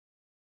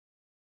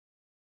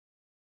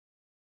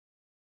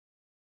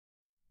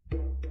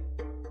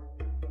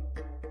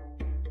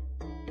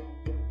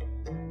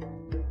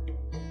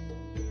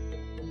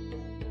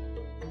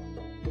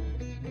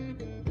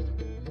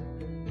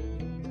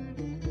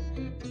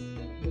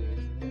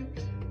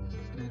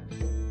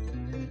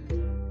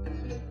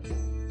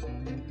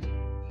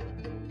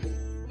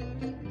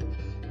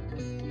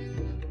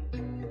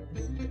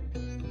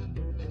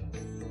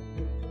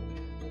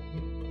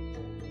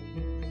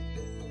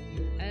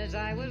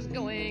was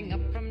going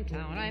up from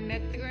town, I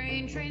met the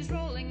grain trains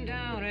rolling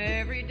down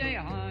every day.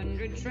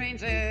 100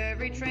 trains,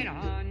 every train,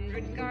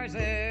 100 cars,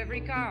 every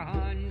car,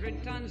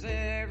 100 tons,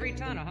 every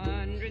ton,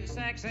 100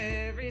 sacks,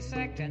 every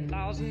sack,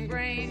 10,000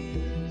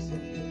 grains.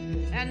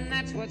 And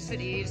that's what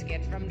cities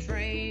get from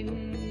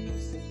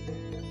trains.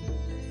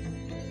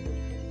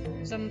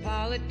 Some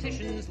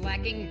politicians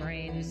lacking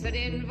brains said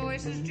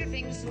invoices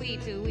dripping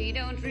sweet. We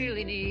don't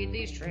really need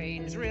these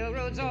trains.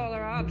 Railroads all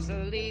are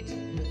obsolete.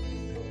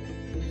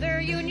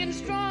 They're union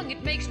strong,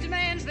 it makes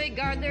demands. They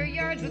guard their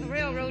yards with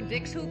railroad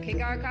dicks who kick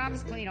our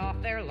cops clean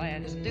off their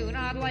lands. Do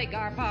not like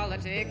our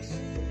politics.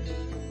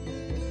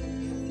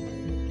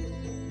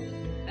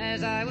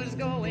 As I was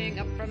going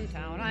up from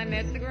town, I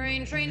met the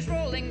grain trains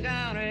rolling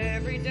down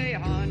every day.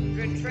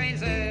 100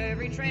 trains,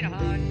 every train,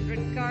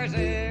 100 cars,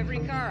 every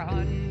car,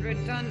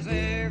 100 tons,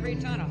 every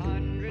ton,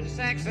 100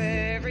 sacks,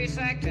 every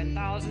sack,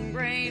 10,000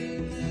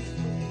 grains.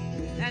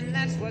 And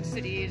that's what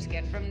cities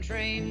get from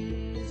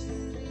trains.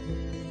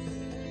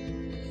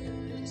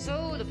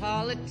 So the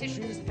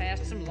politicians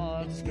passed some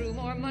laws to screw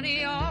more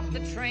money off the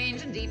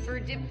trains and deeper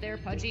dip their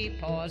pudgy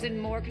paws in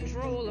more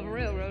control of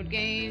railroad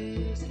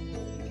gains.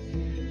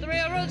 The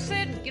railroad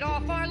said, get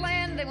off our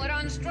land. They went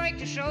on strike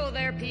to show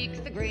their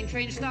peak. The grain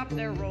trains stopped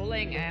their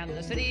rolling and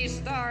the city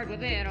starved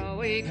within a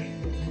week.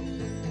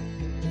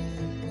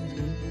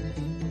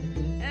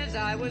 As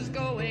I was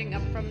going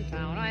up from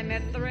town, I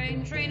met the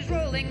grain trains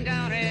rolling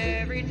down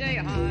every day.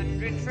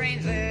 100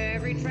 trains,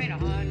 every train,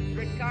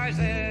 100 cars,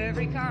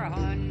 every car,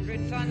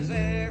 100 tons,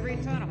 every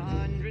ton,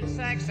 100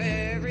 sacks,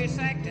 every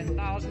sack,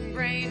 10,000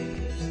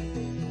 grains.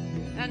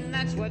 And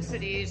that's what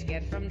cities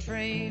get from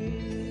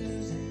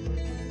trains.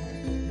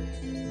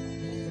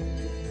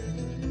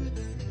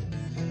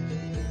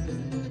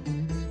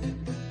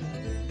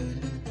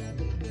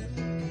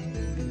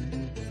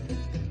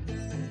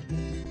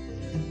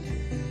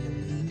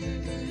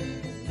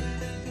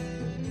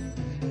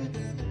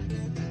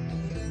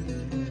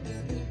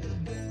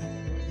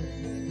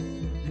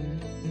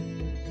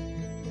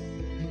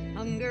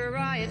 Hunger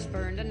riots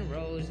burned and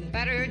rose and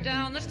battered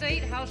down the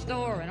State House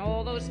door, and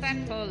all those fat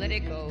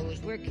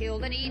politicos were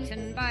killed and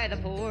eaten by the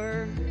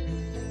poor.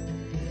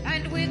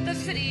 And with the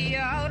city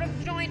out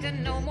of joint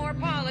and no more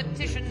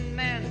politician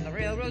men, the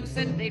railroad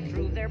said they'd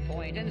prove their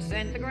point and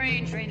sent the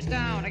grain trains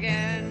down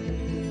again.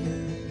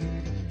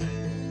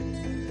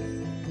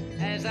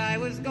 As I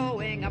was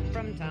going up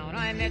from town,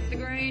 I met the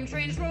grain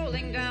trains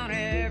rolling down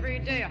every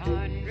day.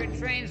 100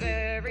 trains,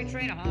 every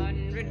train,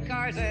 100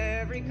 cars,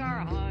 every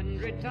car,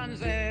 100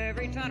 tons,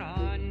 every ton,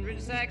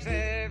 100 sacks,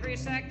 every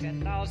sack,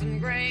 10,000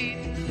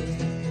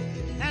 grains.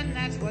 And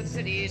that's what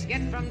cities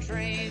get from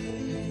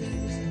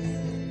trains.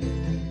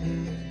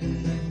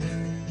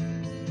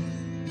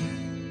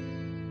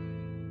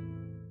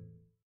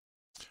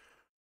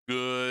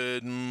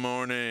 Good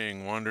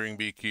morning, Wandering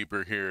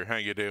Beekeeper here. How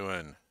you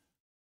doing?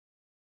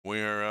 We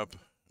are up.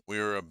 We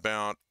are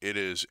about. It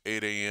is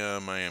 8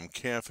 a.m. I am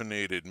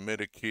caffeinated,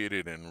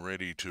 medicated, and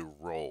ready to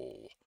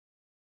roll.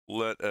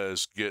 Let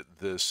us get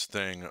this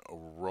thing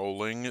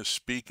rolling.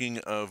 Speaking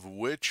of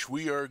which,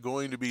 we are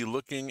going to be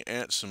looking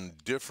at some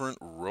different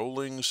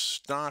rolling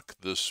stock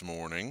this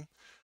morning.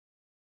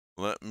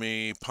 Let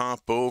me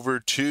pop over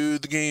to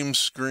the game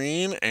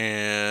screen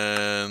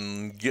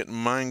and get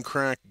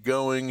Minecraft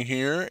going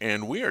here,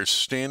 and we are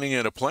standing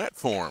at a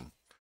platform.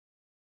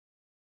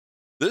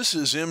 This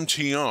is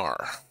MTR,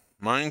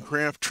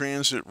 Minecraft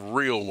Transit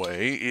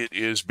Railway. It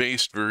is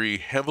based very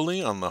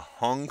heavily on the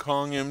Hong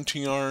Kong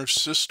MTR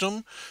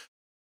system.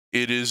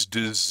 It is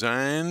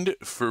designed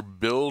for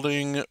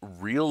building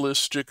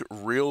realistic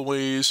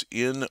railways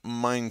in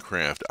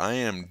Minecraft. I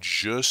am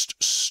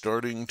just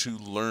starting to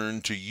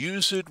learn to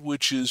use it,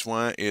 which is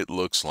why it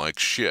looks like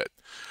shit.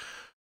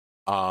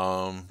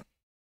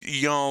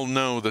 Y'all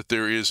know that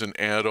there is an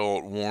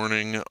adult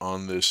warning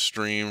on this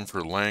stream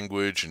for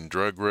language and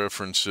drug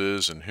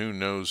references and who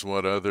knows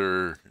what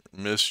other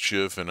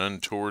mischief and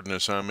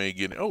untowardness I may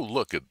get. Oh,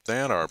 look at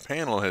that. Our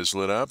panel has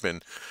lit up,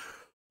 and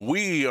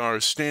we are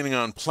standing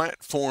on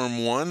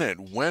platform 1 at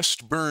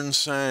West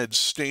Burnside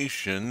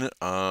Station.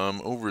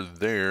 Over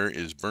there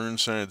is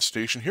Burnside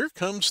Station. Here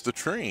comes the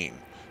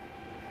train.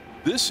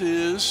 This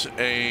is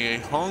a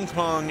Hong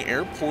Kong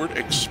Airport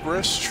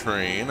Express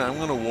train. I'm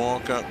going to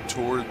walk up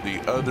toward the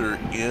other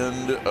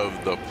end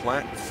of the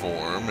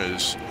platform,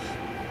 as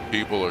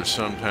people are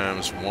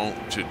sometimes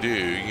wont to do.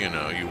 You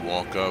know, you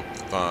walk up,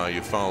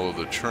 you follow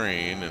the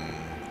train and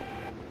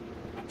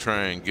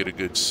try and get a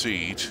good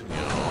seat, you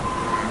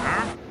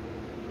know.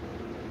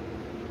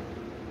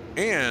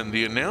 And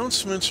the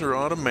announcements are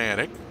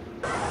automatic.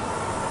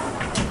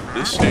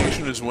 This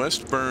station is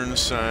West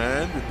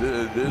Burnside.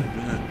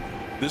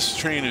 This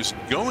train is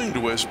going to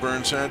West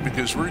Burnside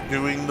because we're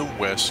doing the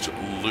West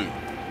Loop.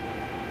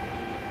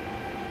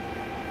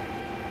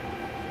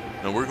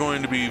 Now we're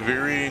going to be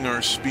varying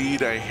our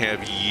speed. I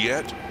have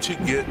yet to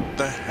get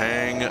the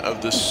hang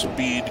of the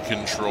speed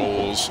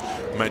controls.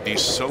 My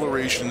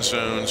deceleration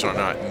zones are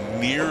not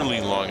nearly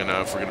long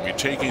enough. We're going to be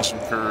taking some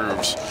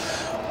curves.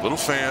 A little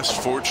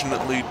fast.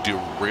 Fortunately,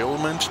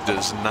 derailment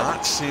does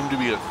not seem to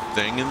be a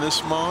thing in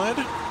this mod.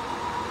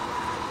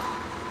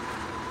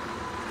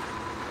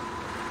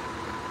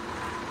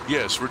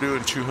 Yes, we're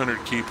doing 200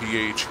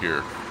 kph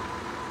here.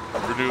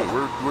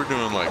 We're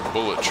doing like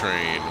bullet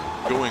train,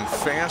 going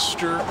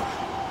faster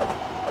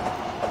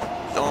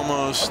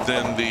almost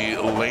than the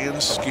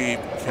landscape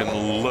can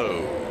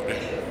load.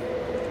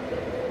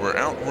 We're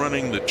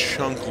outrunning the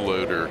chunk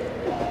loader.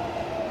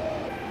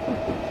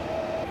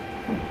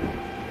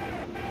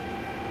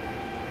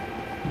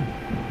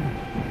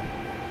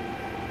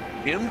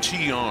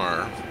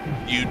 MTR,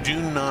 you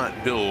do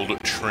not build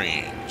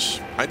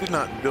trains. I did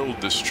not build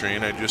this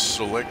train, I just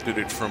selected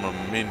it from a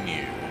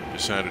menu.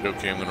 Decided,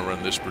 okay, I'm going to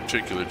run this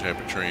particular type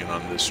of train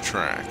on this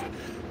track.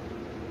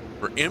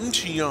 For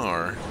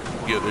MTR,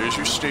 yeah, there's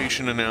your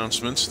station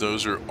announcements.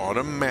 Those are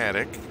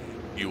automatic.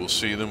 You will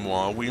see them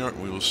while we are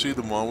aboard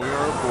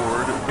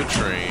the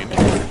train.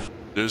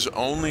 There's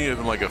only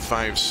like a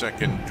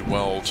 5-second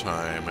dwell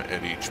time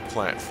at each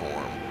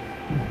platform.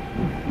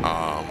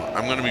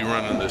 I'm going to be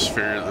running this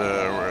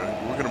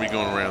we're going to be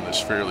going around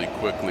this fairly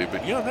quickly,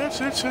 but yeah, that's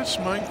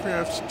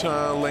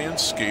Minecraft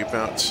landscape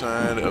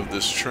outside of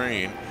this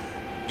train.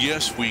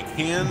 Yes, we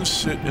can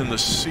sit in the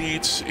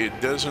seats.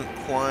 It doesn't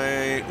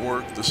quite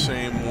work the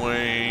same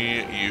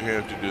way. You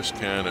have to just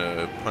kind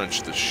of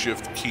punch the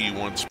shift key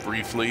once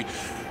briefly.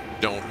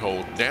 Don't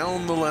hold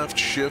down the left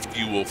shift.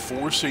 You will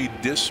force a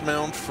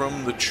dismount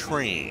from the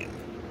train.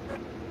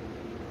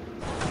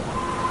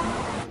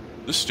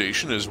 The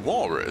station is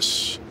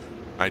Walrus.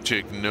 I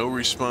take no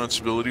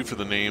responsibility for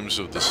the names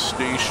of the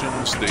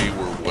stations. They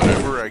were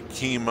whatever I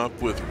came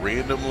up with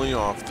randomly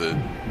off the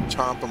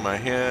top of my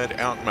head,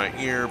 out my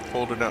ear,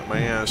 pulled it out my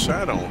ass.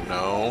 I don't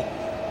know.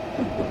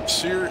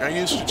 I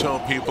used to tell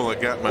people I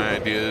got my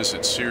ideas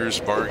at Sears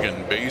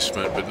Bargain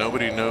Basement, but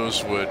nobody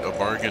knows what a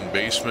bargain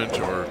basement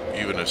or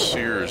even a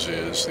Sears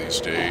is these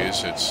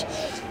days.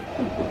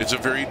 It's a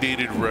very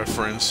dated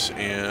reference,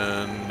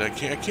 and I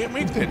can't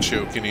make that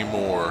joke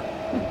anymore.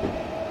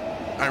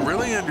 I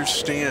really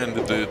understand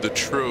the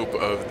trope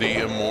of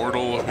the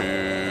immortal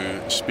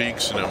who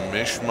speaks in a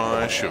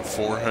mishmash of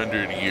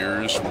 400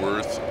 years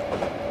worth.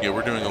 Yeah,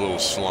 we're doing a little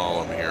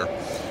slalom here.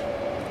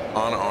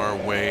 On our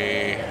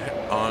way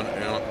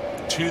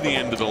to the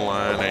end of the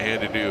line, I had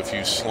to do a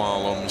few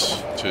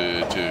slaloms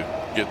to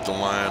get the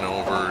line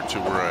over to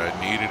where I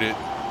needed it.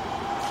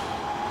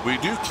 We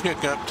do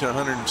kick up to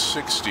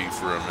 160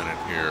 for a minute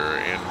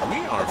here, and we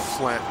are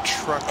flat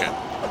trucking.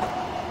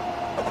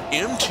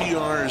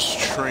 MTR's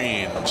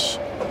trains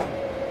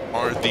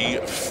are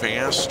the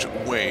fast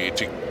way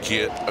to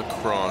get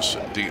across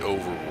the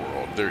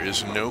overworld. There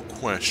is no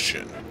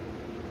question.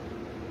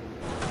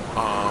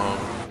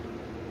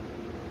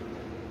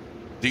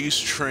 These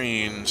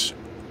trains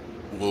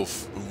will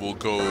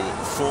go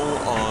full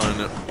on.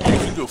 You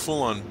can go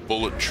full on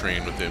bullet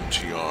train with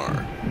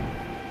MTR.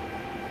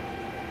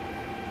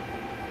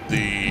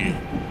 The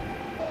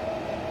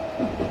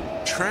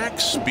track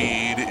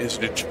speed is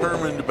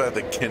determined by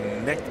the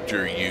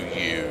connector you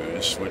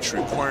use, which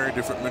require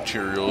different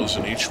materials,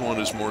 and each one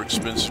is more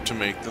expensive to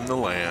make than the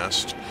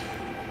last.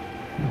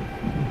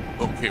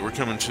 Okay, we're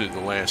coming to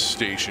the last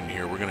station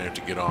here. We're going to have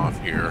to get off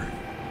here.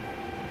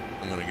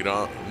 I'm going to get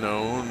off.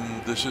 No,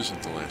 this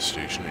isn't the last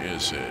station,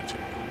 is it?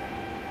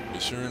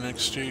 Is there a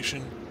next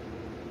station?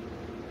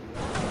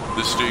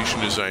 This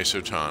station is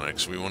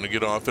Isotonics. We want to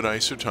get off at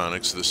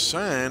Isotonics. The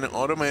sign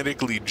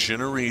automatically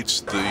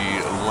generates the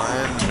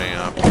line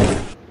map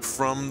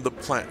from the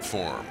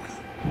platform.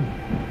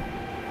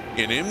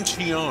 In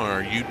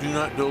MTR, you do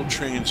not build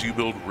trains, you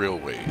build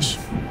railways.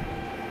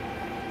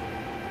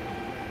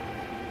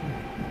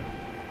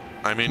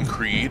 I'm in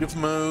creative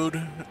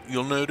mode,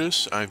 you'll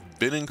notice. I've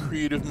been in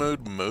creative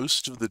mode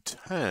most of the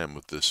time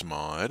with this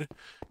mod.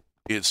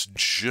 It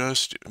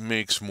just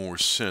makes more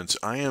sense.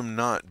 I am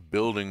not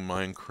building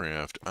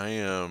Minecraft. I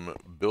am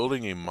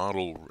building a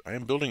model. I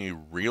am building a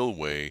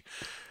railway,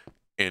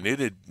 and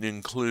it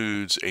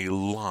includes a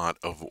lot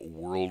of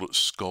world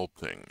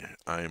sculpting.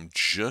 I'm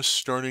just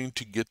starting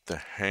to get the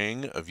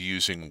hang of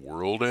using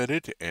World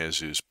Edit,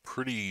 as is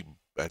pretty,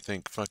 I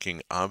think,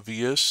 fucking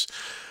obvious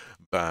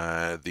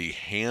by the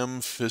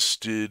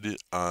ham-fisted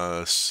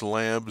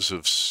slabs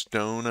of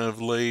stone I've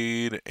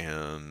laid,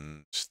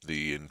 and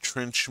the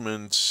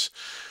entrenchments,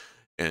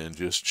 and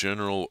just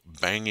general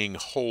banging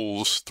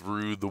holes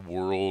through the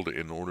world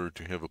in order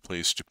to have a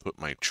place to put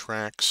my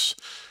tracks.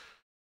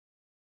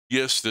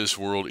 Yes, this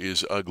world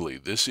is ugly.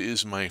 This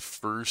is my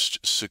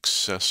first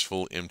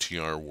successful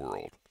MTR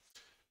world.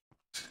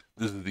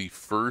 This is the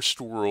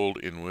first world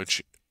in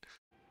which...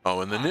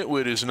 Oh, and the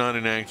Nitwit is not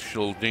in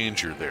actual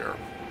danger there.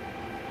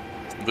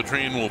 The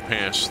train will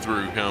pass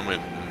through him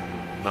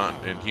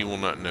and he will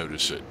not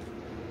notice it.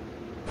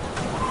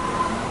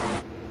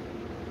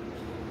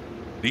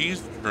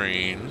 These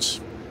trains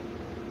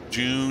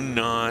do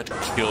not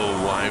kill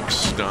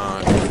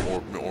livestock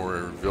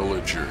or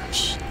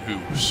villagers who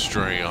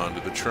stray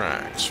onto the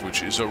tracks,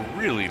 which is a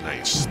really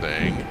nice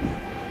thing.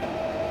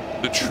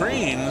 The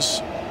trains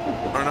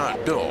are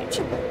not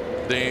built.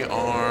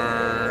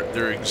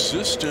 their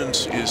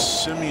existence is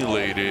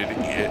simulated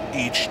at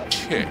each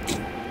tick.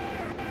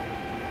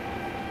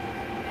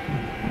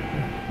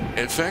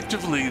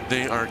 Effectively,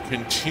 they are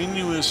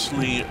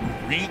continuously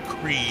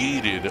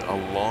recreated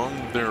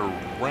along their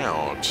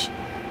route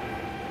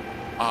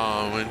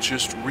and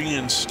just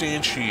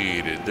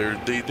reinstantiated.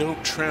 They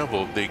don't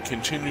travel, they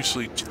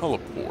continuously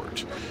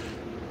teleport.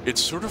 It's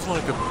sort of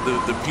like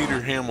the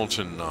Peter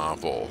Hamilton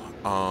novel.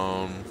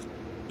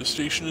 The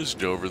station is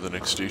Dover, the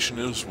next station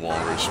is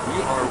Walrus.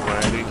 We are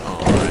riding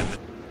on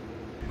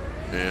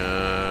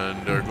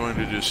and are going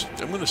to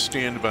I'm going to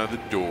stand by the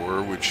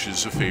door, which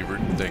is a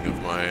favorite thing of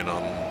mine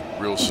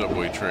on real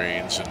subway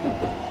trains and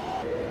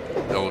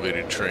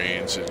elevated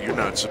trains. And you're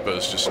not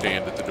supposed to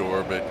stand at the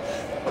door, but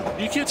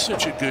you get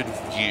such a good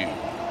view.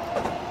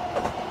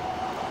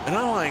 And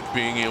I like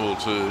being able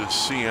to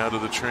see out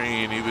of the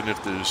train, even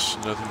if there's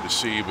nothing to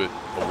see but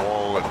a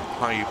wall and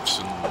pipes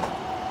and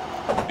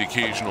the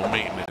occasional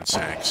maintenance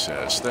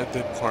access. That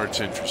part's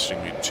interesting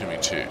to me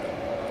too.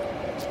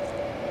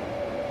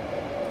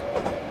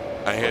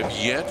 I have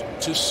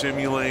yet to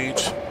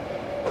simulate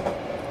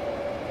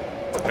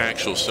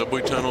actual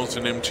subway tunnels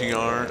in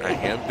MTR. I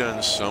have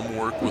done some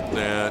work with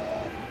that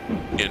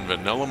in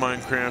vanilla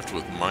Minecraft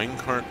with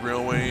minecart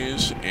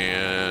railways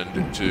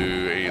and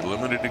to a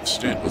limited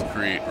extent with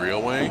Create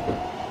Railway.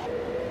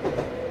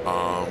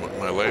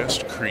 My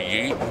last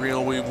Create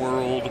Railway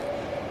world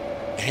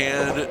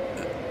had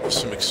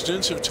some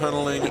extensive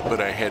tunneling,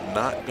 but I had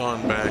not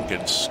gone back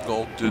and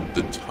sculpted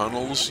the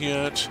tunnels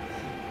yet.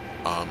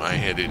 I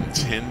had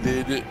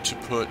intended to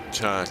put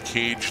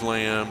cage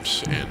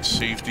lamps and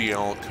safety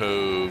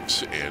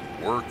alcoves and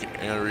work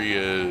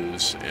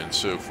areas and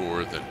so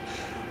forth, and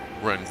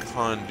run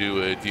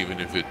conduit, even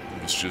if it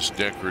was just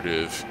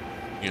decorative,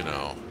 you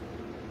know.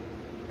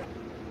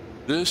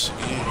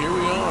 Here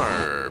we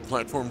are,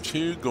 Platform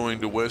 2 going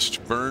to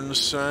West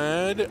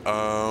Burnside.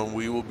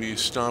 We will be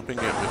stopping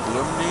at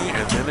McLimney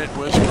and then at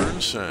West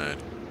Burnside.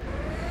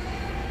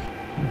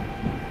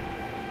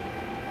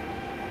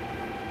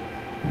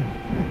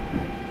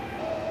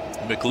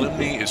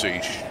 McLimney is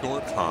a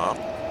short hop.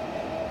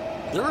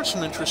 There are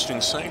some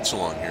interesting sights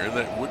along here.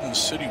 That wooden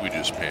city we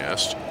just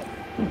passed,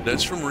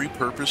 that's from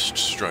repurposed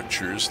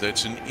structures.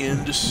 That's an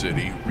end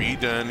city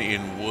redone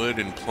in wood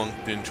and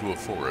plunked into a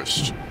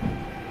forest.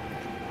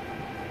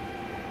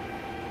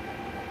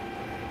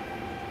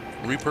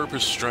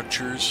 Repurposed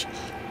Structures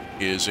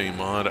is a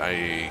mod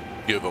I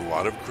give a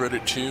lot of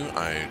credit to.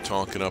 I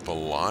talk it up a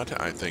lot.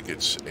 I think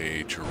it's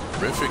a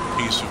terrific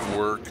piece of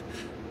work.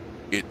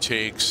 It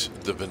takes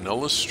the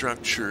vanilla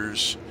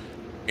structures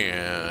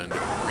and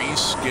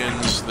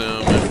reskins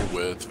them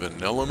with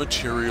vanilla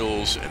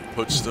materials and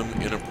puts them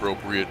in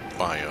appropriate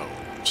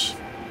biomes.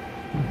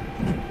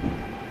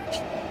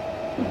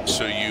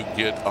 So you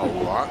get a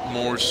lot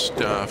more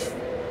stuff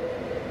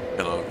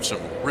and some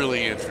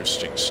really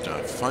interesting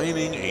stuff.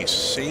 Finding a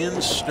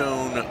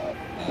sandstone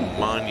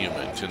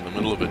monument in the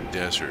middle of a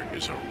desert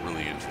is a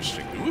really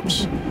interesting...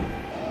 Oops!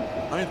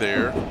 Hi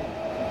there.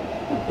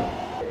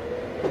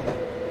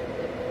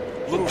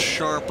 A little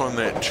sharp on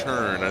that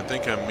turn. I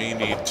think I may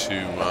need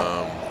to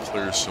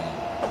clear some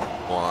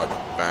block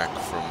back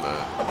from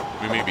the...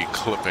 We may be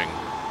clipping.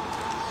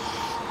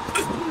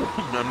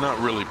 I'm not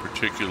really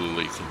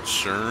particularly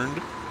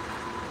concerned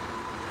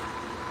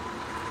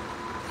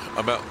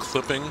about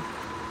clipping.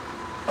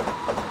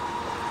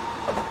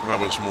 I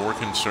was more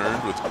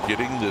concerned with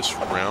getting this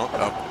route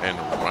up and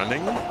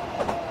running.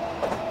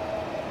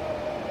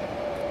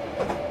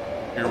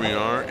 Here we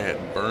are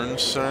at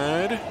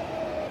Burnside,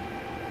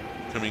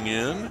 coming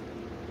in.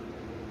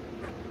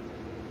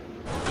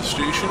 The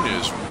station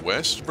is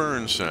West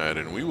Burnside,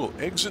 and we will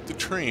exit the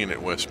train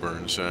at West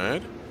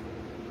Burnside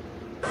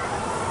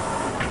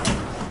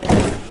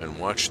and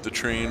watch the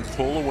train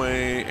pull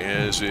away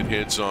as it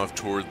heads off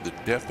toward the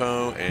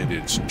depot and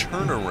its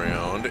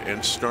turnaround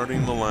and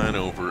starting the line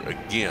over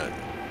again.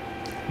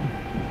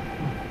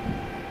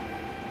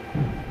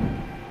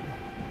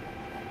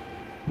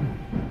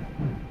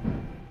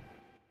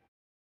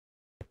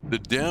 The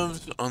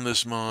devs on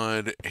this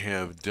mod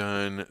have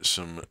done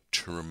some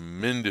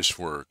tremendous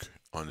work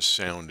on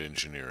sound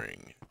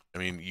engineering. I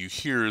mean, you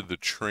hear the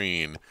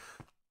train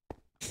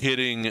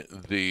hitting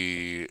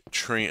the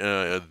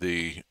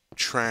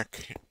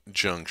track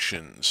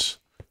junctions.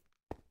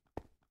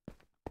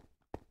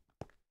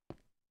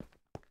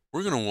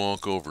 We're going to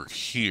walk over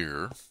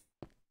here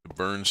to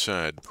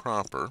Burnside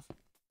proper.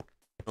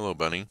 Hello,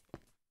 bunny.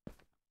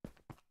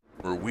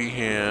 Where we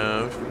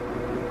have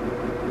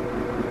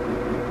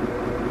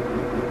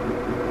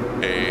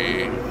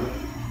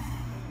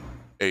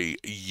a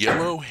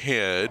yellow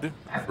head,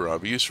 for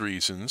obvious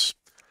reasons,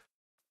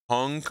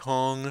 Hong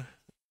Kong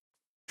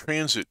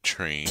transit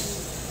train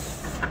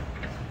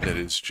that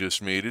has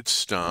just made its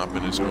stop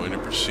and is going to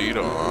proceed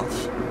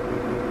off.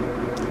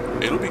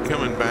 It'll be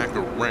coming back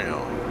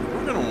around.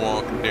 We're going to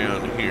walk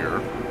down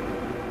here.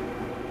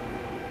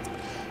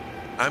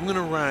 I'm going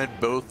to ride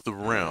both the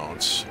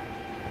routes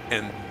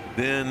and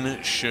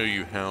then show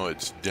you how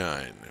it's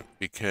done,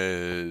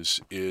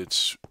 because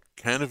it's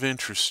kind of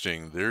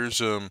interesting.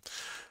 There's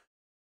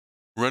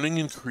running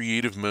in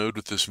creative mode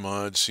with this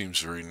mod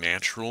seems very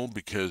natural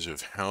because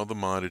of how the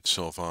mod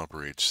itself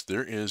operates.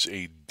 There is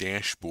a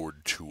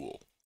dashboard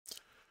tool.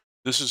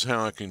 This is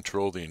how I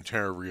control the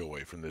entire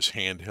railway from this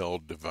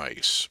handheld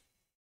device,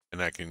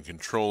 and I can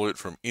control it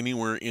from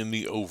anywhere in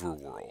the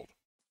overworld.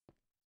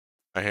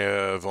 I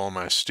have all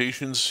my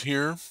stations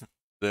here,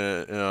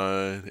 then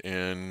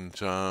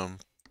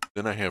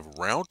I have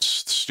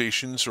routes. The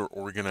stations are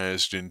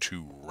organized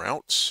into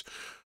routes.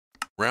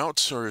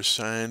 Routes are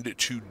assigned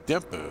to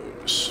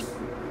depots.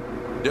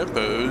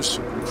 Depots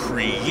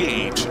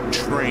create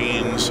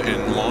trains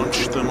and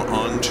launch them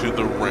onto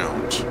the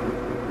route.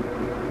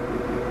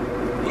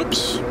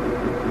 Whoops.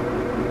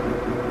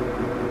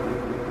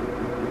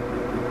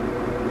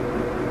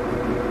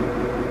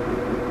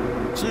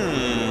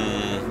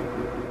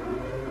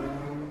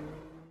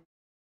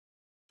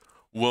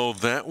 Well,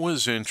 that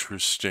was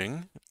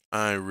interesting.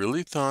 I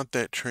really thought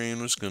that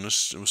train was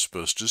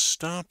supposed to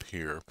stop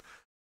here.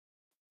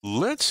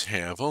 Let's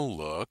have a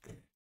look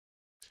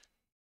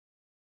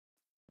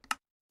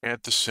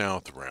at the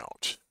south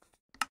route.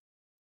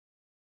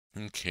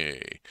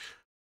 Okay.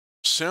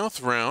 South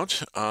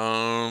route,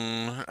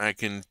 I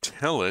can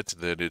tell it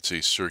that it's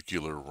a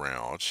circular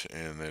route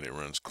and that it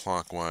runs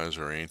clockwise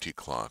or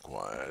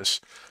anti-clockwise.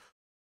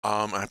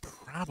 I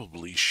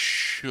probably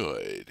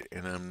should,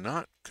 and I'm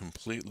not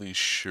completely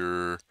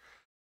sure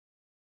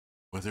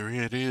whether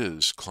it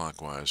is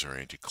clockwise or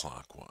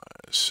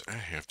anti-clockwise. I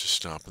have to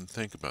stop and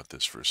think about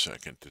this for a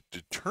second. To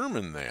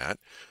determine that,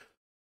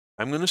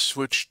 I'm going to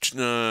switch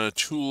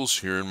tools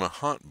here in my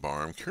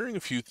hotbar. I'm carrying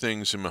a few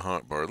things in my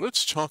hotbar.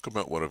 Let's talk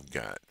about what I've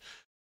got.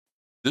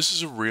 This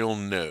is a rail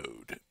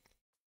node.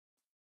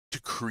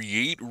 To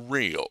create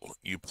rail,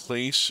 you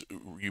place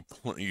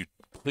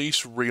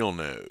rail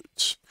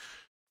nodes.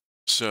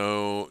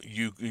 So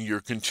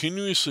you're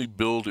continuously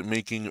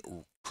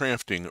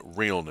crafting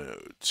rail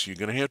nodes. You're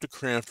going to have to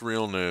craft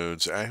rail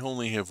nodes. I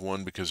only have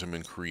one because I'm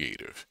in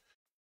creative.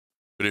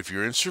 But if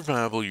you're in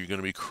survival, you're going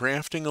to be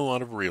crafting a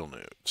lot of rail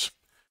nodes.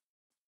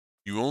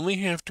 You only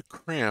have to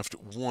craft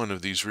one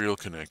of these rail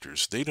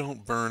connectors. They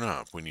don't burn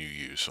up when you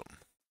use them.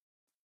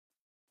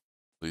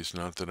 At least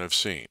not that I've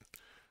seen.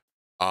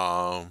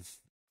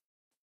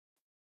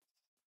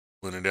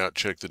 When in doubt,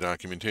 check the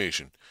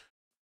documentation.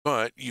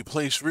 But you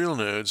place rail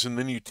nodes and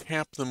then you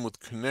tap them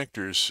with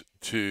connectors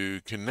to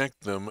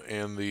connect them,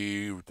 and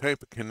the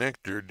type of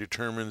connector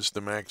determines the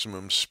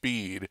maximum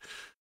speed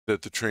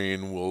that the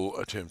train will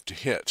attempt to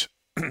hit,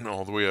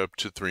 all the way up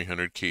to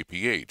 300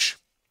 kph.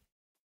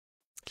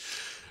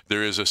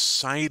 There is a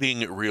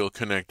siding rail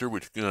connector,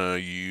 which you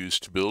use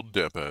to build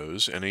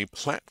depots, and a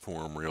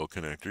platform rail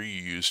connector you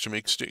use to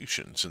make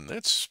stations, and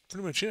that's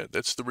pretty much it.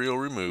 That's the rail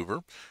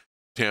remover.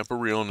 Tap a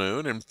rail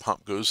node and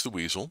pop goes the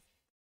weasel.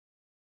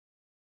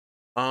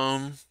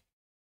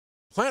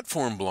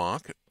 Platform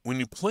block. When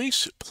you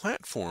place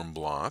platform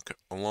block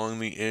along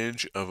the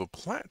edge of a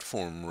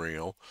platform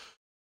rail,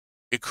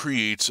 it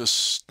creates a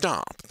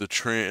stop. The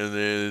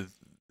train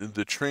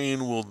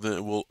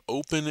will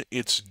open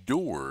its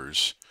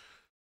doors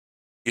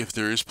if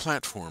there is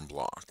platform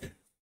block.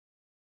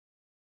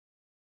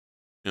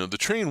 You know, the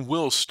train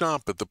will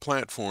stop at the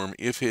platform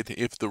if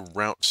the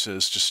route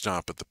says to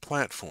stop at the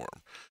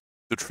platform.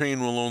 The train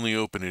will only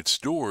open its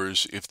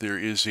doors if there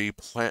is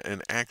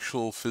an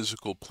actual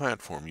physical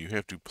platform. You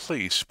have to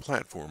place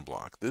platform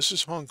block. This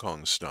is Hong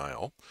Kong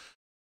style.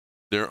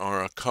 There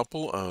are a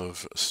couple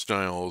of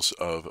styles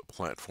of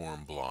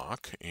platform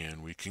block,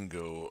 and we can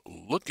go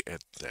look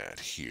at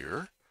that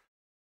here.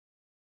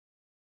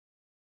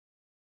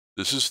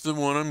 This is the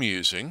one I'm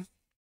using.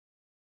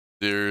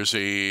 There's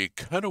a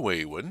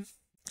cutaway one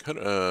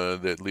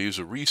that leaves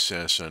a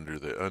recess under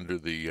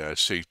the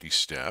safety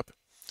step.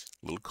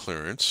 Little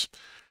clearance.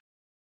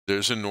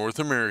 There's a North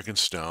American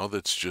style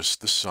that's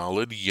just the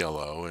solid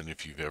yellow, and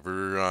if you've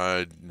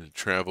ever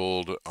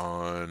traveled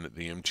on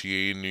the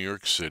MTA in New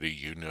York City,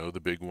 you know the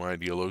big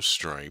wide yellow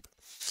stripe.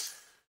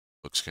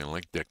 Looks kind of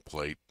like deck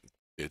plate.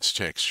 It's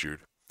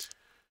textured.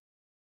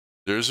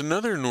 There's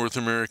another North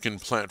American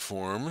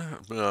platform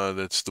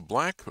that's the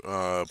black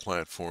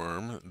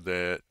platform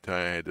that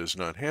does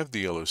not have the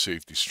yellow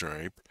safety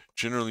stripe.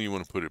 Generally, you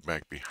want to put it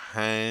back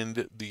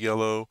behind the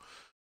yellow.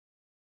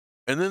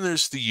 And then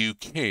there's the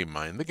UK,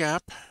 Mind the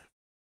Gap.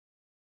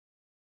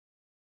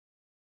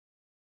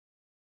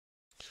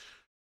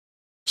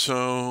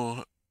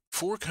 So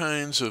 4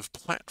 kinds of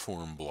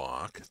platform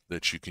block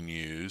that you can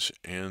use,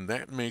 and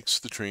that makes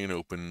the train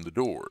open the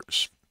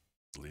doors,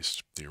 at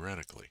least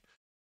theoretically.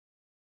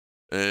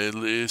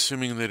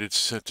 Assuming that it's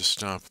set to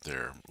stop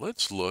there.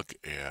 Let's look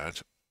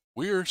at,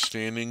 we're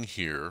standing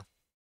here.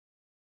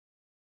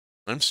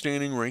 I'm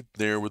standing right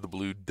there where the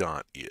blue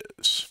dot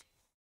is,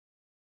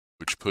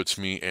 which puts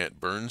me at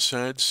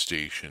Burnside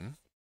Station,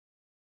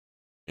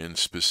 and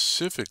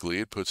specifically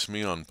it puts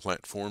me on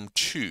platform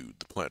 2.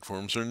 The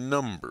platforms are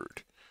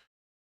numbered.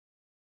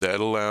 That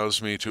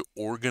allows me to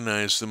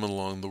organize them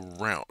along the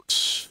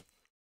routes.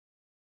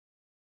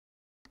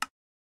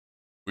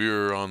 We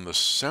are on the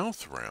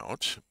south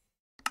route,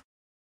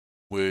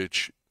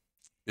 which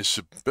is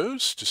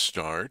supposed to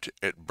start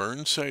at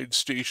Burnside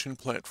Station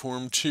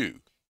Platform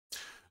 2.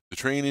 The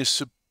train is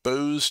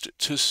supposed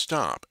to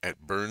stop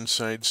at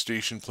Burnside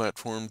Station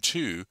Platform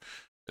 2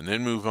 and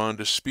then move on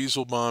to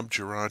Spieselbob,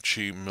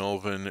 Jirachi,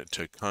 Melvin,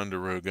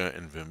 Ticonderoga,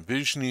 and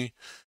Vimvizhny,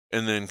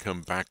 and then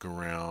come back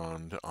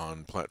around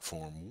on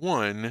Platform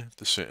 1,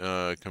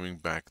 coming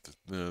back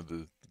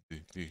the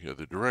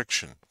other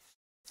direction.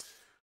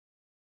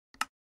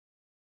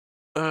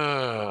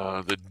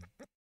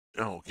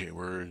 Okay,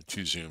 we're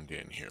too zoomed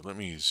in here. Let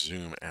me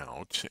zoom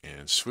out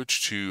and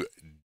switch to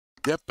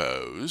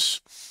depots.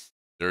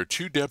 There are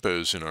two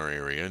depots in our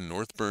area,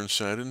 North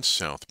Burnside and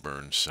South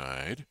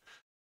Burnside.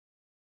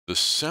 The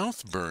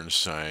South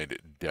Burnside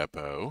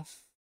depot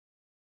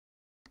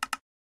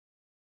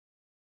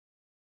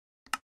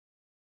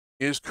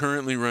is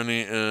currently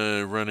running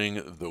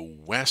the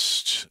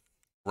west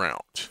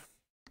route.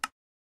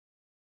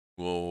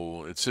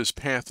 Well, it says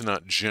path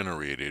not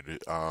generated.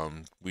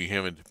 We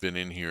haven't been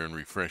in here and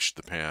refreshed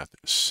the path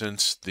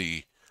since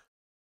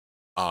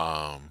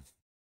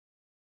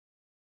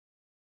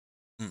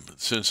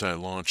since I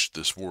launched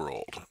this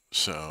world.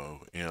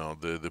 So, you know,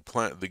 the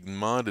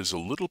mod is a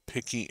little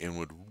picky and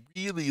would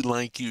really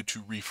like you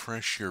to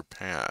refresh your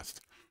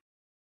path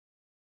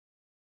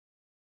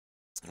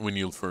when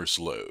you first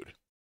load.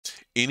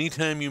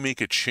 Anytime you make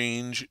a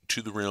change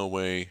to the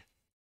railway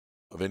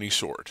of any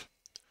sort,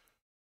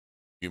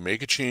 you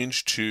make a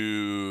change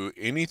to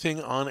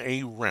anything on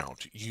a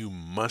route, you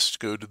must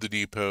go to the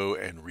depot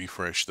and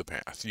refresh the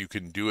path. You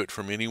can do it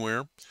from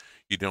anywhere.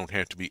 You don't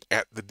have to be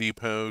at the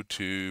depot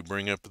to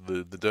bring up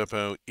the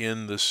depot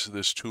in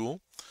this tool.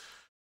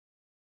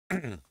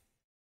 I'm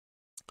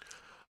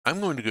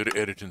going to go to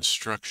Edit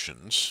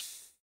Instructions.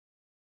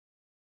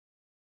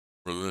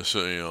 For this,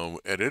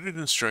 at Edit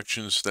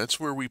Instructions, that's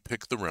where we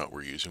pick the route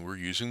we're using. We're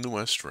using the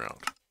west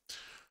route.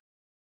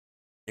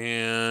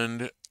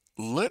 And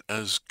let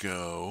us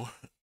go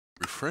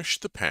refresh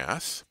the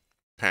path.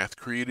 Path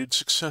created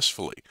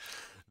successfully.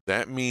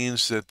 That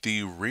means that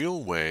the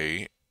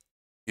railway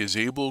is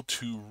able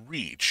to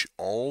reach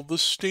all the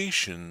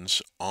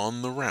stations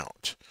on the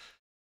route.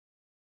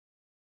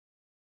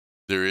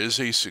 There is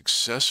a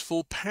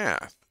successful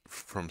path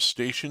from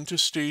station to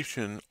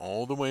station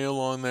all the way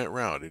along that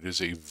route. It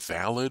is a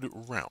valid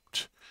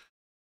route.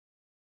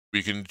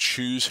 We can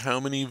choose how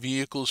many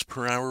vehicles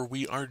per hour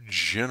we are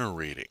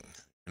generating.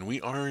 And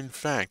we are, in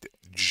fact,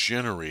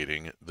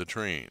 generating the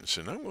trains.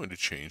 And I'm going to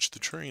change the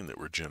train that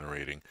we're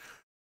generating.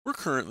 We're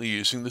currently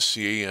using the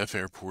CAF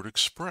Airport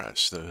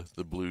Express,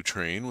 the blue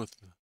train with...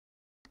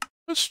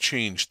 Let's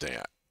change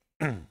that.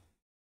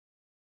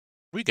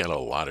 We got a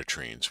lot of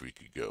trains we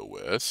could go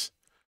with.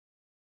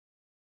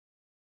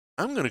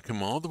 I'm going to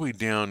come all the way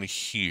down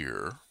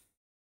here.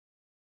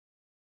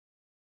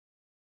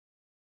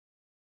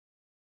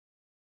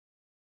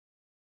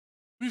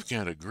 We've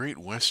got a Great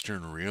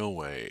Western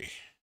Railway.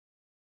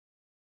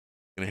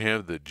 Going to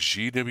have the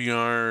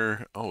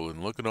GWR. Oh,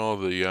 and look at all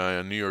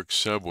the New York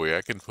subway.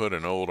 I can put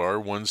an old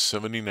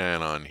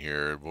R179 on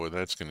here. Boy,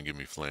 that's going to give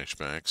me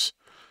flashbacks.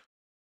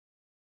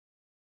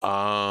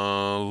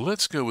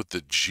 Let's go with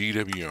the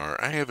GWR.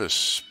 I have a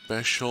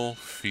special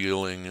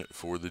feeling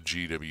for the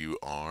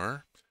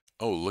GWR.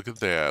 Oh, look at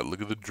that.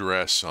 Look at the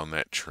dress on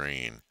that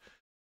train.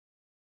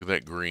 Look at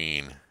that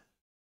green.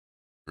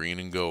 Green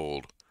and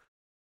gold.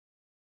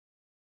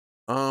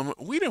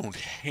 We don't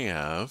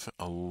have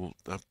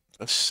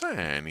a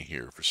sign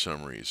here for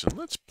some reason.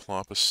 Let's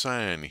plop a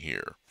sign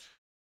here.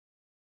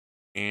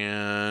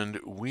 And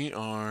we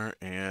are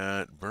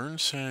at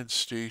Burnside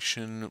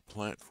Station,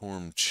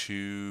 Platform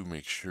 2.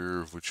 Make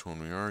sure of which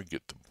one we are.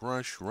 Get the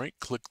brush.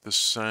 Right-click the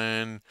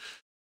sign.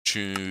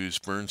 Choose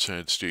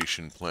Burnside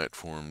Station,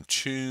 Platform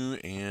 2.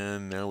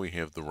 And now we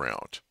have the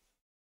route.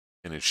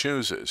 And it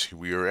shows us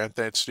we are at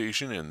that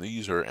station, and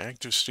these are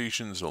active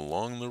stations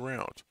along the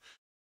route.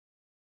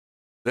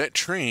 That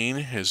train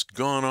has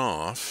gone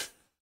off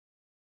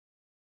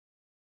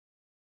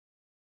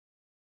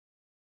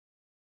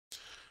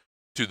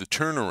to the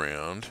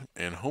turnaround,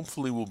 and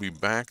hopefully we'll be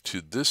back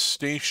to this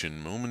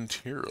station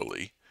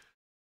momentarily.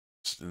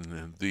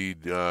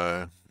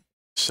 The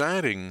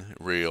siding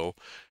rail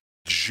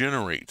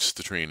generates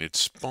the train. It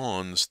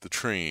spawns the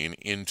train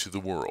into the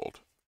world.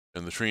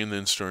 And the train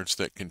then starts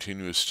that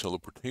continuous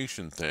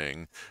teleportation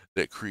thing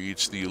that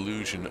creates the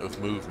illusion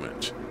of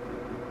movement.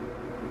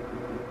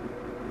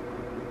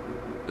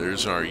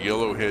 There's our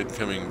yellowhead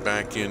coming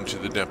back into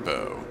the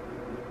depot.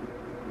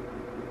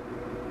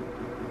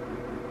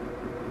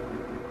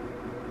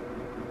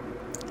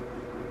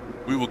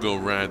 We will go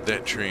ride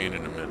that train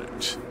in a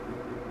minute.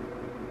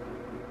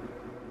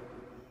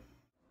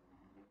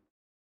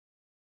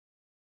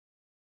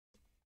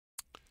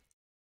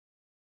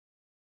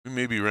 We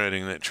may be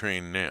riding that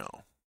train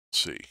now. Let's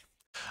see.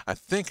 I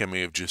think I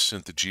may have just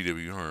sent the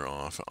GWR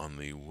off on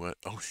the what?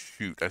 Oh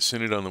shoot! I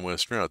sent it on the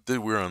west route.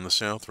 We're on the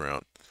south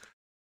route.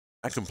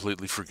 I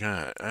completely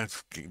forgot.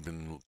 I've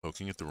been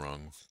poking at the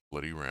wrong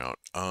bloody route.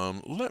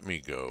 Let me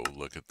go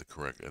look at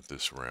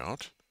this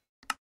route.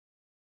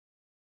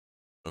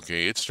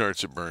 Okay, it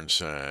starts at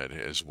Burnside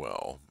as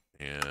well,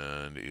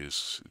 and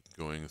is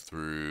going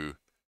through,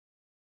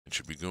 it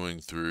should be going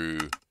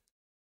through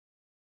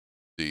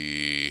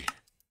the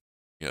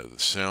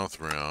south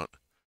route.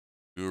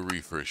 Do a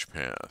refresh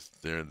path.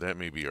 There, that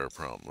may be our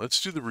problem.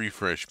 Let's do the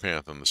refresh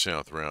path on the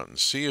south route and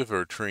see if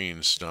our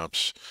train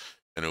stops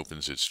and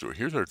opens its door.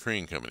 Here's our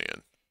train coming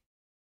in.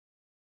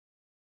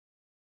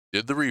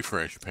 Did the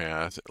refresh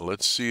path.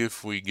 Let's see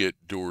if we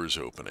get doors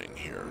opening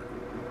here.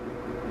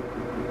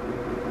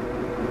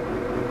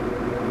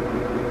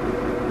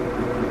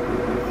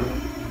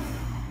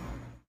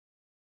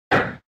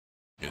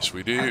 Yes,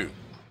 we do.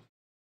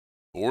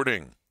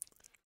 Boarding.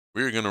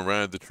 We're going to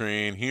ride the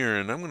train here,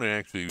 and I'm going to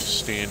actually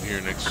stand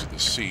here next to the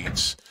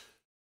seats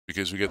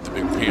because we got the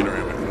big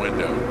panoramic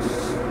window.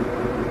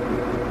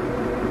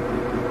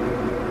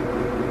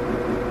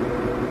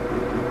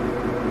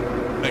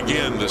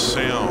 Again, the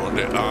sound,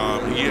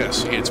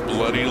 yes, it's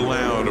bloody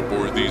loud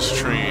aboard these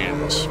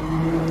trains.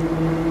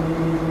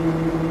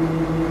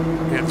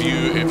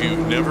 If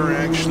you've never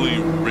actually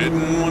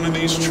ridden one of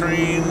these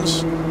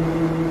trains,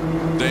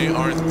 they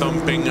are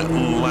thumping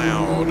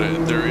loud.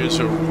 There is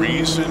a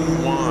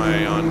reason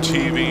why on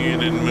TV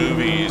and in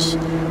movies,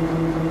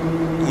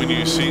 when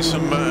you see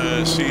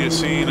see a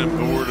scene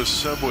aboard a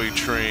subway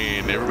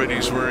train,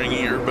 everybody's wearing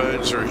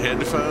earbuds or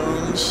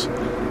headphones.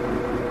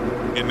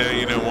 And now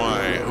you know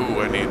why. Ooh,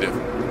 I need to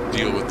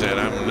deal with that.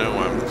 I know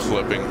I'm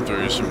clipping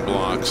through some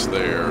blocks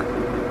there.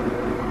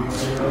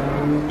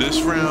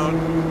 This route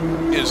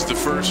is the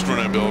first one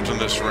I built in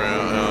this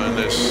route.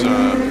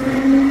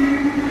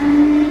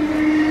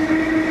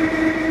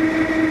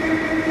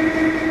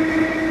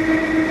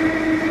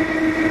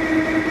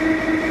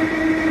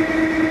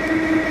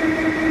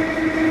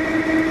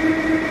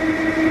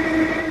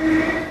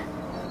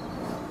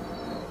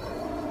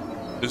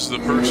 This is the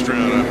first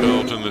route I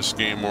built in this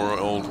game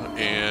world,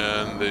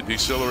 and the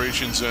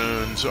deceleration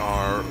zones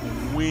are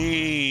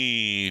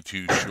way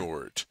too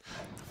short.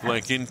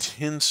 Like,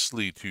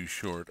 intensely too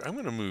short. I'm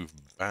going to move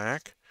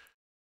back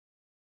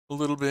a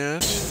little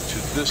bit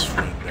to this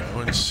window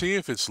and see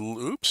if it's...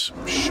 Oops,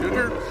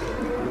 sugar.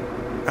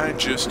 I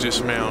just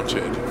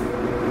dismounted.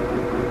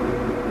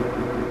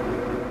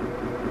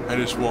 I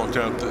just walked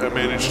out. I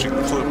managed to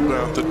clip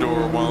out the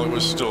door while it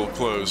was still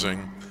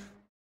closing.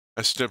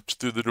 I stepped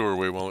through the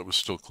doorway while it was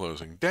still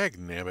closing.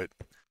 Dagnabbit.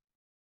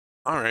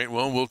 All right,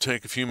 well, we'll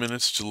take a few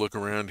minutes to look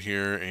around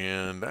here,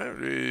 and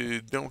I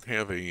don't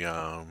have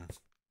a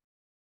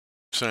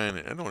sign.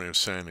 I don't have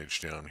signage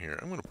down here.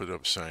 I'm going to put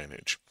up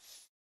signage.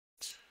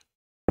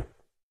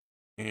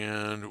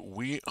 And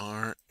we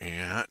are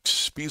at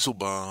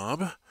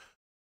Spieselbob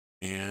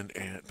and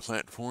at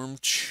platform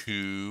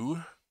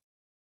 2.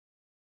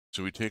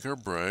 So we take our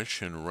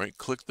brush and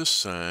right-click the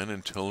sign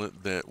and tell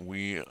it that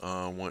we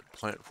want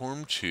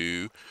platform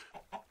 2.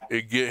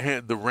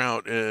 The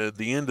route.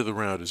 The end of the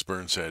route is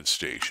Burnside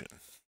Station.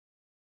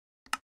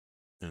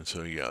 And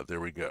so yeah, there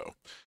we go.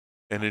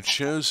 And it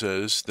shows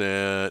us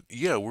that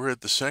yeah, we're at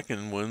the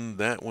second one.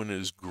 That one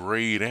is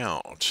grayed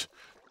out.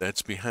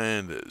 That's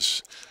behind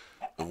us.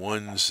 The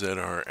ones that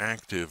are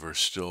active are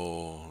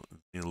still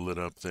lit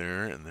up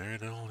there, and there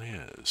it all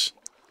is.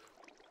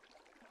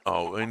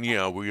 Oh, and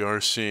yeah, we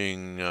are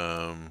seeing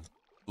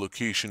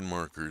location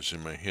markers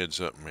in my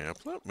heads-up map.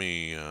 Let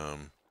me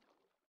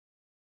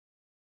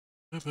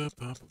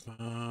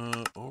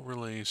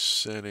overlay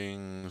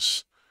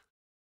settings.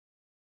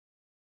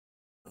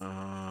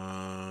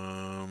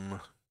 I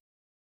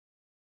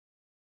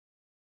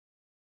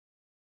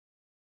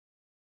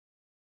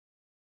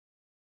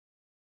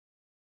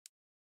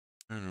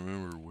don't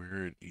remember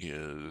where it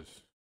is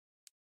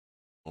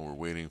while we're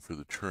waiting for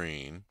the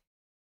train.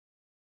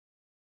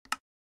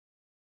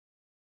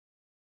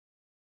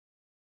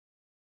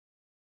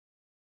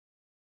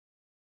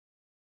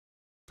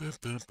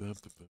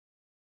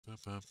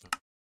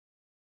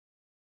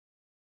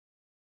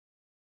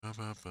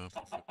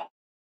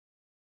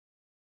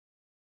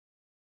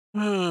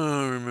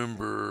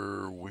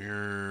 Remember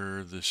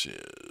where this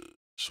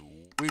is.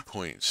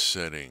 Waypoint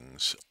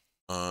settings.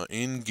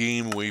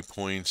 In-game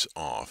waypoints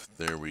off.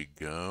 There we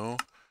go.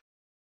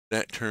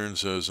 That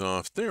turns those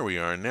off. There we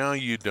are. Now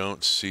you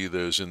don't see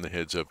those in the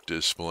heads-up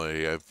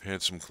display. I've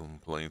had some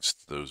complaints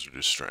that those are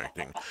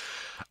distracting.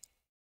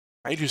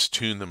 I just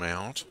tune them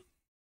out.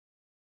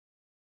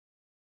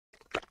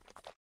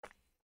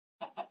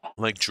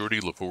 Like Geordie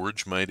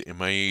LaForge, my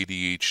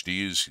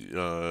ADHD is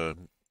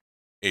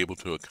able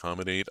to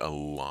accommodate a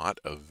lot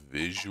of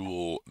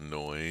visual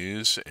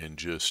noise and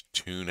just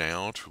tune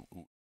out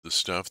the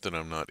stuff that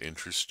I'm not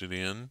interested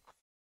in.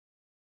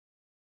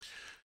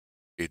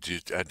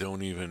 I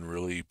don't even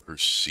really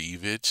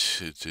perceive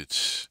it.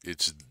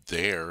 It's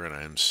there and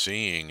I'm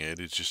seeing it.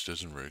 It just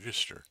doesn't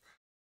register.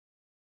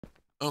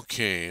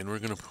 Okay, and we're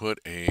going to put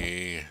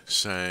a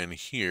sign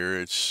here.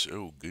 It's,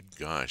 oh, good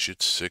gosh,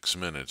 it's 6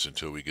 minutes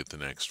until we get the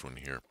next one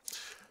here.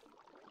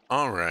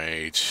 All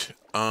right,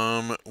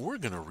 we're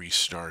going to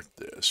restart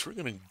this. We're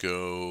going to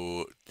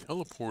go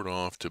teleport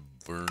off to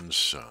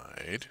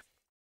Burnside.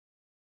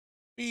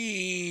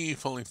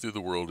 Falling through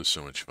the world is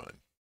so much fun.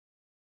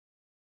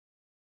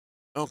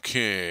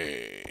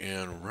 Okay,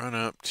 and run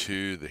up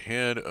to the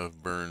head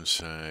of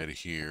Burnside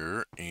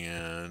here,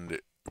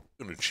 and I'm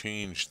going to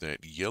change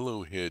that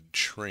Yellowhead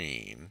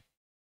train.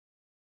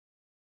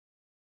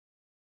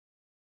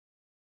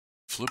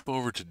 Flip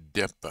over to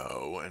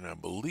Depot, and I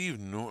believe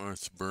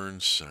North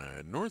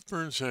Burnside. North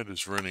Burnside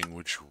is running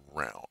which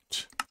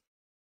route?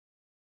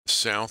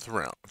 South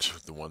route,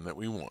 the one that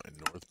we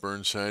want. North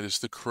Burnside is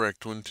the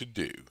correct one to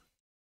do.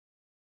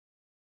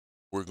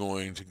 We're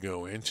going to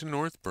go into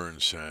North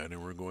Burnside,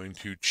 and we're going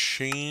to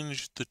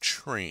change the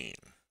train.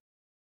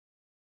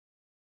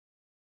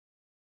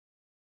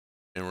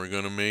 And we're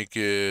going to make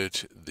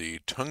it the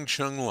Tung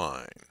Chung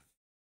line.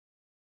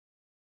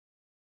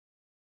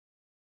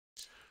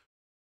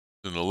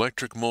 An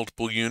electric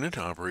multiple unit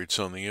operates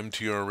on the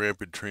MTR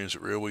Rapid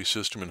Transit Railway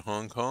System in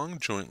Hong Kong,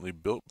 jointly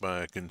built by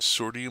a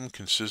consortium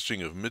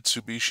consisting of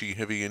Mitsubishi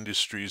Heavy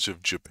Industries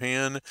of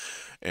Japan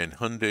and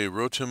Hyundai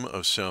Rotem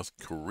of South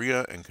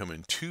Korea, and come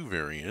in two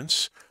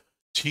variants.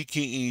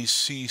 TKE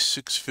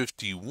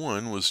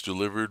C651 was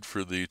delivered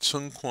for the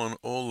Tsung Kwan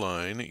O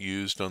line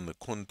used on the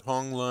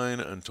Kwantong line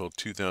until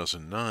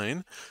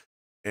 2009.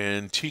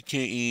 And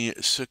TKE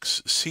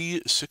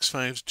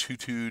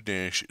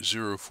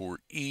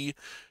C6522-04E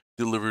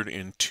delivered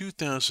in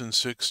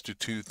 2006 to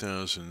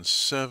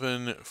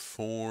 2007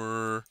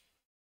 for,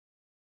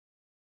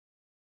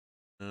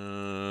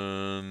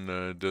 and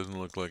it doesn't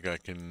look like I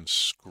can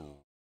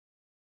scroll.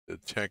 The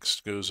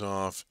text goes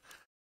off,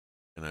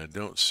 and I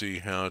don't see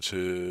how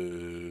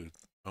to,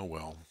 oh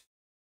well.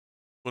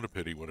 What a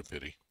pity, what a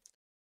pity.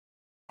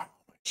 Oh,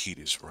 my heat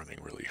is running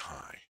really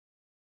high.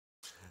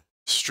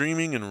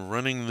 Streaming and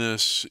running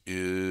this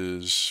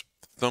is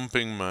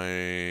thumping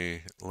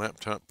my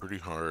laptop pretty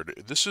hard.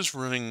 This is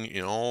running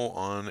all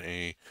on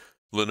a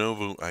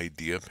Lenovo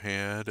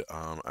IdeaPad.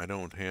 I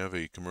don't have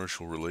a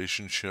commercial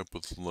relationship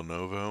with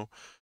Lenovo,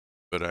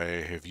 but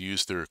I have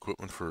used their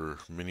equipment for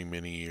many,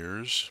 many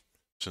years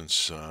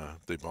since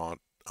they bought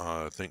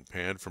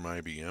ThinkPad from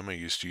IBM. I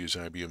used to use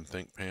IBM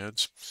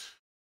ThinkPads.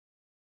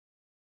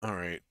 All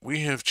right,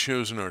 we have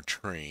chosen our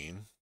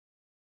train.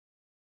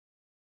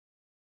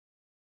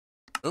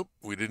 Oh,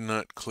 we did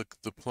not click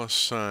the plus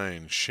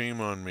sign.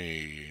 Shame on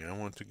me. I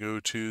want to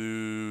go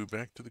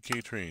back to the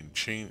K-train.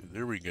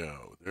 There we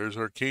go. There's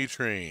our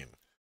K-train.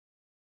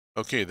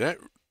 Okay, that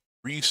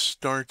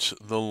restarts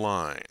the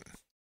line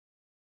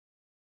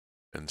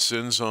and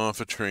sends off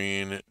a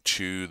train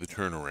to the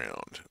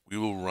turnaround. We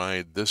will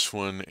ride this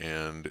one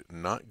and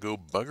not go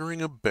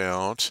buggering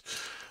about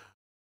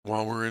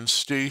while we're in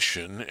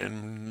station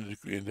and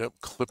end up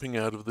clipping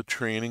out of the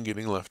train and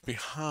getting left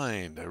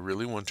behind. I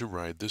really want to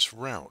ride this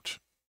route.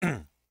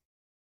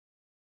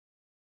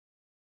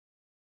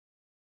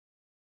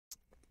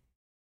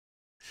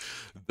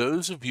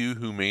 Those of you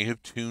who may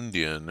have tuned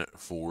in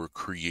for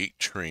Create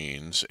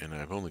Trains, and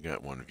I've only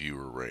got one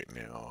viewer right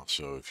now,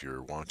 so if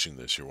you're watching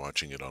this, you're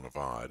watching it on a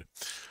VOD.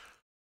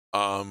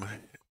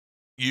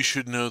 You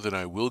should know that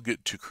I will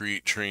get to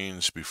Create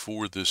Trains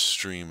before this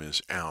stream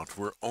is out.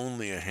 We're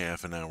only a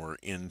half an hour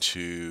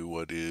into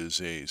what is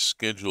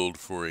scheduled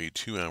for a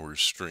 2-hour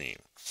stream.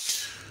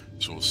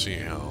 So we'll see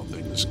how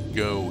things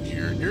go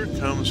here. Here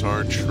comes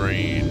our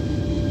train.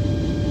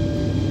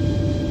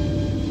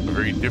 A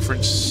very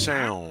different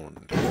sound.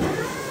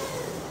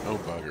 Oh,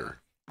 bugger.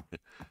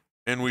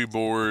 And we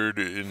board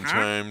in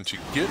time to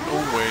get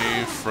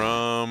away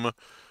from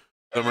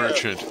the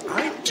merchant.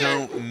 I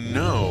don't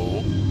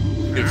know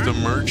if the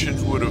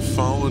merchant would have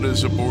followed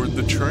us aboard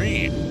the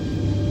train.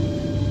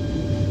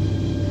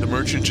 The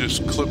merchant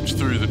just clipped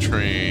through the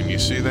train. You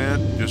see that?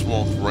 Just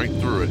walked right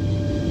through it.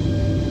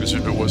 As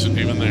if it wasn't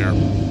even there.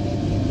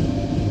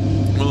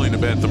 I'm willing to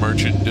bet the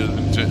merchant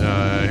didn't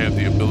have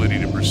the ability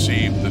to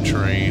perceive the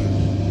train.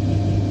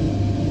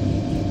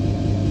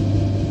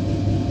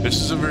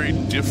 This is a very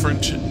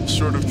different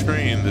sort of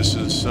train. This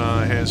is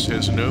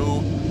has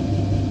no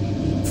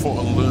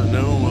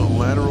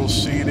lateral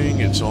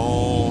seating. It's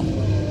all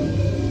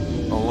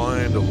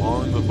aligned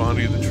along the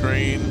body of the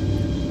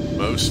train.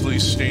 Mostly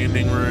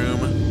standing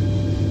room.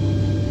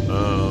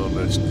 Oh,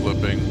 that's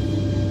clipping.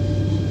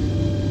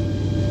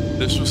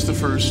 This was the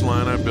first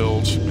line I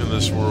built in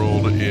this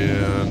world,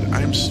 and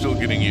I'm still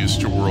getting used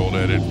to World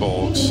Edit,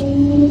 folks.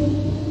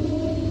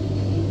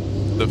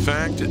 The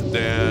fact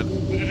that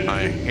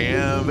I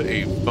have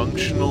a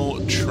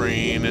functional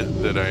train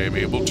that I am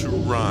able to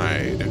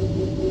ride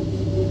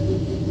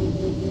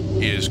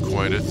is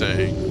quite a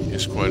thing.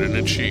 It's quite an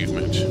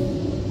achievement.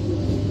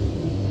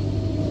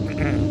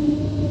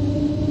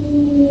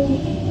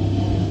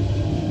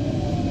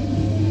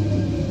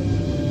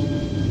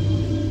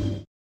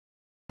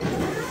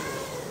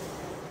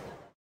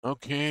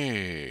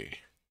 Okay.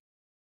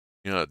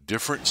 Yeah,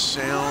 different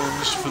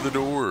sounds for the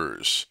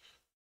doors.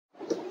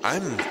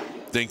 I'm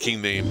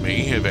thinking they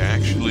may have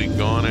actually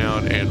gone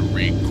out and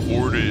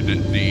recorded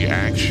the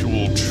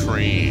actual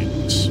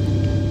trains.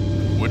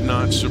 Would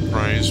not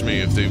surprise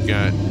me if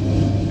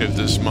if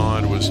this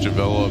mod was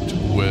developed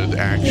with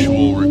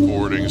actual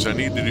recordings. I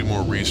need to do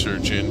more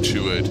research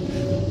into it.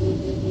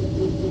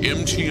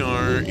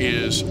 MTR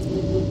is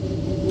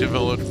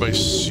developed by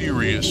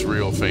serious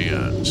rail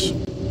fans.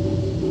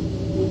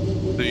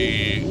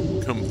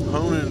 The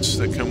components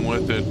that come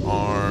with it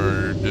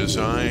are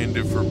designed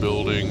for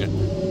building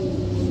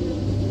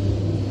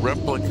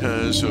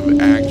replicas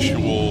of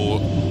actual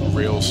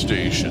rail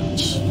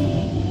stations.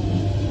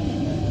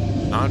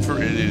 Not for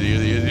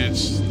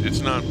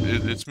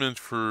it's meant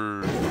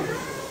for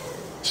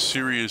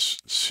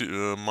serious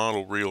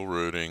model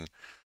railroading,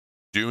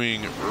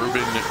 doing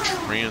urban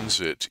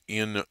transit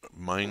in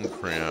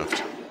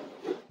Minecraft.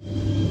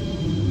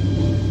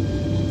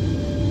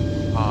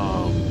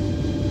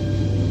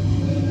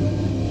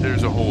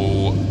 There's a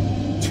whole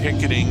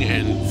ticketing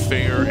and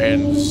fare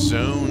and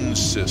zone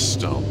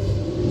system.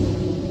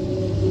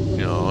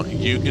 You know,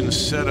 you can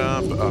set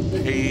up a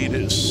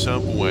paid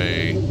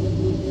subway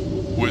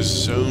with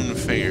zone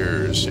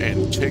fares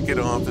and ticket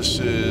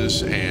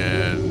offices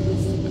and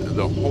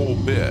the whole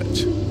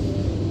bit.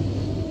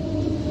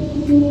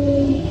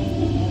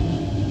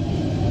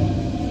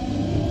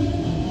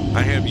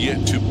 I have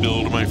yet to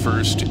build my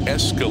first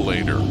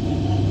escalator.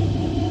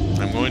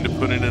 I'm going to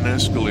put in an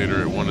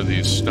escalator at one of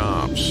these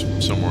stops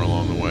somewhere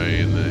along the way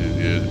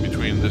in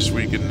between this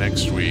week and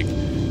next week.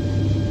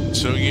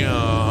 So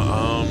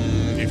yeah,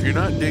 if you're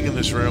not digging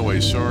this railway,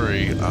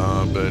 sorry,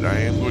 but I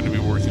am going to be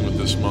working with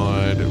this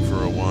mod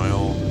for a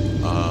while.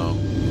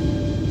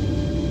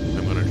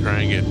 I'm going to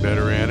try and get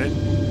better at it.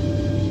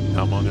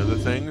 Among other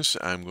things,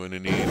 I'm going to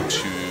need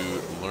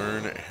to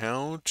learn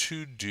how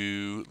to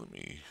do, let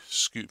me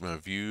scoot my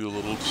view a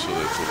little so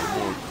that's a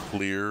little more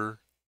clear.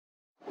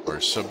 Our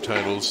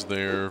subtitles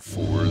there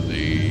for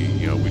the,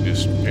 we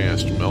just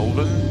passed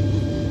Melvin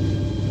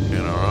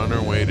and are on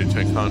our way to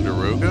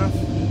Ticonderoga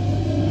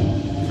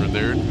for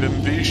their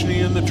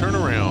Vimvishni and the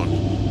turnaround.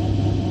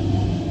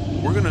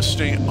 We're going to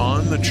stay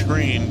on the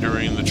train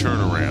during the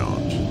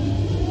turnaround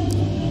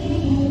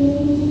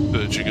so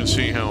that you can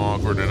see how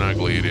awkward and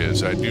ugly it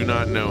is. I do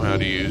not know how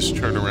to use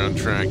turnaround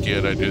track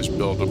yet. I just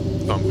built a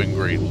thumping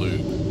great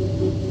loop.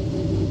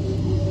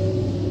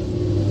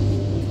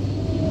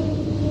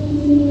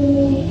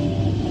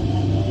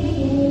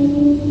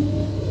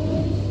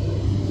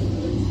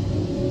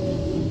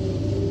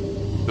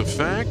 The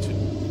fact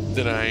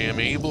that I am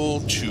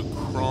able to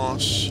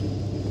cross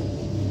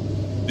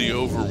the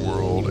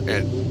overworld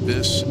at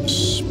this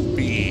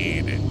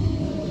speed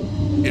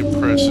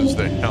impresses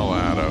the hell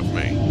out of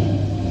me.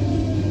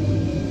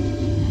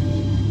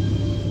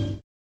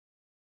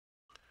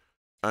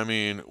 I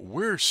mean,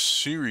 we're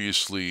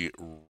seriously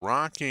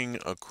rocking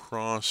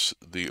across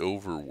the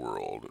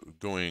overworld,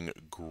 going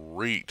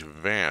great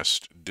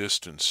vast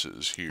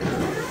distances here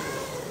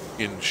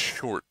in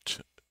short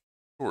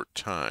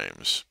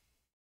times.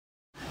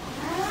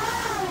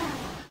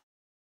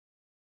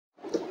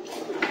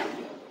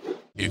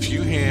 If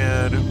you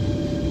had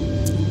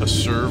a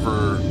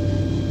server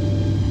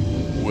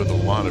with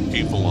a lot of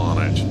people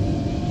on it,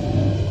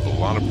 with a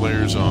lot of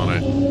players on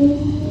it,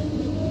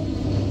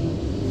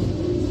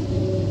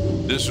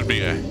 this would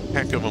be a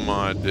heck of a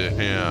mod to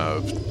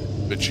have,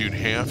 but you'd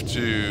have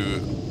to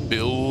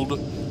build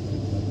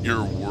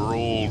your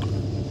world,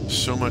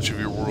 so much of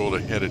your world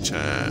ahead of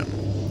time.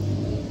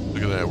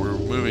 Look at that, we're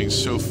moving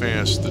so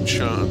fast,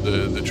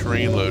 the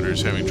terrain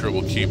loader's having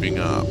trouble keeping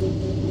up.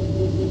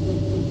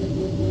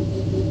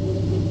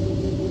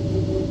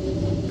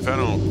 If I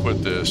don't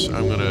quit this,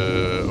 I'm going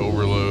to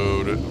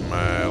overload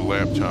my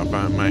laptop.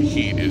 My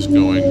heat is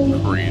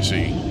going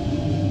crazy.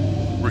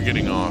 We're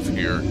getting off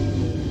here.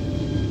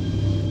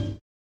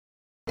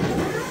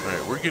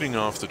 Alright, we're getting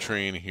off the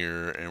train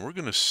here, and we're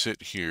going to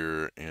sit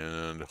here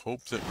and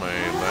hope that my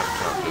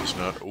laptop does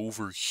not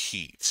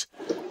overheat.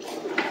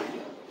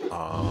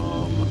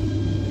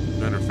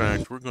 Matter of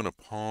fact, we're going to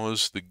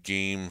pause the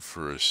game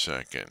for a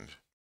second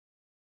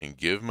and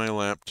give my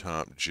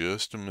laptop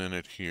just a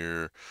minute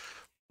here.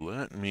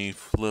 Let me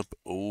flip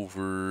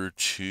over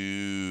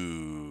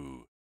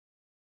to...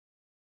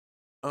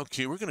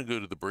 Okay, we're going to go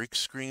to the break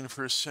screen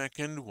for a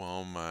second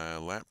while my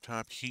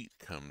laptop heat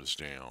comes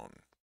down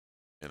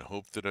and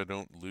hope that I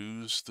don't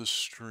lose the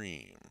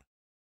stream.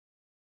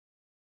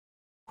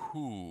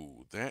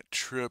 Whew, that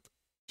trip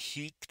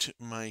peaked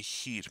my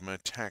heat. My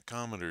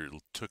tachometer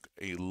took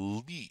a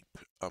leap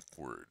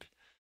upward.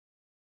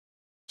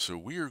 So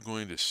we are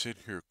going to sit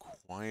here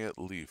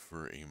quietly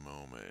for a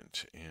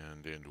moment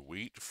and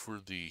wait for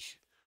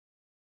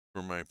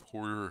my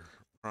poor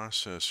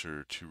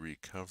processor to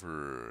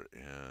recover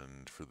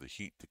and for the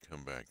heat to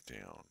come back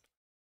down.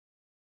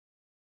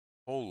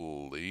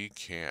 Holy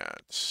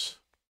cats.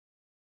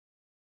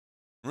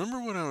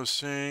 Remember what I was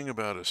saying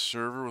about a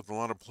server with a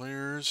lot of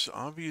players?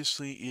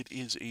 Obviously, it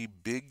is a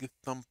big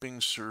thumping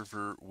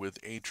server with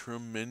a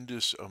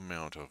tremendous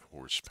amount of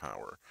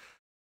horsepower.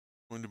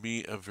 Going to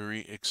be a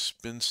very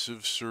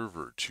expensive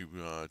server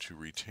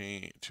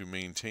to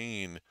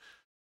maintain.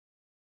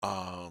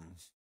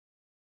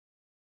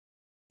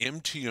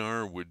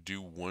 MTR would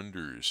do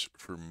wonders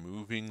for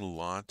moving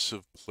lots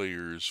of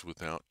players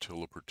without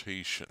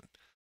teleportation.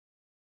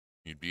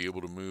 You'd be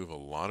able to move a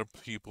lot of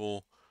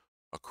people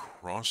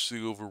across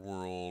the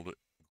overworld,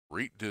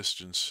 great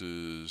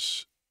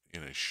distances,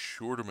 in a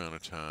short amount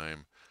of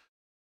time.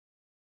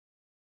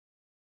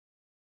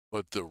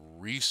 But the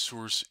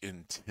resource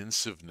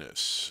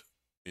intensiveness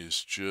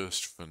is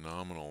just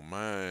phenomenal.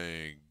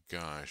 My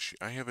gosh,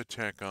 I have a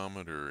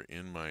tachometer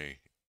in my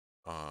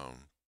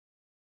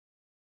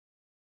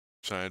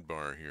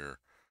sidebar here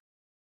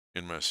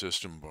in my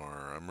system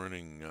bar. I'm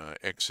running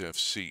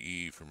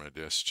XFCE for my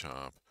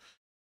desktop.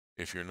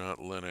 If you're not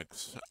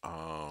Linux,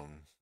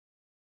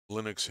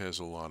 Linux has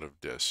a lot of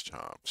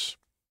desktops.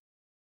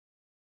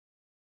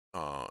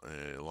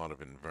 A lot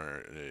of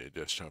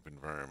desktop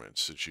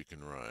environments that you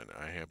can run.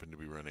 I happen to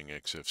be running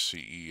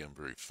XFCE. I'm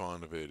very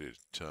fond of it. It,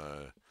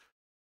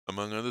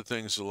 among other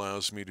things,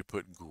 allows me to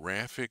put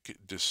graphic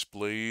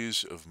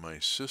displays of my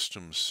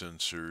system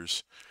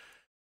sensors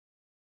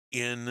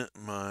in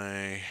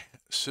my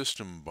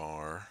system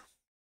bar,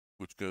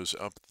 which goes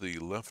up the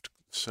left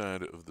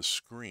side of the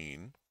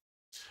screen.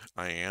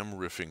 I am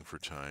riffing for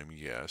time,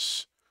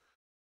 yes.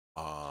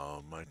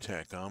 My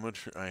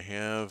tachometer I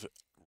have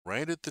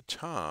right at the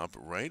top,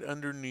 right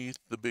underneath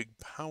the big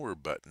power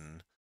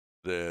button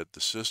that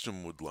the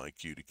system would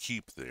like you to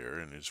keep there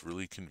and is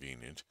really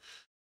convenient.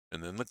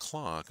 And then the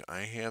clock,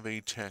 I have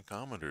a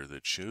tachometer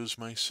that shows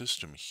my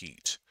system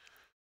heat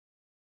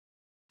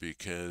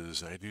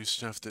because I do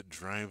stuff that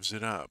drives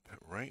it up.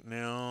 Right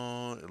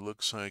now, it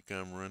looks like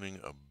I'm running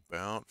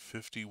about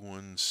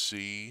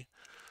 51C.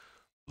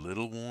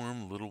 Little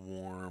warm, little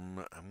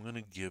warm. I'm going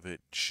to give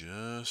it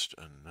just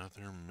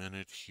another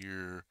minute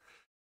here.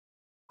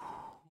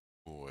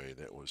 Boy,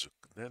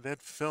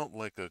 that felt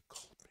like a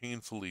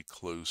painfully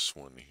close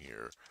one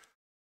here.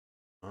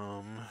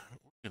 We're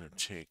going to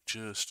take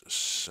just a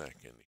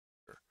second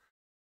here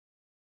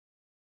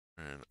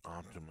and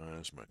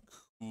optimize my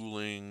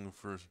cooling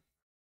for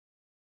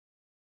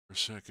a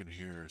second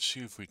here. See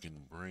if we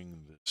can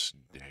bring this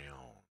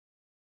down.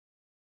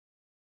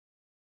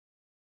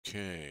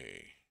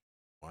 Okay.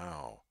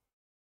 Wow.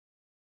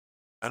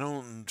 I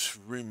don't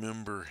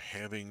remember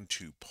having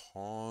to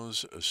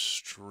pause a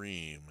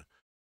stream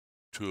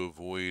to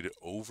avoid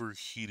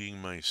overheating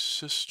my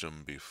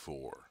system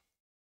before.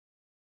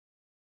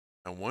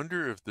 I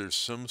wonder if there's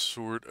some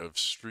sort of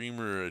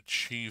streamer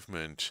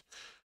achievement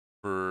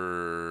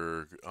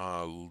for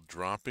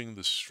dropping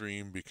the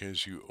stream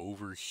because you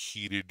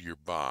overheated your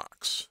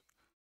box.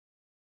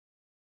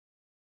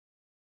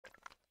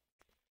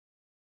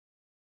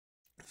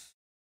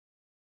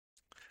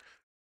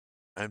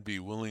 I'd be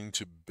willing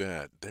to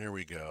bet. There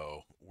we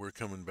go. We're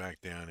coming back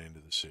down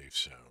into the safe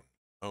zone.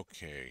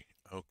 Okay,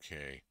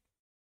 okay.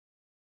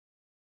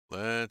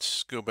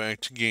 Let's go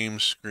back to game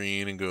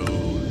screen and go,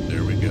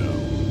 there we go.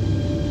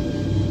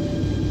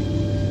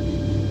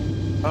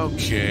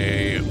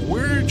 Okay,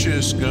 we're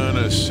just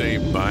gonna say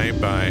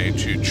bye-bye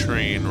to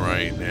Train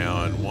right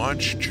now and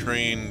watch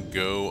Train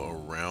go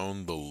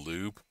around the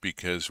loop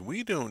because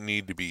we don't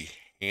need to be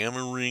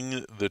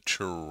hammering the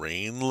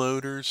terrain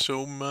loader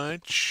so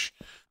much.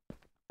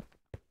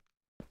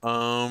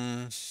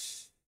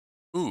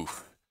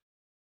 Oof.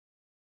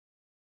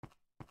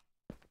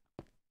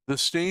 The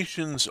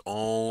stations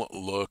all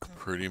look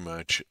pretty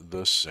much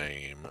the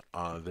same.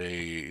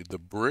 The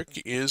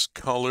brick is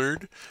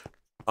colored.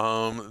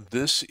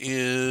 This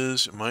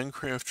is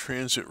Minecraft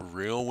Transit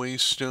Railway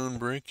stone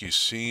brick. You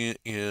see it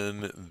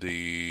in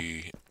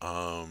the,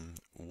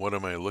 what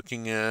am I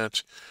looking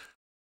at?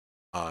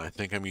 I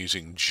think I'm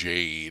using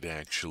Jade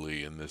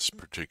actually in this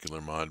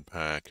particular mod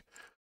pack.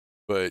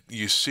 But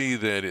you see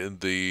that in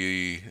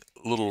the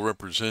little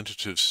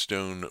representative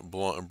stone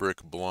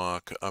brick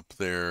block up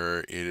there,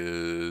 it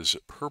is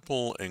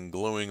purple and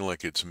glowing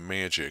like it's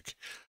magic.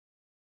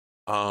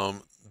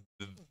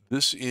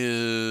 This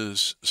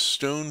is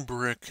stone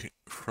brick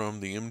from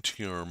the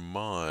MTR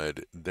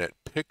mod that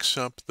picks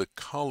up the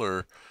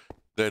color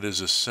that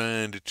is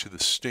assigned to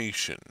the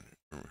station.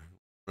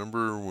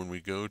 Remember when we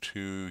go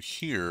to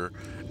here,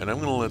 and I'm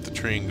going to let the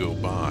train go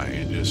by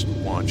and just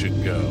watch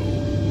it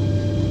go.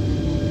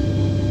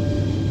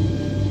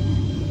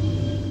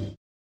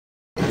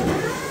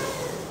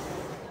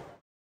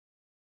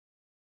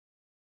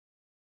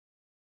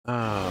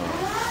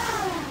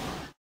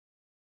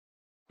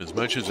 As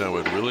much as I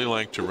would really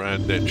like to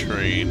ride that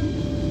train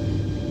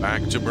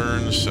back to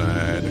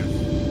Burnside,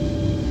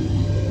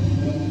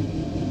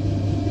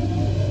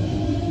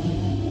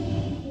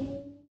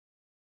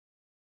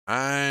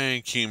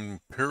 I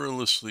came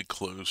perilously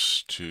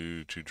close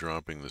to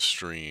dropping the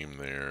stream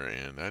there,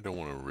 and I don't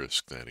want to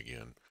risk that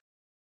again.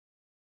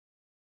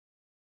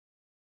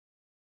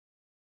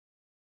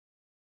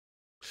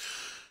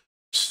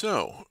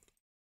 So,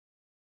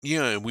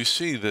 yeah, we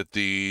see that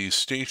the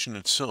station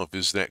itself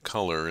is that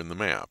color in the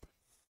map.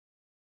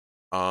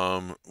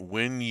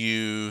 When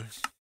you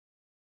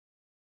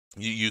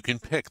can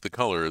pick the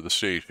color of the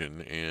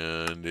station,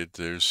 and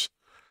there's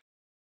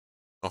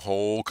a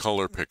whole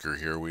color picker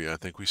here. I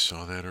think we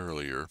saw that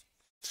earlier.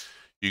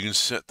 You can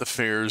set the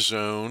fare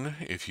zone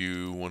if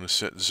you want to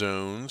set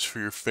zones for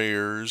your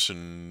fares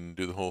and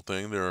do the whole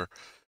thing. There are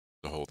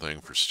the whole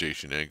thing for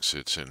station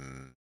exits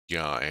and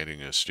yeah,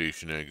 adding a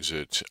station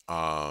exit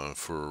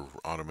for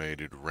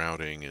automated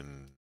routing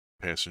and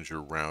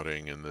passenger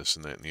routing and this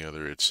and that and the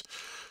other.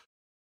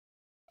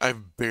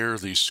 I've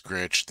barely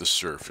scratched the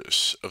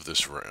surface of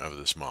this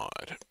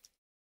mod.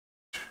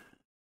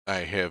 I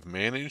have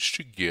managed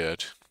to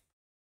get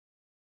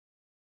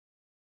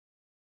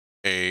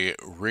a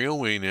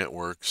railway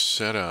network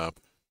set up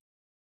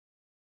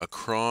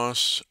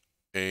across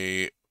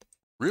a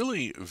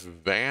really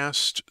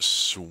vast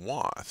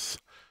swath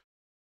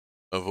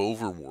of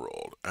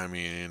overworld. I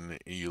mean,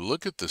 you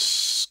look at the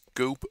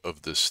scope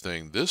of this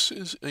thing. This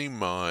is a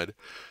mod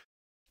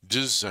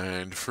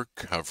designed for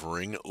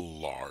covering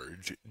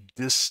large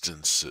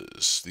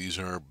distances. These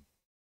are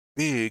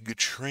big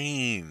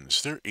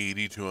trains. They're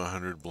 80 to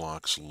 100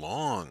 blocks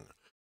long.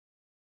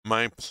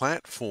 My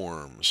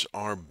platforms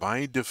are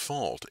by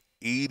default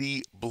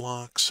 80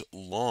 blocks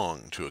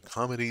long to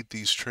accommodate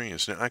these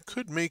trains. Now, I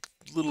could make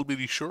little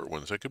bitty short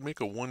ones. I could make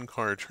a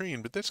one-car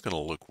train, but that's going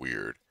to look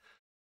weird.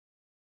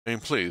 I mean,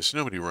 please,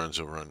 nobody runs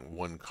over on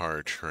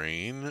one-car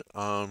train.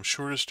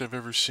 Shortest I've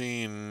ever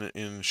seen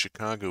in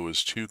Chicago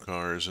was 2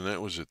 cars, and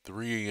that was at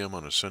 3 a.m.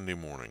 on a Sunday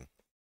morning.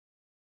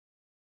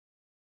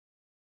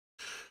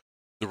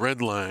 The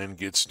red line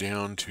gets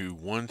down to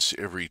once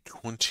every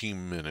 20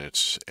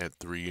 minutes at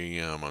 3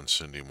 a.m. on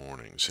Sunday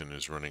mornings and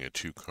is running a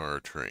 2-car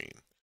train.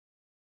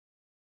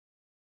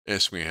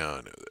 Ask me how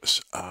I know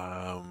this.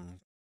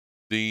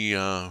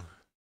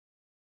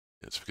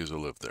 It's because I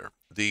live there.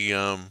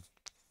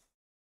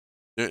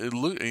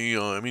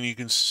 I mean, you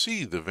can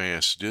see the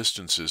vast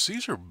distances.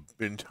 These are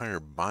entire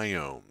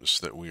biomes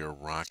that we are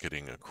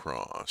rocketing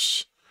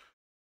across,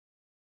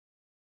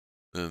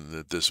 and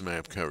that this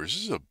map covers.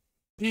 This is a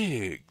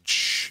big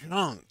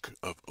chunk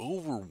of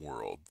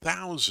overworld,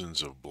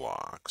 thousands of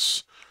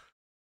blocks.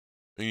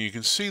 And you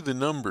can see the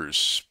numbers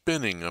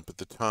spinning up at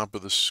the top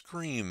of the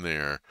screen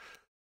there.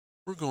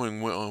 We're going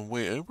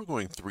we're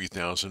going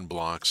 3,000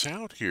 blocks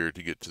out here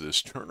to get to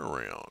this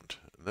turnaround.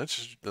 And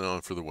that's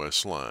for the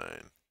West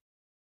Line.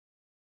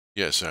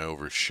 Yes, I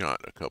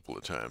overshot a couple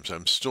of times.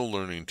 I'm still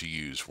learning to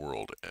use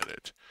World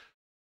Edit.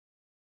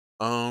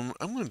 I'm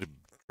going to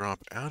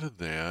drop out of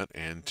that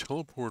and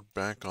teleport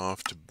back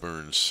off to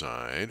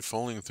Burnside,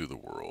 falling through the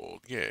world.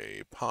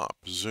 Yay, pop,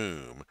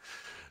 zoom.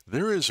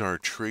 There is our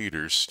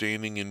trader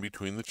standing in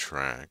between the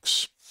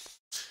tracks.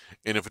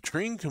 And if a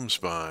train comes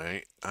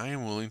by, I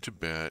am willing to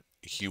bet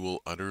he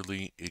will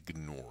utterly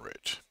ignore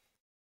it.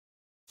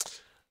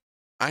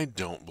 I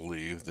don't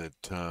believe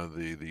that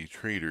the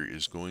trader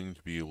is going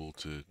to be able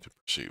to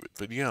perceive it.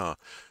 But yeah,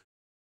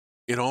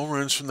 it all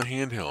runs from the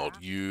handheld.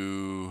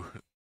 You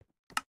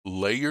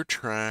lay your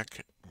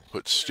track,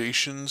 put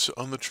stations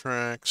on the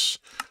tracks,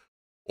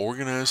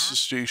 organize the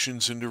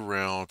stations into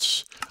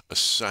routes,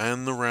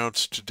 assign the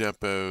routes to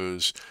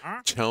depots,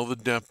 tell the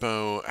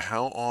depot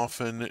how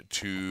often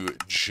to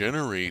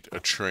generate a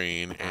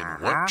train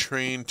and what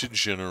train to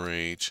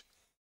generate.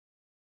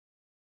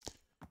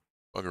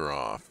 Bugger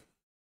off.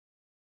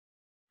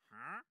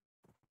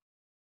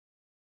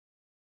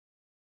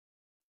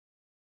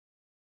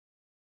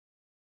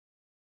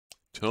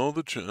 Tell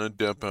the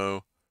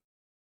depot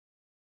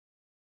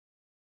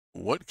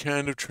what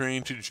kind of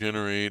train to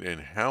generate and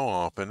how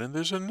often. And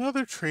there's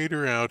another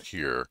trader out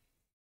here.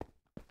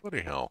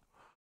 Bloody hell.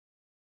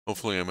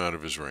 Hopefully I'm out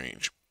of his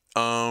range.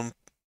 And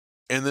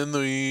then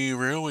the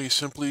railway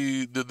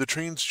simply, the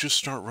trains just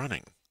start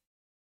running.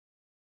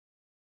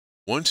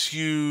 Once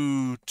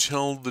you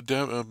tell the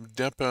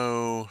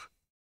depot,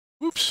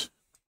 whoops.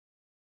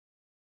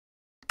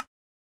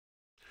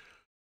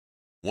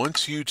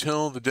 Once you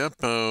tell the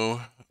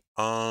depot,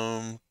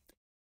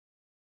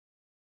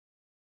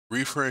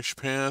 refresh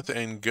path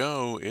and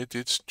go, it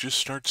just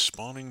starts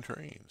spawning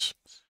trains.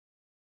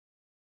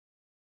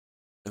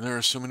 And there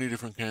are so many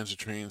different kinds of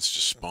trains to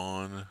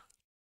spawn.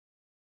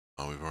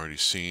 We've already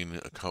seen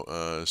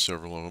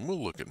several of them.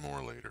 We'll look at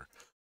more later.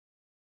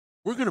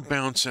 We're going to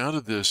bounce out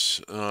of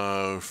this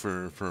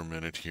for a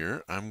minute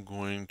here. I'm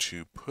going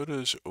to put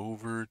us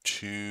over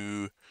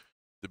to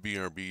the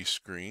BRB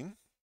screen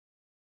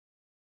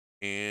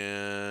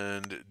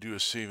and do a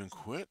save and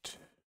quit.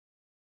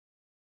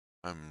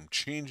 I'm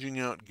changing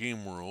out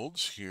game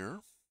worlds here.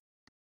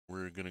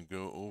 We're going to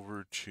go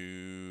over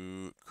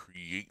to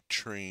create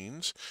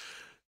trains.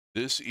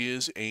 This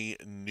is a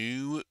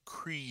new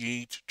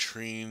create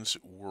trains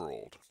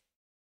world.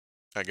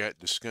 I got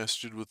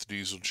disgusted with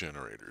diesel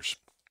generators.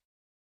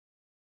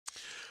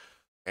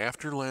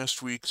 After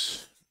last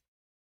week's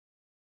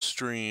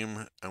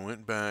stream, I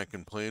went back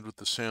and played with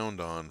the sound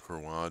on for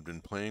a while. I'd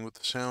been playing with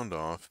the sound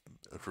off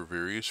for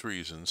various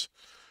reasons.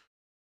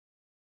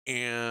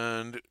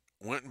 And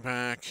went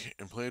back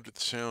and played with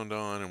the sound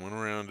on and went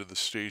around to the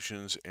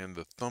stations, and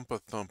the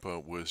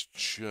thumpa was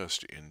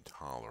just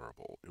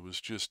intolerable. It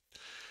was just,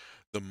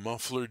 the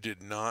muffler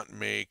did not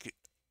make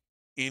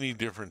any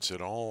difference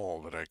at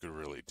all that I could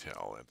really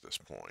tell at this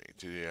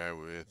point.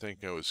 I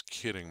think I was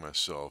kidding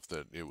myself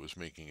that it was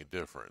making a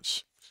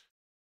difference.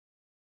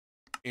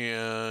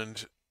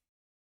 And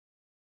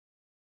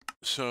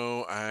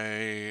so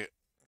I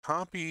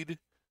copied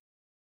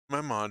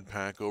my mod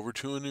pack over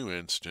to a new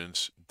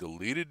instance,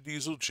 deleted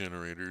diesel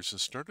generators, and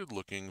started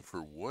looking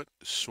for what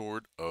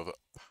sort of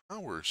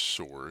power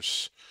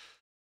source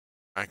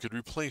I could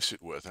replace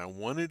it with. I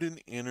wanted an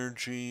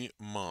energy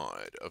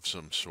mod of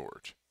some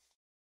sort.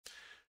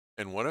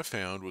 And what I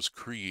found was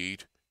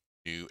Create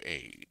New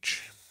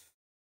Age.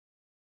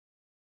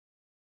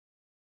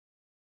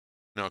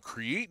 Now,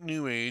 Create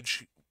New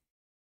Age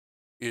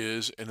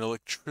is an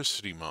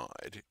electricity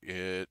mod.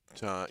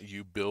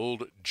 You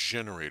build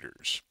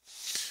generators.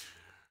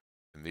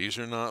 And these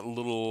are not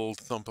little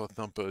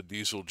thumpa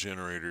diesel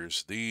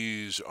generators.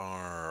 These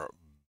are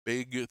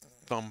big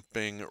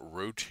thumping,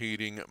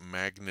 rotating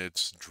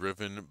magnets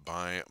driven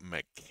by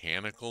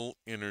mechanical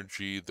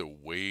energy the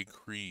way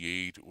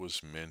Create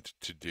was meant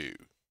to do.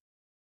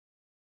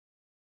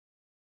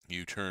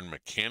 You turn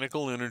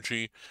mechanical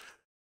energy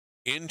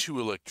into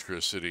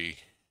electricity.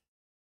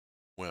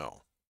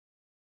 Well,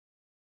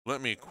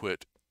 let me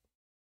quit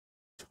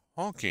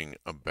talking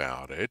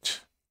about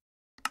it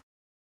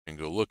and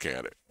go look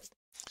at it.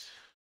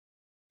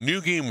 New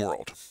Game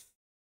World.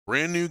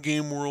 Brand new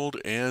Game World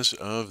as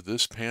of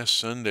this past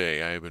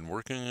Sunday. I have been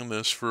working on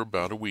this for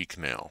about a week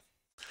now.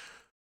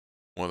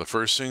 One of the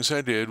first things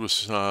I did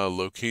was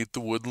locate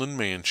the Woodland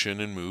Mansion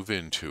and move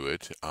into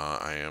it.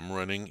 I am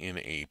running in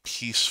a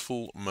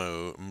peaceful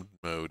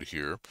mode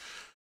here.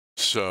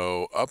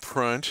 So up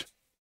front,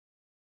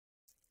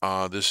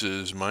 this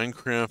is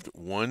Minecraft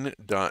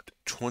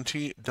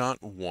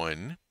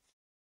 1.20.1.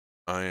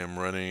 I am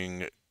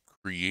running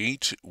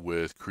Create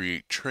with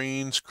Create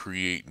Trains,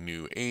 Create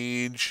New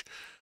Age,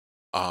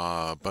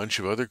 a bunch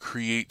of other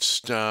Create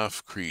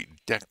stuff, Create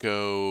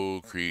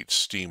Deco, Create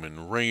Steam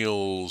and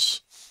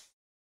Rails,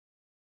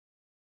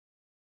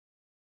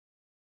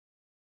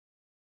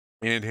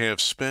 and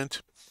have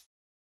spent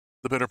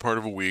the better part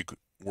of a week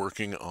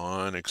working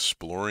on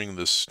exploring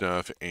this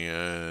stuff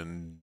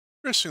and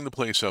dressing the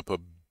place up a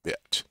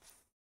bit.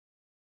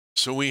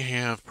 So we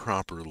have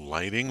proper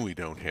lighting, we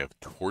don't have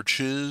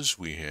torches,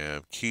 we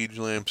have cage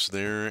lamps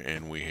there,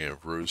 and we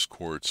have rose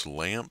quartz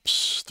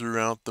lamps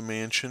throughout the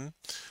mansion.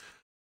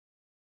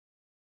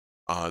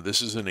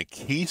 This is an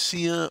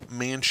Acacia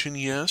mansion,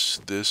 yes.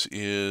 This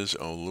is,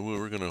 oh,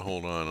 we're going to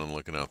hold on and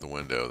looking out the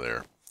window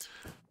there.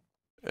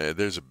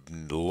 There's a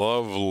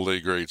lovely,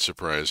 great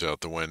surprise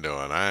out the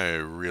window, and I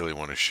really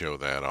want to show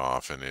that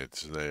off, and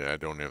I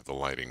don't have the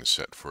lighting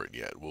set for it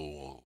yet.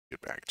 We'll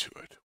get back to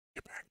it.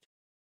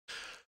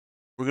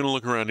 We're going to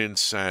look around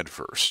inside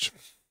first.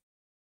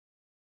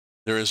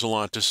 There is a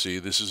lot to see.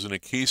 This is an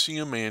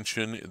Acacia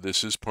mansion.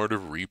 This is part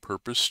of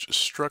Repurposed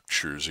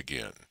Structures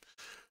again.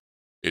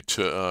 It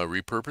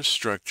Repurposed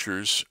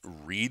Structures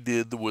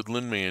redid the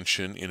Woodland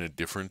Mansion in a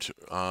different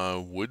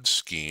wood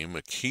scheme.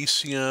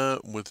 Acacia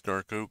with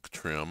dark oak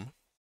trim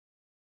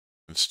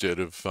instead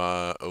of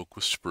oak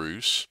with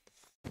spruce.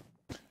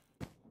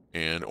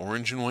 And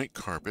orange and white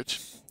carpet.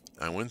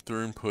 I went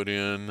through and put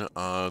in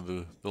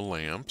the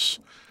lamps.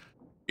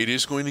 It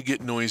is going to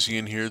get noisy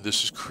in here.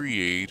 This is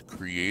Create.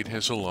 Create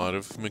has a lot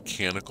of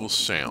mechanical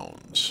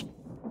sounds.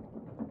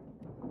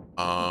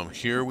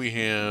 Here we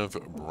have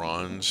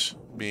bronze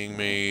being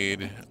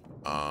made,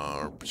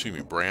 or excuse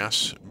me,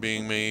 brass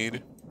being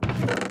made.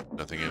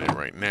 Nothing in it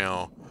right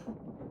now.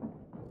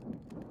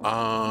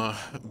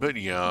 But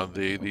yeah,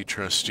 the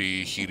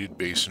trusty heated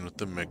basin with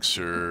the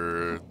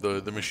mixer,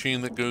 the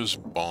machine that goes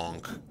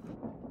bonk,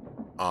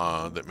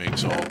 that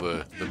makes all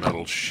the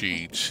metal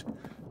sheet.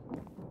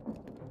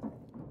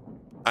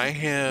 I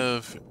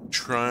have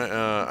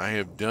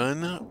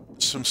done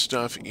some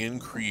stuff in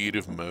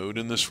creative mode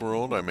in this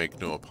world. I make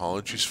no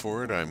apologies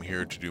for it. I'm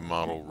here to do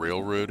model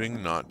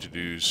railroading, not to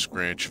do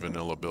scratch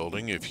vanilla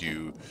building. If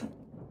you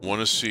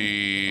want to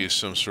see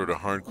some sort of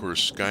hardcore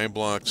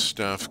skyblock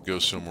stuff, go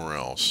somewhere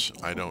else.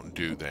 I don't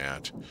do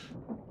that.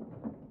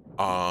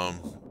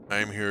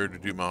 I'm here to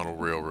do model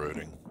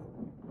railroading.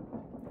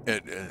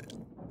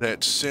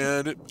 That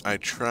said, I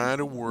try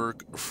to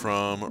work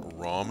from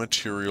raw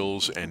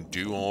materials and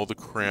do all the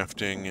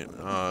crafting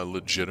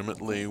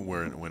legitimately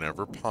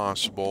whenever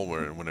possible,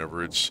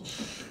 whenever it's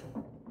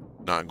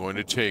not going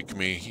to take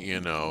me,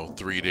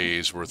 3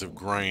 days worth of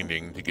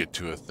grinding to get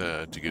to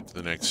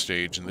the next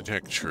stage in the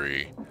tech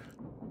tree.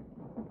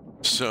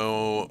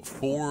 So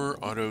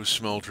 4 auto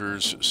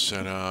smelters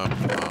set up,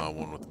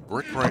 one with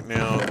brick right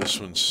now, this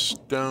one's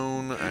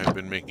stone. I've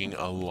been making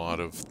a lot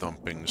of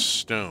thumping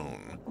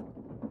stone.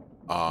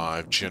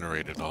 I've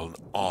generated an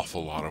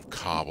awful lot of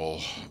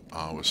cobble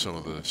with some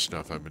of the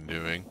stuff I've been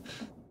doing.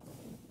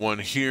 One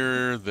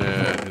here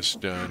that is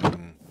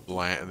done,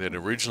 that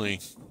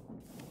originally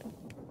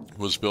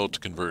was built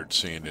to convert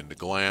sand into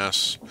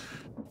glass.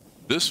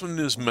 This one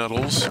is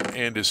metals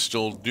and is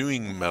still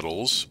doing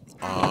metals.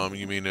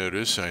 You may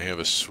notice I have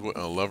a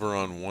lever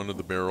on one of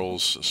the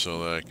barrels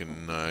so that I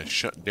can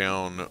shut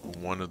down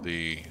one of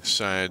the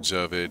sides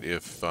of it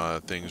if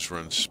things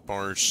run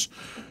sparse.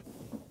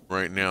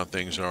 Right now,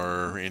 things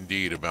are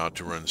indeed about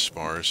to run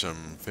sparse.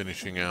 I'm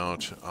finishing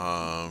out,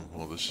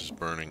 well, this is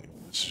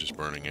just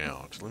burning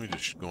out. Let me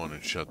just go on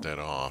and shut that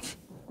off.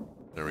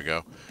 There we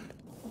go.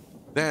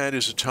 That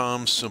is a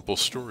Tom Simple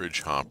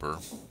storage hopper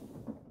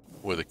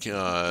with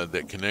a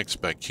that connects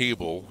by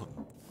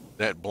cable.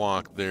 That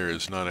block there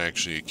is not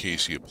actually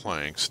acacia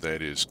planks.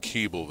 That is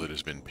cable that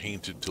has been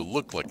painted to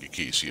look like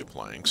acacia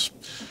planks.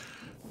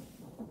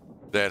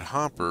 That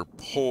hopper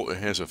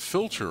has a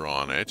filter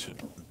on it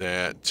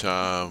that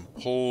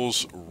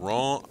pulls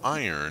raw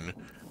iron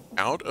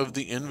out of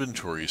the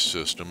inventory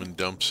system and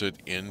dumps it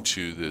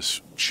into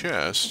this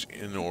chest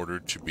in order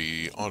to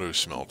be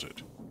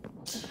auto-smelted.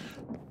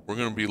 We're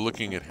going to be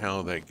looking at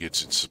how that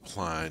gets its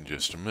supply in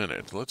just a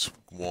minute. Let's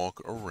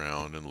walk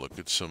around and look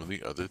at some of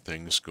the other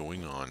things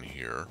going on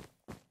here,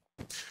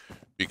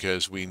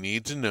 because we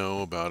need to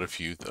know about a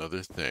few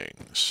other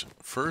things.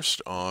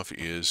 First off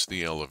is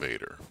the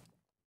elevator,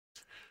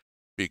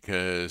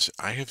 because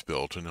I have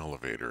built an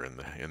elevator in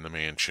the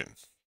mansion.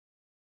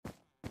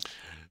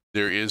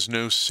 There is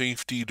no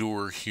safety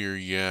door here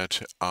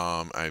yet.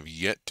 I've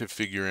yet to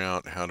figure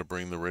out how to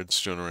bring the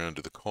redstone around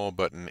to the call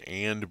button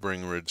and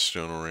bring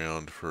redstone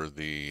around for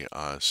the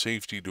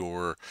safety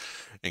door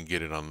and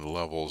get it on the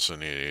levels,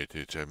 and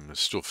I'm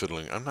still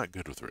fiddling. I'm not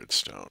good with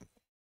redstone.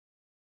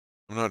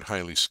 I'm not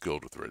highly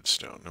skilled with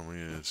redstone. I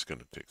mean, it's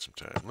going to take some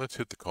time. Let's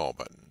hit the call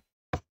button.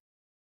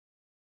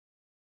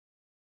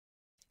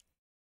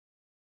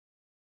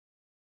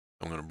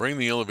 I'm going to bring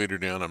the elevator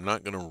down. I'm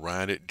not going to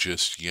ride it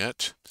just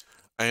yet.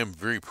 I am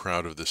very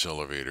proud of this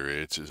elevator.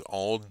 It's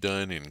all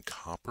done in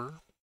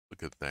copper.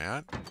 Look at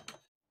that.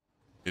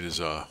 It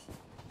is a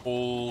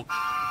whole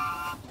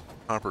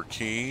copper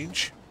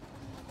cage.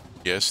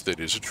 Yes, that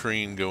is a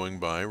train going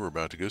by. We're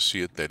about to go see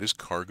it. That is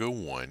Cargo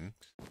 1.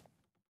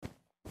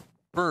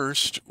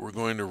 First, we're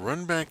going to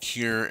run back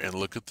here and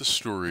look at the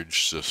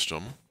storage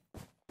system.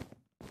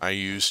 I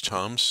use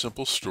Tom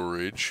Simple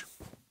Storage,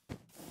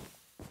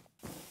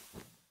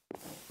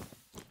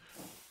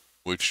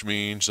 which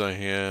means I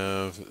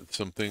have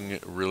something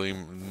really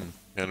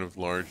kind of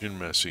large and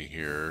messy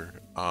here.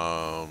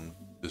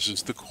 This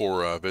is the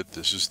core of it.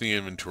 This is the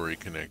inventory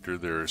connector.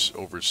 There's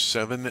over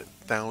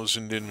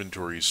 7,000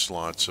 inventory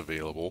slots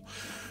available.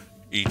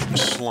 Each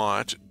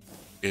slot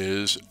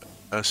is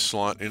a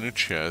slot in a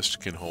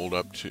chest,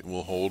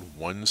 will hold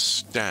one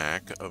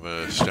stack of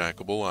a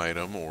stackable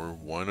item or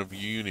one of a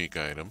unique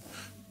item.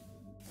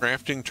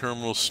 Crafting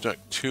terminal stuck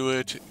to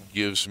it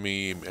gives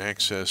me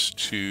access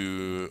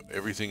to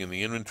everything in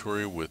the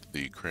inventory with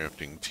the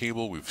crafting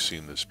table. We've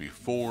seen this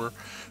before.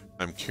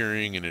 I'm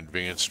carrying an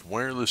advanced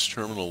wireless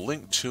terminal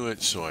linked to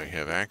it, so I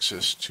have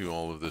access to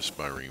all of this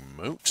by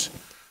remote.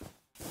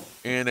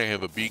 And I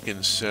have a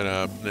beacon set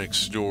up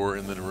next door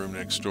in the room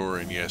next door,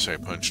 and yes, I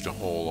punched a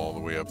hole all the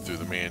way up through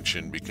the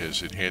mansion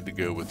because it had to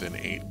go within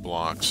 8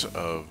 blocks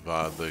of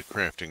the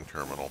crafting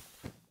terminal.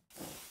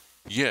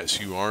 Yes,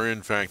 you are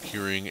in fact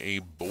hearing a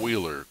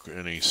boiler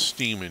and a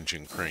steam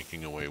engine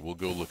cranking away. We'll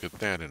go look at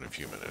that in a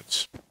few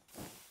minutes.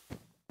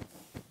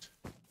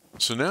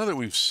 So now that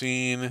we've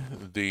seen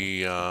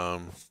the, I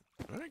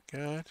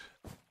got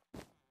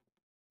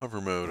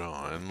hover mode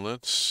on,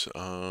 let's,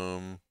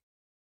 I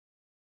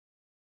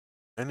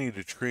need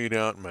to trade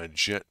out my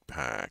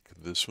jetpack.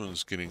 This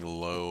one's getting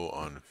low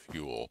on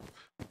fuel.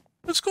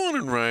 Let's go on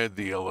and ride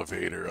the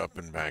elevator up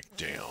and back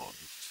down.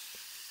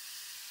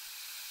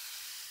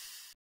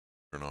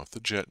 Turn off the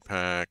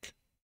jetpack.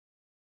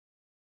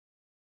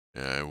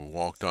 And I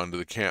walked onto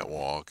the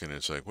catwalk, and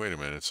it's like, wait a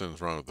minute,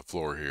 something's wrong with the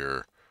floor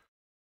here.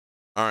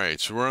 Alright,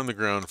 so we're on the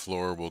ground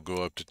floor. We'll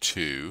go up to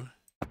 2.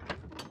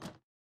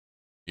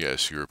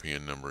 Yes,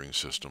 European numbering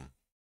system.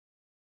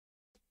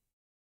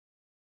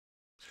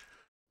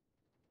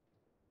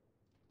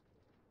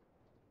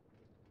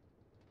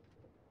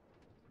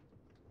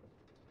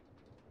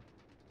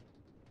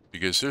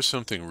 Because there's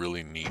something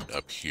really neat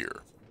up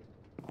here.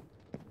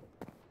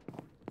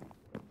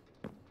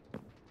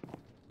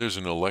 There's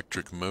an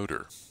electric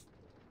motor.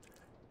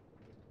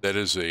 That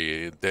is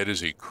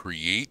a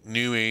Create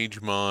New Age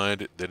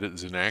mod. That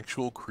is an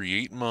actual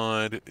Create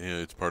mod.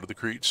 It's part of the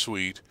Create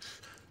suite.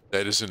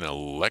 That is an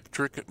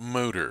electric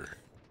motor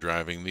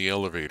driving the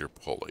elevator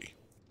pulley.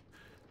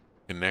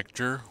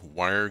 Connector,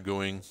 wire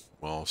going,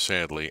 well,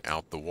 sadly,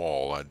 out the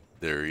wall.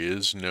 There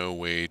is no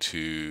way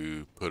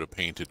to put a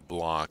painted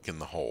block in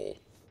the hole.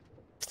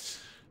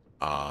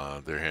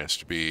 There has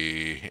to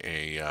be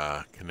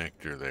a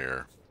connector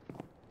there.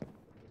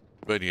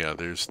 But yeah,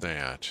 there's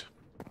that.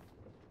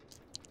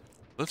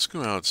 Let's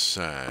go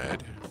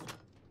outside,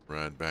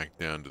 ride back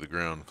down to the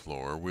ground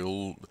floor.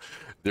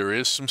 There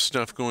is some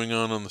stuff going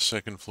on the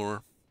second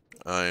floor,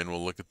 and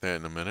we'll look at that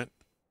in a minute.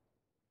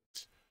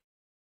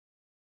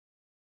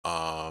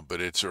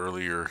 But it's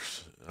earlier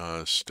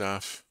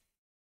stuff.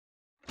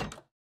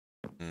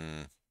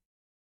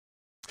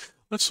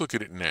 Let's look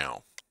at it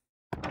now,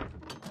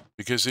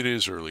 because it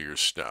is earlier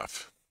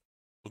stuff.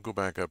 We'll go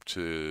back up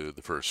to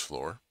the first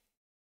floor.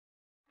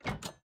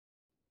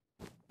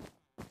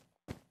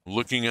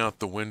 Looking out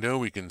the window,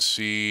 we can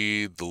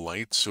see the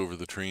lights over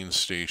the train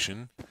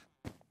station.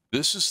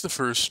 This is the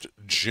first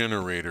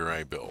generator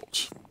I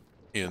built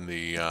in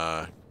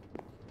the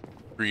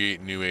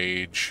Create New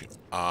Age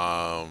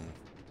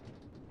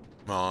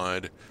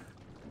mod.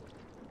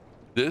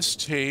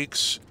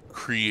 This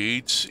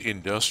creates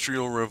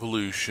industrial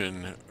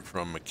revolution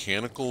from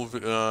mechanical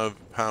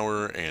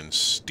power and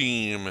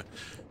steam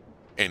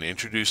and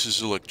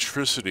introduces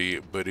electricity,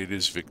 but it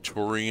is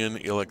Victorian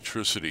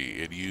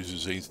electricity. It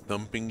uses a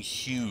thumping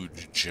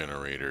huge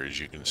generator, as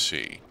you can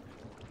see.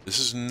 This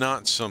is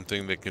not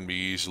something that can be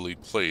easily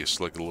placed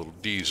like a little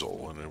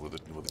diesel and with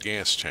a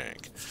gas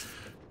tank.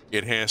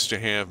 It has to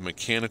have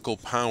mechanical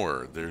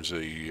power. There's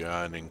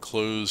an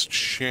enclosed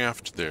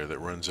shaft there that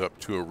runs up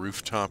to a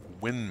rooftop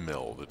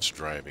windmill that's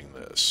driving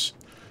this.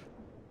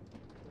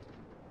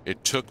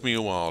 It took me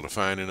a while to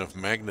find enough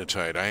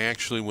magnetite. I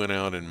actually went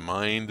out and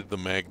mined the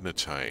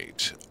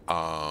magnetite.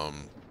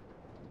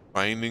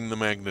 Finding the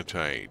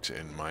magnetite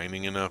and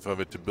mining enough of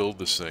it to build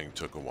this thing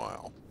took a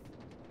while.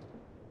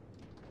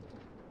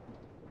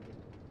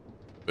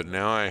 But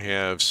now I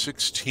have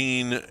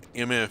 16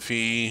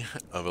 MFE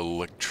of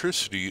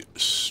electricity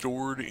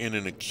stored in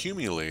an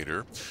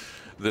accumulator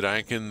that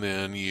I can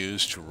then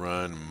use to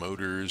run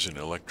motors and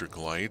electric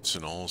lights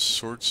and all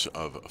sorts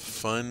of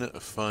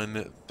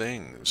fun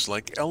things,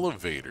 like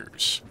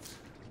elevators.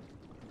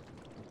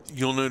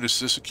 You'll notice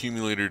this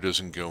accumulator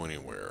doesn't go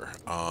anywhere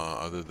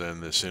other than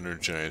this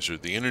Energizer.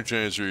 The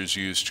Energizer is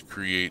used to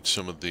create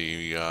some of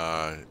the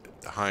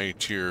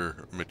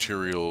high-tier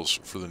materials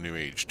for the New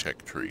Age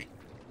tech tree.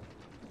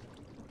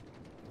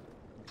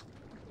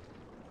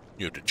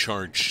 You have to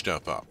charge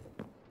stuff up.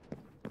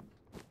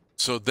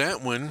 So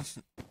that one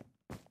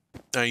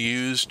I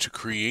used to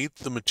create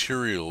the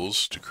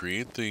materials, to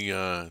create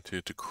the,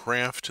 to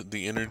craft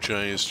the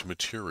energized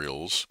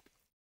materials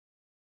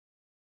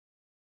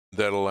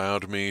that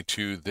allowed me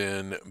to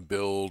then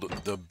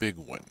build the big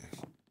one,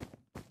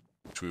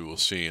 which we will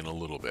see in a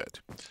little bit.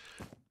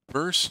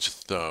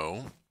 First,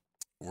 though,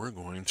 we're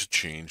going to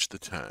change the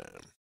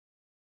time,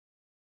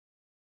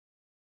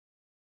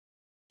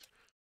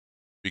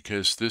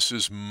 because this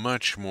is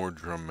much more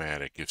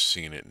dramatic if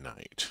seen at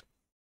night.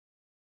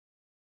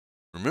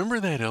 Remember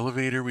that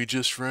elevator we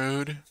just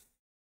rode?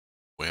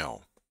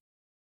 Well,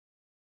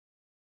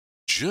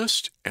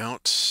 just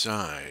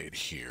outside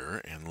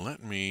here, and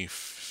let me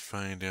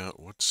find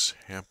out what's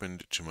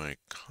happened to my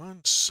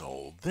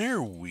console.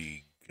 There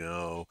we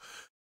go.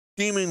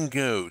 Demon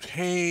Goat,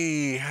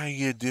 hey, how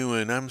you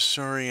doing? I'm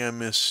sorry I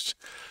missed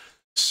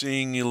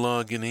seeing you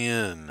logging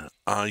in.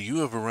 You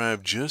have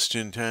arrived just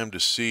in time to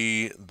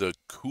see the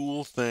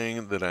cool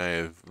thing that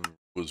I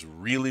was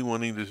really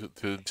wanting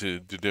to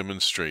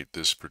demonstrate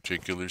this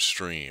particular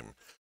stream.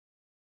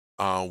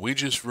 We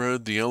just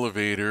rode the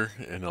elevator,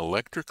 an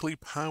electrically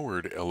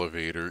powered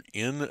elevator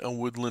in a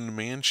woodland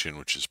mansion,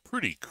 which is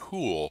pretty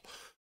cool.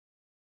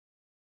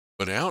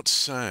 But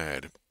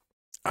outside,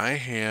 I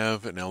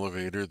have an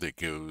elevator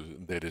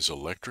that is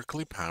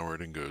electrically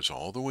powered and goes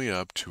all the way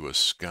up to a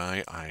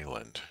sky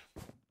island.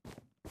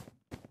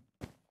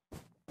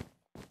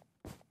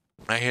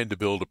 I had to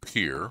build a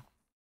pier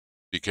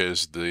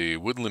because the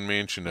woodland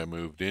mansion I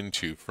moved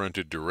into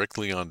fronted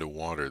directly onto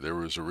water. There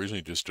was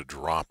originally just a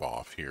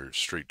drop-off here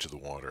straight to the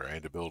water. I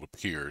had to build a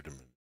pier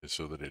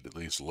so that it at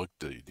least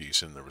looked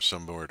decent. There was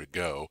somewhere to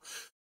go.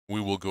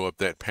 We will go up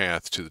that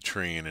path to the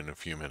train in a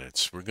few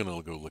minutes. We're going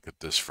to go look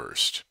at this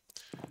first.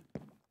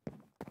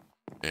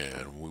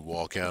 And we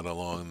walk out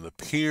along the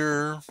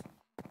pier,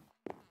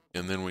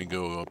 and then we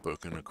go up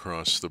and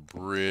across the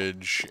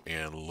bridge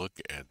and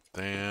look at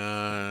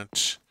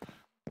that.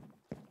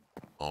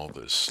 All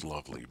this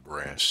lovely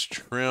brass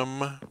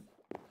trim.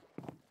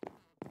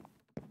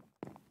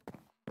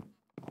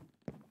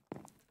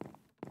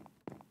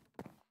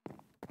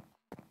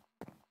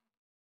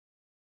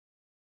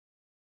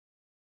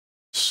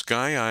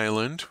 Sky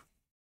Island,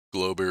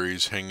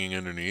 glowberries hanging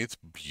underneath,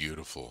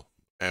 beautiful,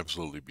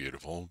 absolutely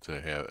beautiful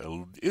to have.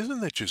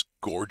 Isn't that just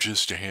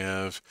gorgeous to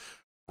have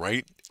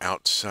right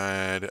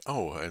outside?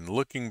 Oh, and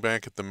looking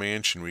back at the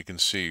mansion, we can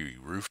see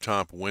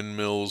rooftop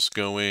windmills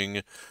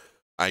going.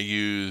 I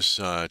use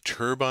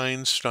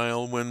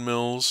turbine-style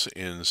windmills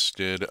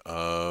instead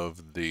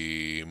of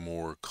the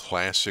more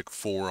classic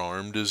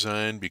four-arm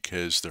design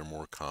because they're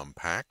more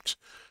compact.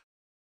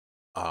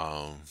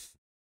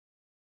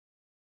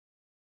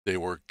 They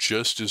work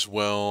just as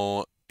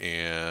well,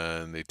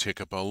 and they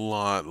take up a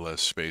lot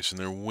less space, and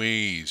they're way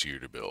easier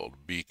to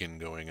build. Beacon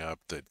going up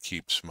that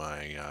keeps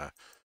my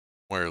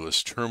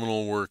wireless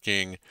terminal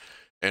working.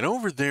 And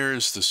over there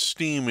is the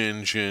steam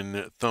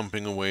engine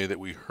thumping away that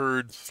we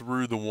heard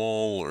through the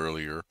wall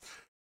earlier.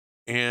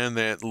 And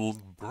that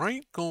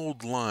bright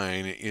gold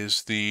line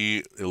is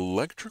the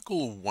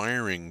electrical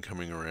wiring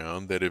coming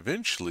around that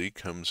eventually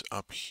comes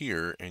up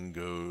here and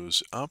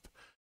goes up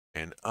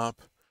and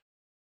up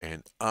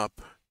and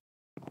up.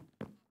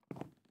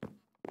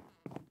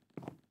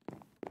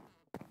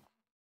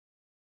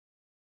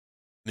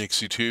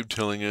 Nixie Tube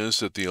telling us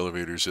that the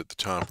elevator's at the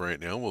top right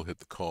now. We'll hit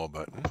the call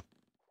button.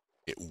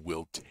 It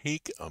will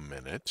take a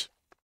minute.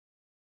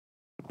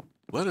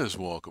 Let us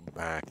walk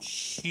back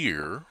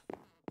here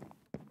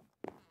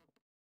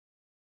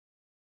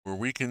where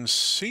we can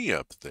see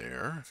up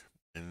there,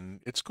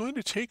 and it's going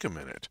to take a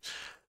minute.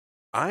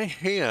 I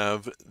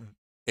have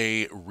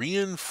a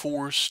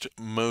reinforced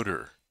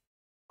motor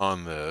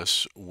on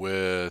this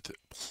with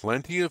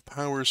plenty of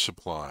power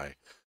supply.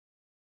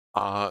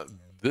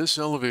 This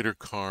elevator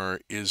car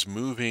is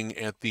moving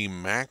at the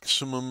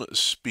maximum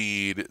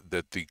speed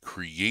that the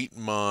Create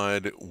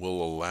mod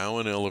will allow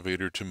an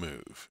elevator to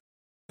move.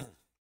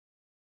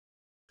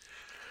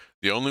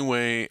 The only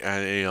way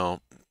I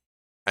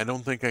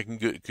don't think I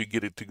could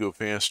get it to go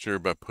faster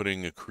by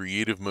putting a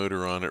creative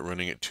motor on it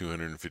running at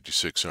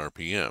 256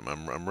 RPM.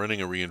 I'm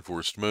running a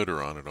reinforced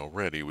motor on it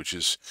already, which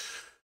is,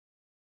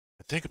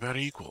 I think, about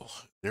equal.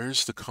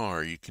 There's the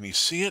car. Can you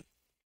see it?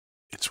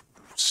 It's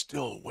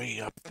still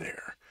way up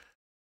there.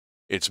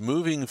 It's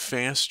moving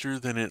faster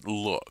than it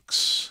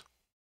looks.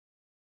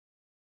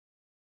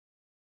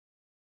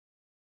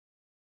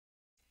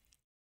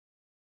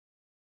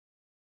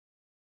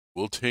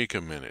 We'll take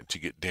a minute to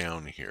get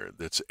down here.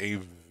 That's a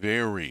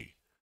very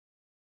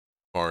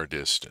far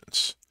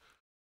distance.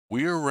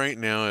 We are right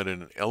now at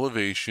an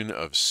elevation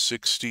of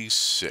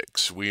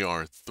 66. We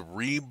are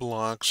 3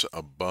 blocks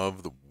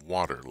above the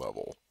water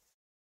level.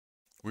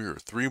 We are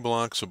 3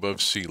 blocks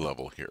above sea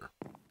level here.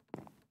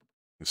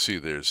 You see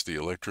there's the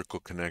electrical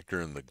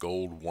connector and the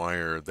gold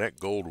wire. That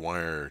gold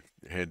wire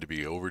had to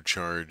be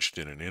overcharged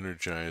in an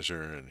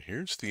energizer, and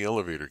here's the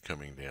elevator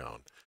coming down.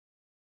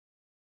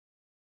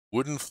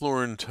 Wooden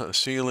floor and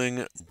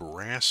ceiling,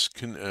 brass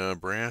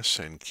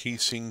and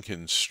casing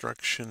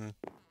construction.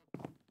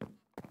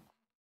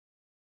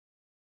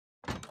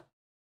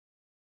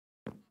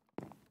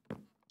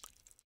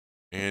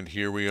 And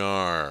here we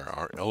are.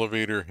 Our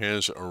elevator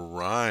has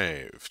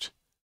arrived.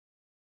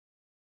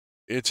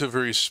 It's a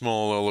very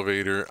small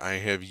elevator. I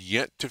have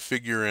yet to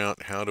figure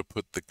out how to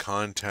put the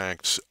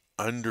contacts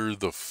under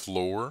the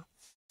floor.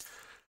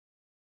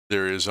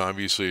 There is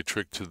obviously a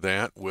trick to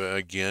that. Well,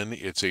 again,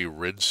 it's a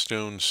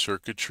redstone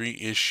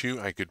circuitry issue.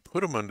 I could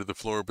put them under the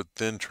floor, but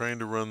then trying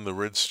to run the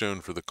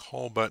redstone for the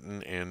call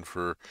button and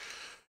for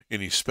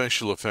any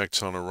special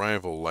effects on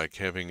arrival, like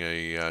having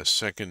a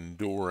second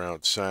door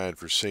outside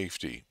for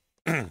safety,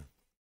 gets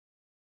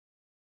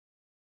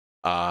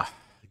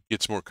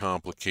more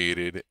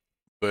complicated.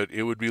 But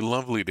it would be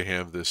lovely to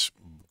have this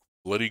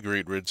bloody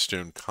great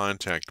redstone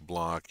contact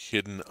block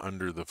hidden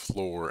under the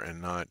floor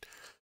and not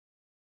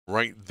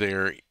right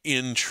there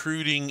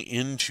intruding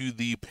into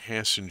the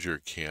passenger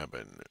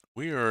cabin.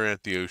 We are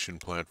at the ocean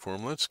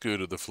platform. Let's go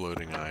to the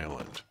floating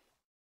island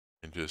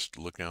and just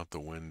look out the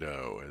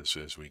window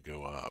as we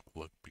go up.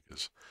 Look,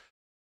 because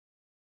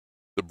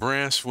the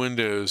brass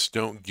windows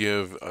don't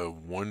give a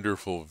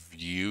wonderful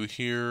view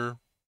here.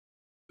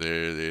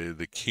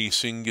 The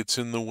casing gets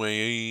in the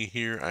way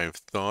here. I've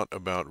thought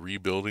about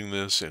rebuilding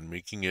this and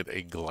making it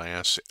a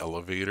glass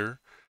elevator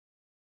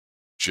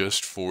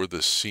just for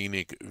the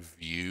scenic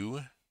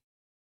view.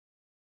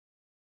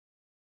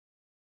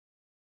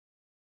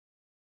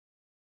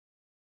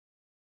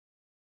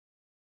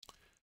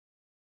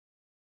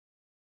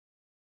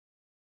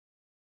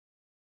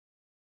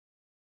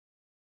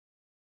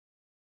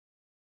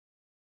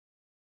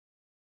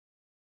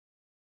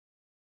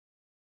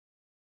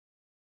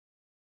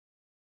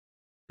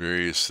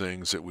 Various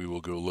things that we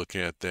will go look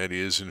at. That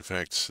is, in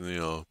fact,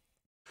 that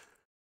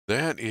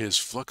is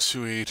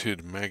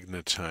fluctuated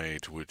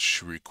magnetite,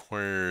 which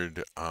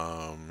required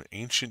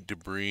ancient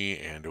debris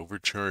and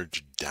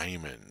overcharged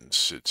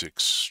diamonds. It's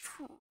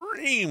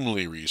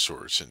extremely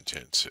resource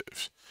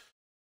intensive,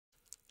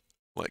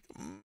 like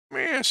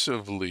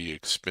massively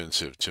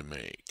expensive to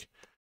make.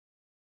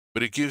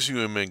 But it gives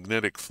you a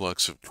magnetic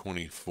flux of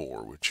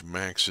 24, which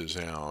maxes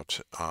out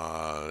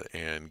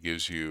and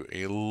gives you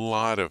a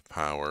lot of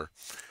power.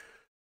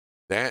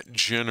 That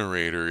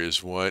generator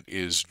is what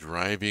is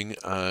driving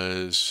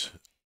us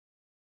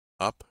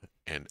up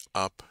and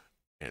up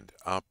and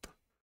up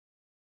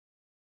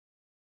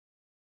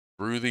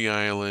through the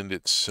island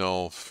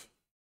itself.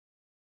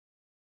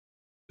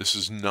 This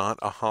is not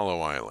a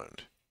hollow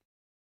island.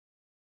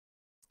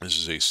 This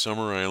is a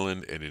summer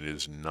island, and it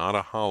is not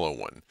a hollow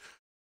one,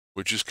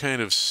 which is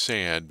kind of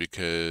sad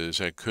because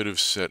I could have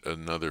set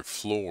another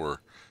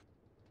floor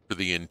for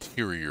the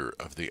interior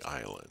of the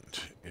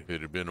island. If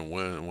it had been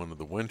one of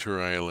the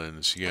winter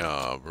islands,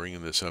 yeah,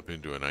 bringing this up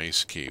into an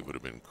ice cave would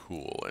have been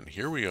cool. And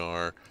here we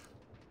are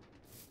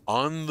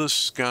on the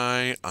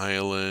Sky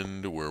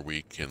Island, where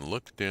we can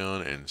look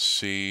down and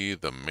see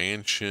the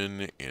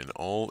mansion in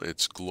all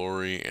its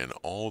glory and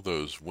all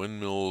those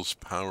windmills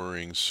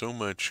powering so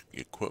much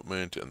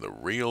equipment and the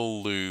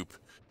rail loop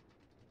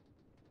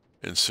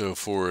and so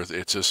forth.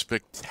 It's a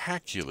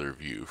spectacular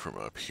view from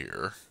up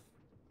here.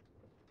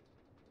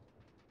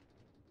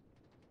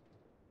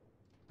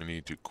 I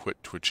need to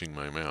quit twitching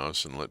my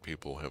mouse and let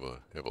people have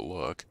a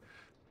look.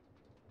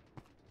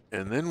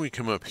 And then we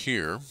come up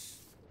here,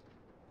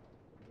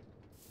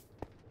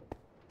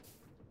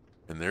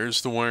 and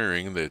there's the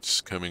wiring that's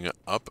coming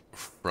up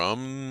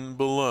from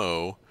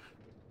below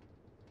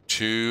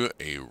to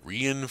a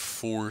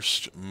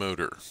reinforced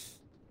motor.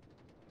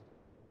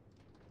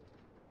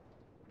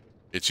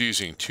 It's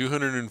using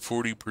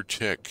 240 per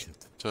tick.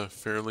 It's a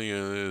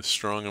fairly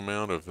strong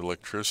amount of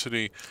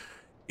electricity.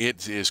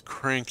 It is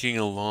cranking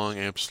along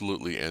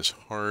absolutely as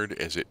hard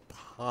as it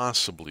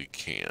possibly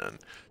can.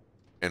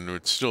 And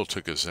it still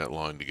took us that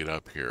long to get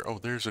up here. Oh,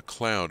 there's a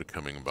cloud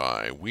coming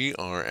by. We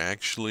are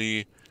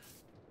actually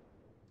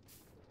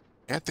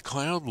at the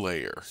cloud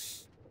layer,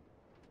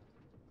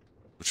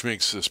 which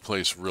makes this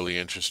place really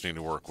interesting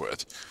to work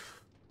with.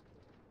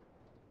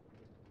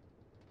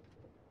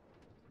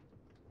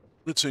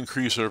 Let's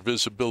increase our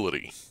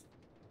visibility.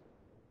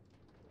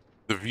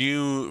 The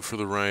view for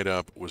the ride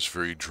up was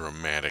very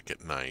dramatic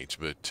at night,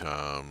 but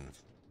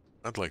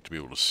I'd like to be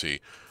able to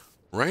see.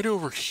 Right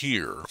over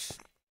here,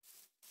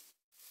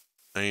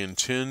 I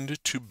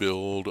intend to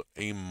build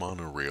a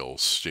monorail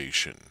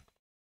station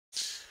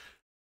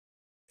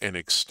and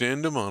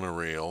extend a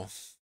monorail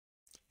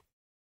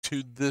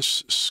to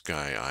this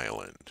sky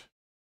island.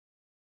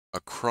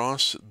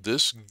 Across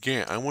this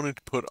gap, I wanted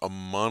to put a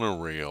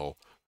monorail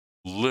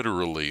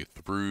literally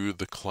through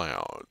the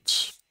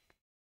clouds.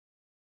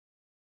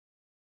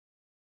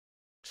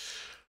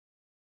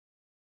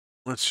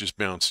 Let's just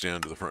bounce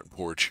down to the front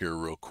porch here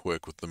real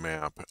quick with the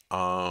map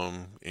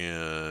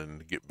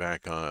and get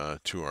back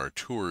to our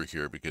tour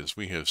here because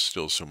we have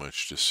still so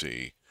much to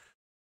see.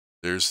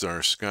 There's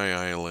our sky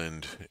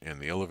island and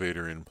the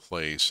elevator in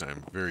place.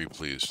 I'm very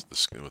pleased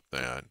with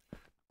that.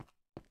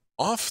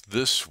 Off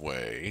this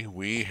way,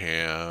 we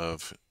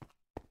have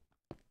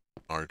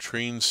our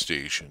train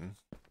station.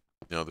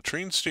 Now, the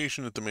train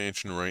station at the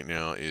mansion right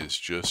now is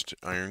just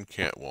Iron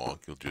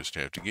Catwalk. You'll just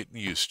have to get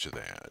used to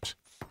that.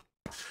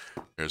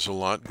 There's a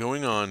lot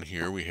going on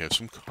here. We have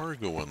some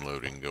cargo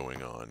unloading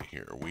going on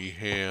here. We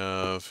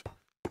have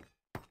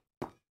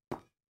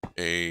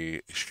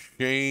a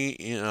Shay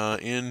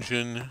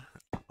engine.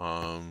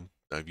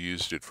 I've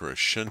used it for a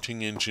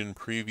shunting engine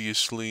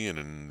previously and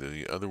in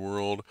the other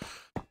world.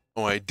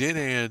 Oh, I did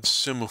add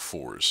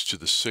semaphores to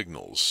the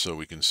signals so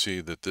we can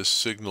see that this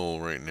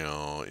signal right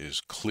now is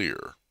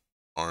clear.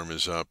 Arm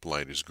is up,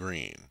 light is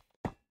green.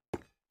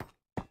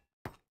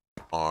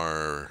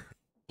 Our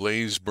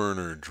blaze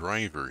burner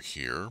driver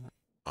here.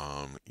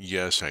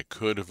 Yes, I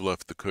could have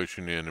left the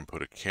cushion in and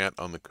put a cat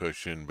on the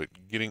cushion, but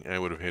I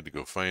would have had to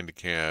go find a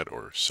cat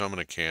or summon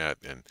a cat,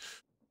 and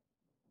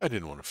I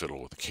didn't want to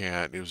fiddle with a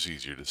cat. It was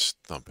easier to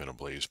thump in a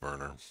blaze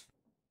burner.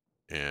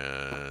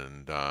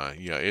 And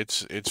yeah,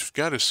 it's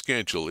got a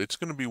schedule. It's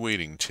going to be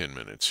waiting 10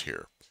 minutes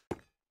here.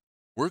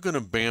 We're going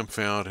to bamf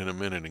out in a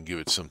minute and give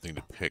it something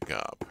to pick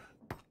up.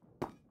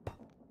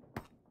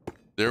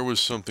 There was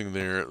something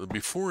there.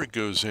 Before it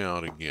goes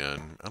out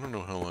again, I don't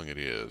know how long it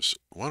is.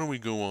 Why don't we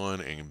go on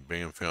and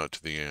bamf out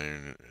to the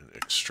iron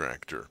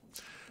extractor?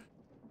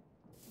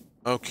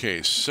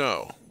 Okay,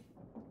 so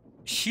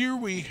here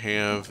we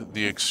have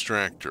the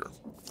extractor.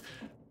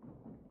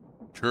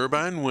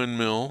 Turbine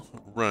windmill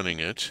running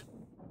it.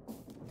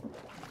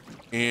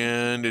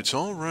 And it's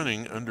all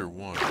running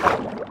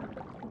underwater.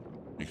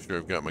 Make sure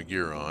I've got my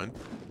gear on.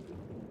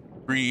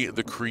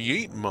 The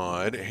Create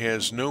mod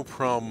has no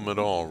problem at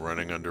all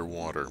running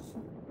underwater.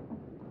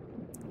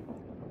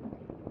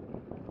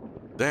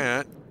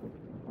 That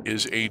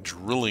is a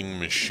drilling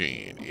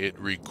machine. It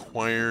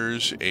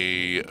requires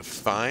a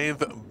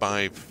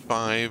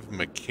 5x5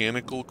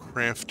 mechanical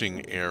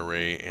crafting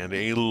array and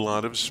a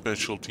lot of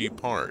specialty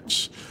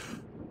parts.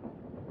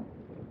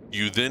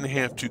 You then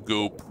have to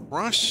go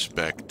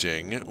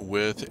prospecting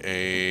with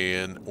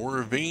an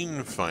ore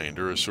vein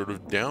finder, a sort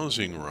of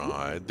dowsing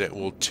rod that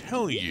will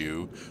tell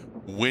you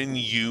when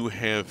you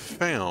have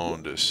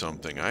found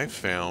something. I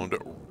found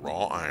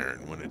raw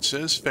iron. When it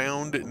says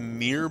found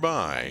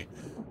nearby,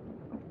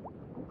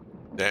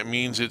 that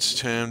means it's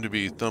time to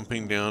be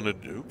thumping down a...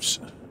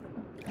 Oops.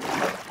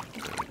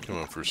 Come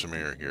up for some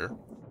air here.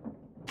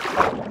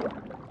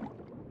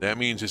 That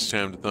means it's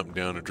time to thump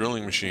down a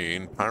drilling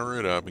machine, power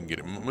it up, and get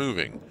it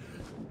moving.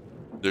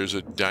 There's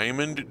a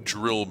diamond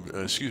drill,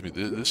 excuse me,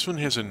 this one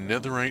has a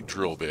netherite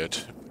drill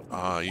bit.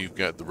 You've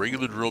got the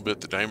regular drill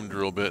bit, the diamond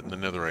drill bit, and the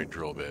netherite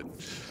drill bit.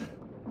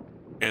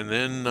 And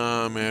then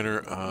a matter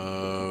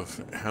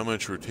of how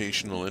much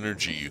rotational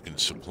energy you can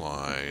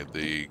supply.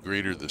 The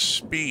greater the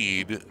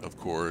speed, of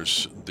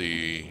course,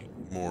 the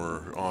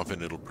more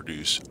often it'll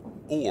produce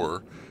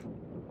ore.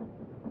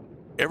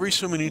 Every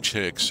so many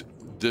ticks,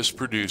 this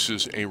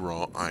produces a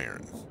raw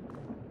iron.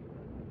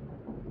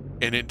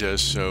 And it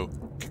does so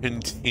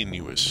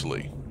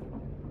continuously.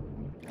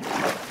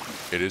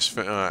 It is.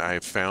 I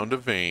found a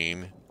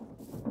vein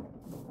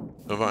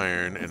of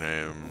iron, and I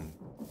am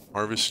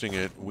harvesting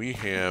it. We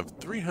have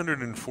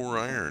 304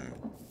 iron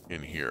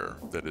in here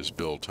that is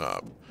built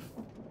up.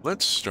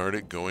 Let's start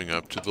it going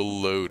up to the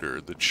loader.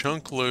 The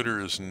chunk loader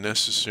is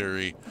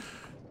necessary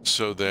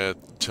so that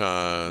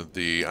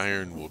the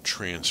iron will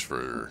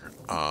transfer.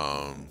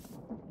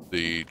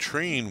 The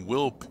train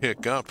will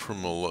pick up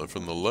from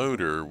the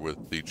loader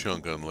with the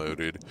chunk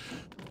unloaded,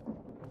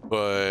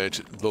 but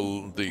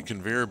the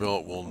conveyor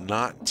belt will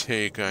not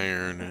take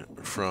iron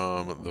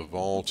from the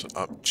vault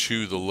up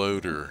to the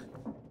loader.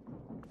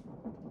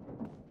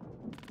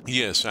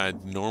 Yes,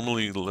 I'd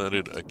normally let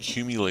it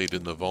accumulate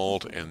in the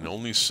vault and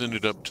only send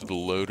it up to the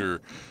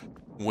loader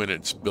when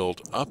it's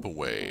built up a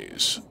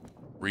ways.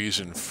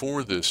 Reason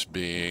for this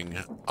being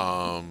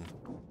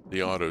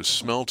the auto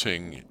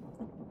smelting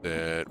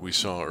that we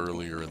saw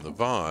earlier in the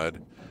VOD,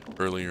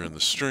 earlier in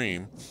the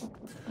stream.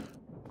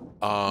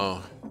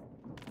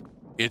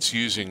 It's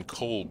using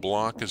coal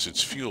block as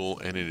its fuel,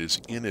 and it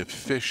is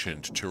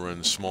inefficient to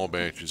run small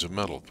batches of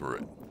metal through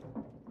it.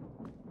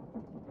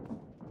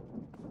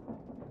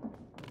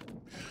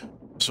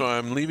 So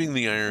I'm leaving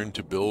the iron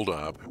to build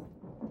up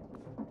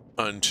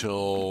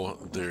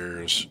until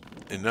there's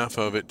enough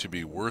of it to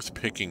be worth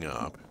picking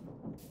up.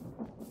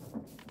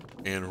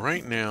 And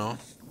right now,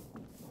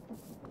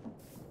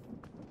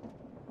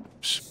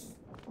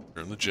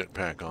 turn the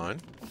jetpack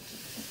on.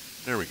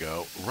 There we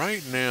go.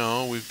 Right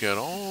now, we've got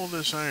all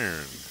this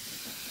iron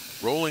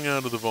rolling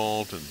out of the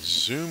vault and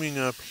zooming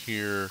up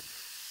here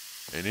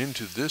and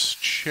into this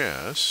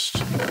chest,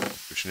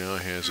 which now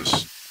has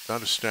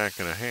about a stack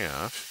and a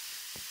half.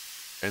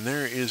 And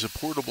there is a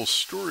portable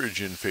storage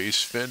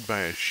interface fed by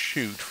a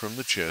chute from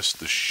the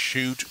chest. The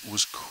chute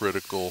was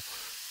critical.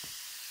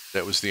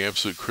 That was the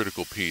absolute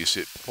critical piece.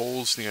 It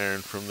pulls the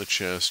iron from the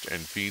chest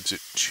and feeds it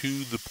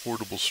to the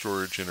portable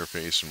storage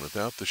interface, and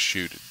without the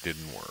chute, it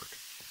didn't work.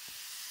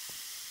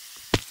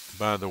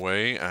 By the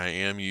way, I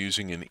am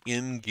using an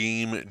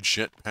in-game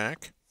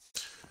jetpack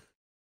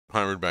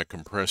powered by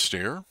compressed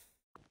air.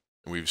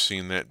 We've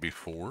seen that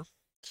before.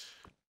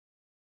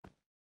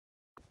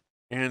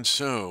 And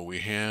so we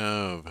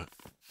have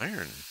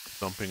iron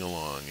thumping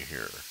along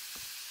here.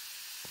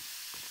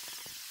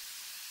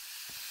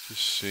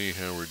 Just see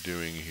how we're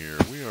doing here.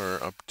 We are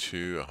up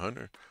to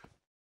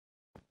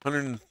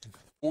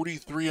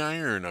 143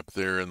 iron up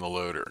there in the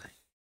loader.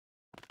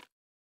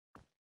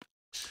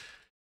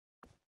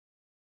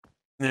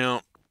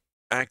 Now,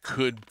 I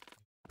could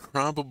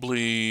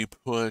probably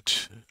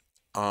put,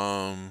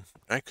 I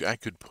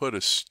could put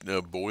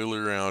a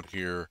boiler out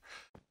here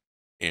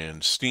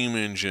and steam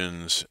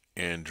engines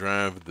and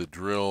drive the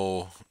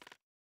drill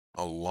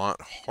a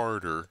lot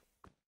harder,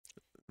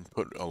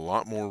 put a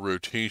lot more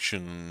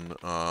rotation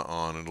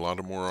on it, a lot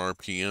of more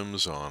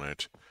RPMs on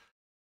it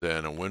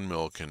than a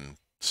windmill can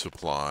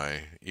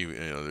supply.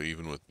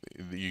 Even with,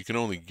 you can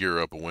only gear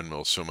up a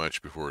windmill so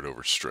much before it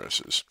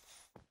overstresses.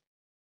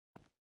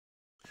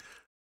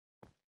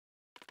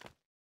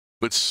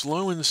 But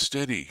slow and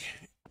steady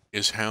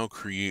is how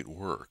Create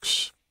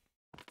works.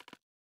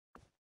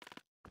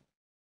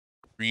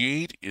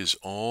 Create is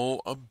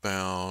all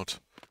about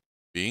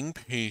being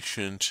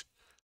patient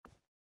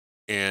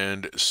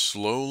and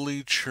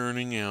slowly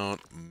churning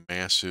out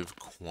massive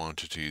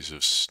quantities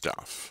of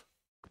stuff.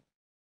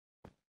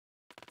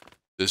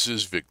 This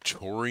is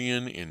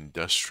Victorian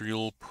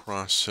industrial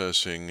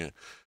processing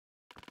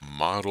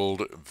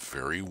modeled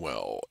very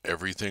well.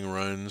 Everything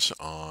runs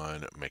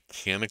on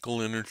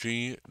mechanical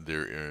energy.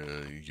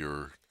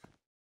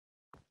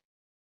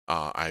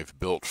 I've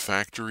built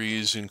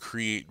factories in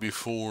Create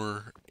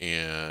before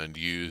and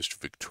used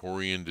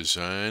Victorian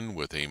design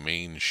with a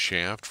main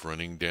shaft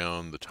running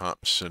down the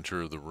top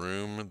center of the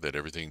room that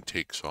everything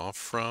takes off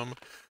from.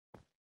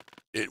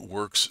 It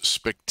works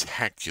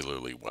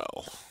spectacularly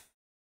well.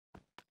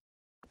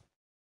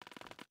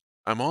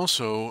 I'm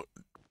also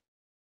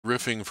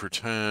riffing for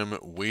time,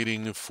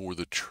 waiting for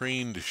the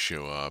train to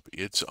show up.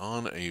 It's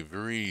on a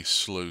very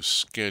slow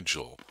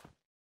schedule.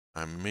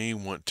 I may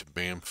want to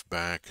bamf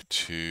back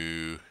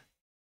to...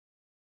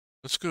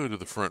 Let's go to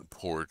the front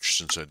porch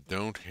since I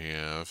don't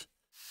have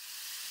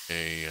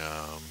a...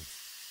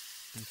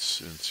 let's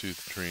see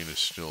if the train is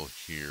still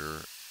here.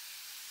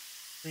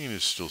 The train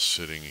is still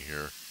sitting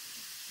here.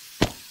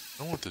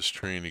 I want this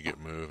train to get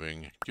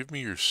moving. Give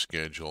me your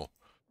schedule.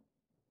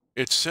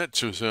 It's set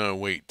to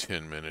wait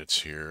 10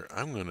 minutes here.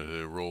 I'm going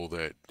to roll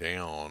that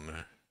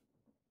down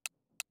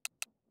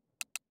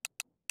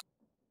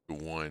to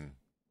 1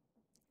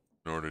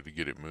 in order to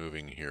get it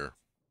moving here.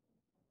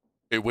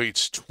 It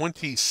waits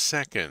 20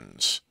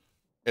 seconds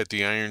at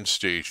the iron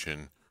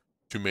station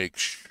to make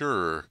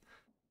sure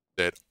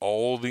that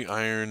all the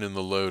iron in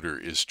the loader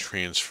is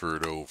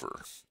transferred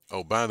over.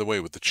 Oh, by the way,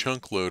 with the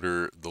chunk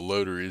loader, the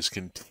loader is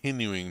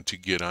continuing to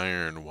get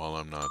iron while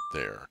I'm not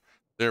there.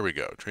 There we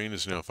go. Train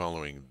is now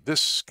following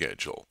this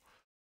schedule.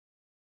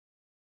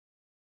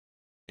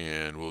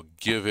 And we'll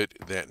give it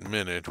that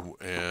minute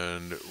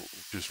and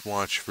just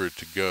watch for it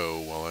to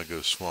go while I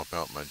go swap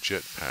out my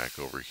jetpack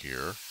over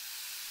here.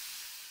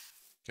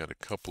 Got a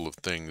couple of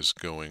things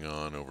going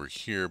on over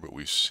here, but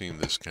we've seen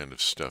this kind of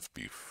stuff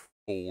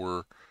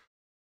before.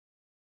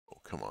 Oh,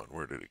 come on.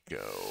 Where did it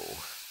go?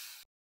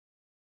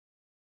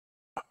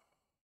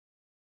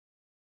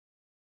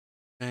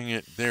 Dang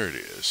it. There it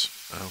is.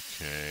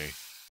 Okay.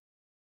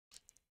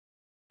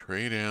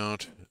 Trade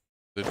out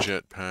the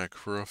jetpack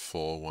for a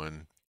full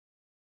one.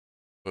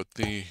 Put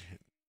the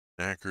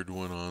knackered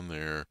one on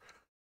there.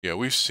 Yeah,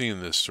 we've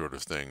seen this sort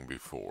of thing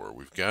before.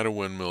 We've got a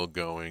windmill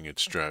going.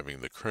 It's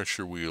driving the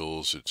crusher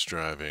wheels. It's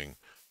driving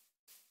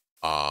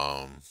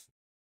a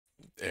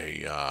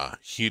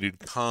heated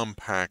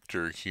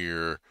compactor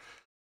here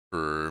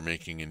for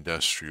making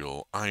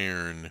industrial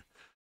iron.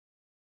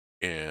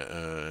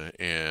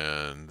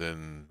 and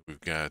then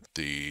we've got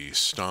the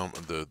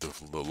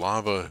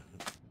lava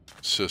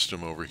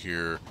system over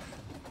here.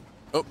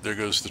 Oh, there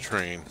goes the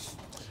train.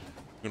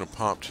 I'm going to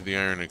pop to the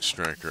iron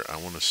extractor. I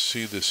want to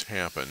see this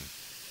happen.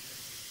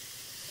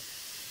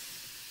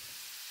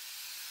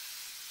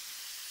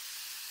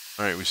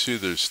 All right, we see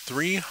there's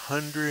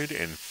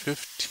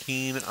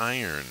 315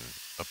 iron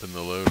up in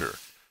the loader.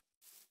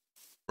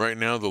 Right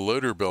now, the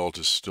loader belt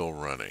is still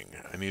running.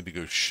 I need to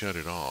go shut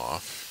it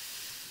off.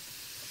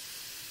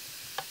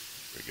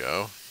 There we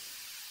go.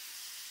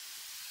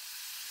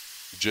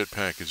 The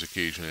jetpack is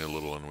occasionally a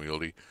little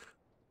unwieldy.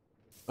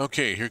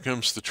 Okay, here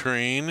comes the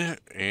train,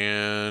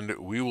 and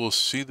we will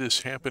see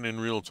this happen in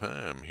real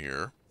time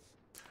here.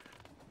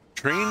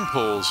 Train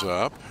pulls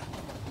up,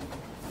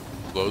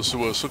 blows the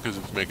whistle because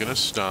it's making a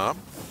stop,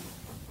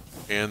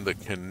 and the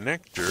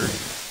connector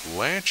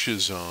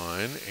latches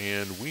on,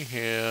 and we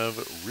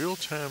have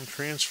real-time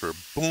transfer.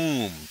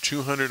 Boom,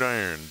 200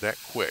 iron, that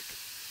quick.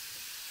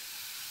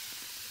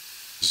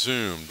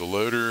 Zoom, the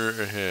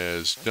loader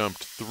has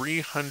dumped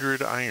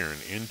 300 iron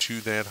into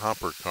that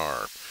hopper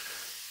car.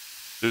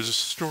 There's a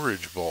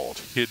storage vault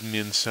hidden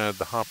inside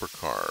the hopper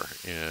car,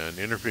 and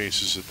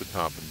interfaces at the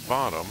top and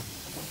bottom.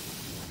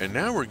 And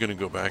now we're going to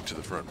go back to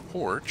the front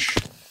porch.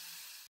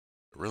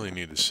 I really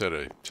need to set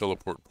a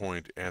teleport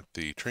point at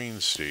the train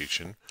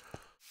station.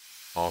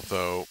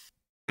 Although,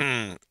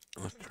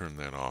 let's turn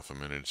that off a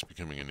minute. It's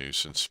becoming a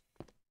nuisance.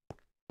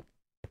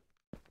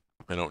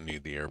 I don't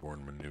need the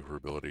airborne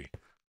maneuverability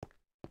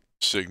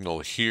signal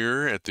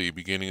here at the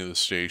beginning of the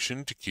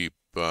station to keep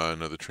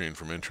another train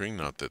from entering.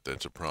 Not that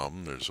that's a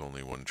problem. There's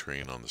only one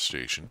train on the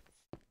station.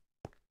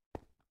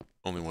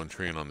 Only one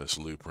train on this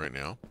loop right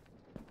now.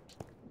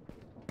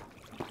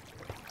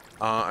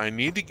 I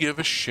need to give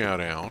a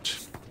shout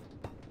out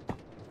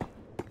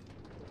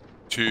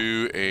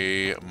to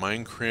a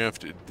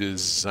Minecraft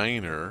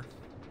designer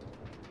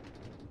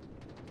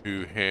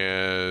who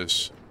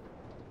has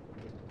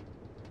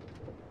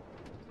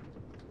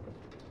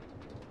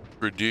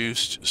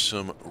produced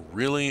some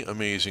really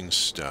amazing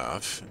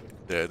stuff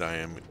that I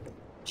am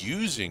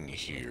using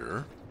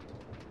here.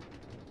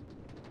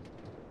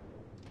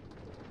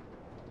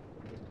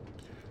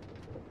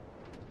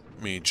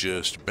 Let me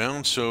just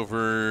bounce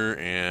over,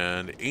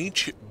 and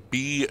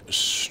HB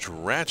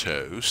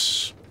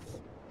Stratos.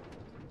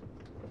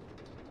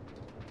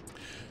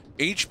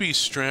 HB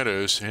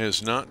Stratos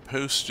has not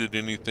posted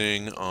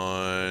anything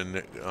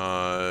on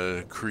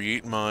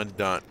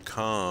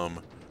createmod.com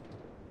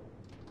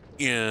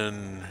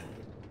in a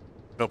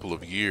couple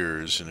of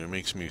years, and it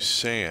makes me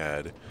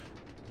sad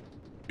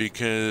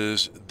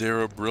because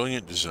they're a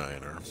brilliant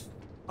designer.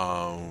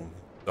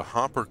 The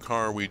hopper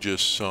car we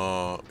just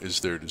saw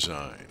is their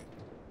design.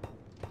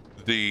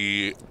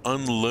 The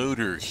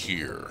unloader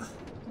here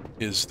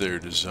is their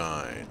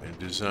design.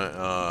 And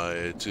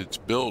it's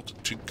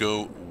built to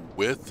go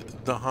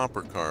with the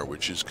hopper car,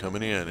 which is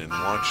coming in. And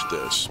watch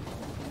this.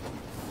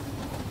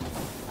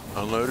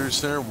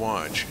 Unloader's there.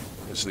 Watch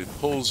as it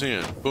pulls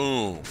in.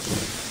 Boom.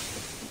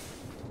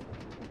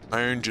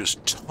 Iron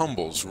just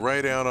tumbles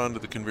right out onto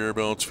the conveyor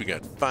belts. We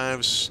got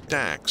 5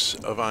 stacks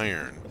of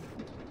iron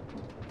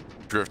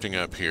drifting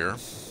up here.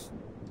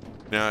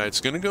 Now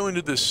it's going to go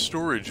into this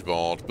storage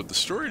vault, but the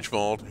storage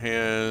vault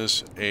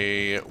has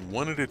a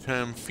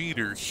one-at-a-time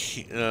feeder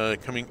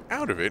coming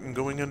out of it and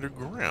going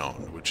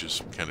underground, which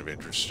is kind of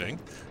interesting.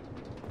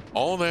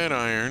 All that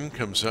iron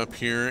comes up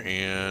here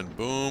and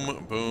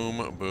boom,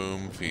 boom,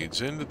 boom,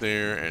 feeds into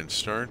there and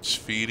starts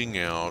feeding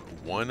out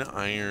 1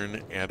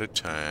 iron at a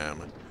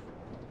time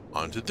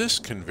onto this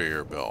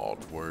conveyor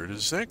belt. Where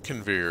does that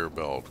conveyor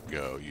belt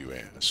go, you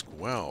ask?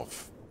 Well,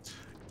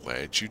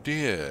 glad you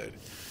did.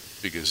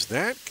 Because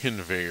that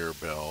conveyor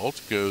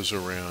belt goes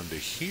around to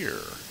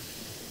here.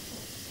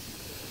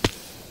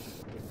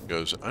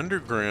 Goes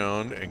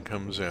underground and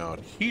comes out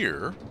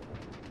here.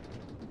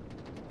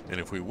 And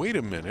if we wait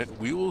a minute,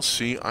 we will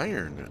see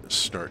iron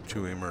start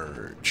to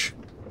emerge.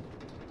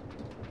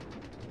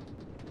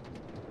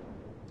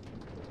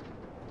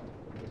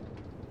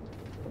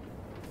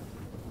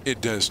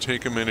 It does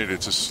take a minute.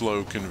 It's a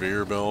slow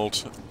conveyor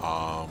belt.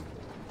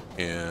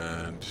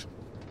 And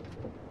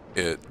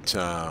it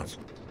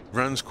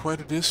runs quite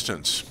a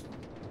distance.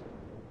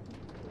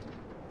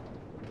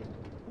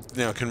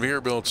 Now,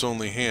 conveyor belts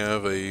only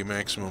have a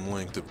maximum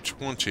length of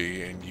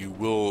 20, and you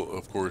will,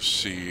 of course,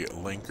 see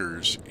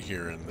linkers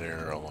here and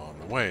there along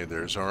the way.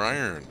 There's our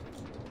iron.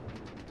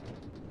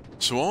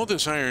 So all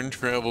this iron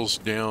travels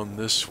down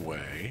this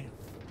way.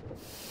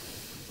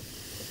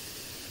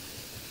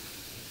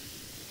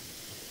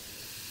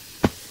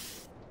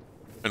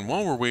 And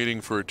while we're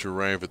waiting for it to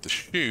arrive at the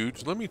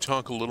chute, let me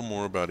talk a little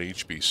more about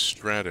HB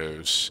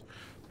Stratos.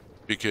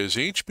 Because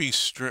HB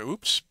Stratos,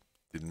 oops,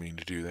 didn't mean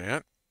to do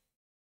that.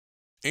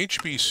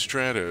 HB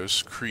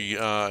Stratos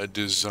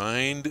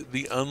designed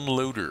the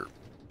unloader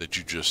that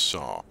you just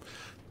saw.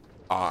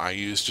 I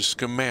used a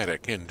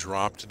schematic and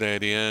dropped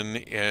that in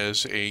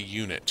as a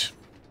unit.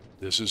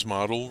 This is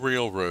model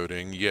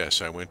railroading.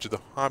 Yes, I went to the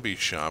hobby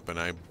shop and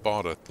I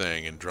bought a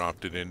thing and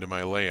dropped it into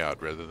my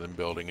layout rather than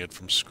building it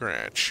from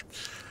scratch.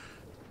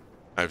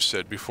 I've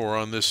said before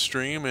on this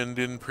stream and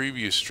in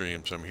previous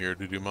streams, I'm here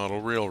to do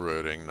model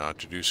railroading, not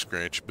to do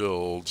scratch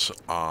builds.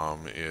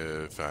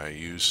 If I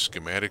use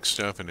schematic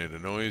stuff and it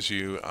annoys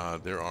you,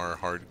 there are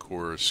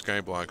hardcore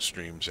Skyblock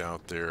streams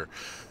out there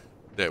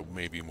that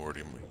may be more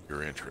to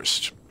your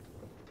interest.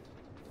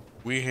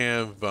 We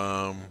have,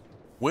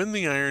 when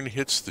the iron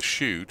hits the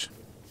chute,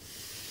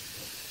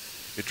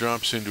 it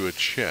drops into a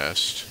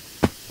chest.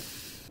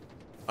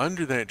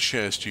 Under that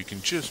chest, you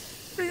can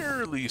just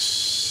barely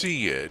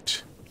see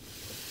it.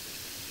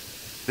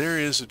 There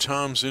is a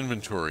Tom's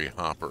Inventory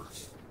hopper.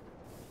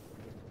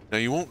 Now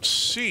you won't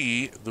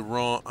see the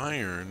raw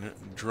iron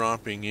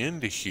dropping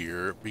into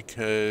here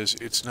because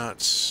it's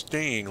not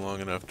staying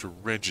long enough to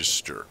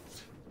register.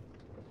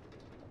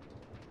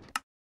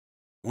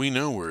 We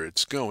know where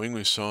it's going.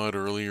 We saw it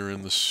earlier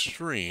in the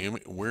stream.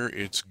 Where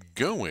it's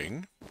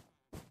going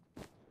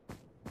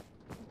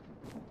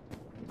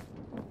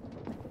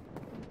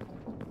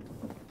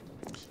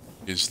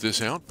is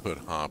this output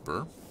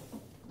hopper.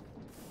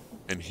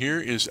 And here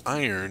is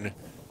iron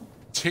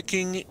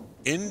ticking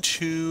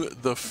into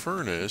the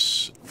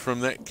furnace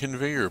from that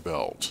conveyor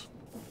belt.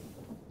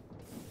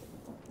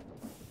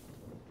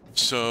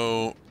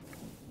 So,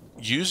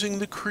 using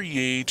the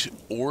create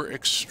or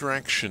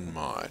extraction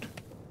mod,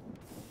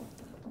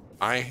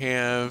 I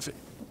have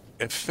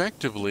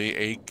effectively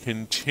a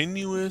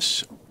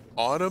continuous,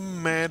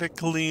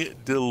 automatically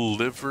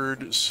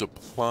delivered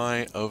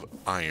supply of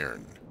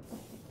iron.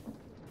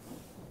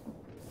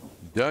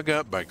 Dug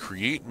up by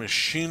Create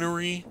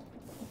Machinery,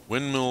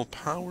 windmill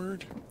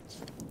powered,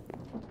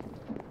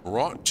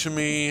 brought to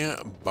me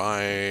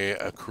by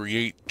a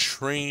Create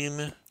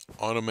train,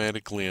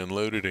 automatically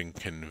unloaded and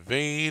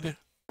conveyed.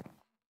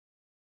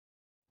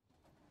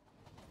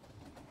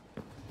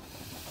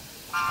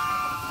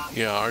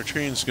 Yeah, our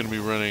train's going to be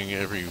running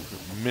every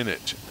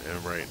minute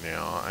right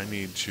now. I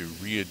need to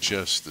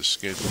readjust the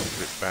schedule to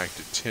get back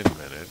to 10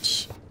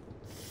 minutes.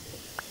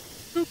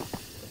 Boop.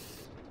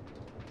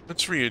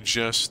 Let's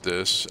readjust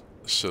this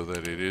so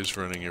that it is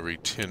running every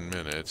 10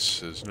 minutes.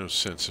 There's no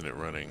sense in it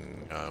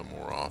running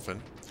more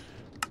often.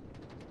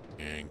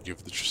 And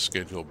give the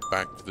schedule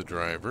back to the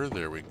driver.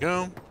 There we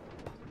go.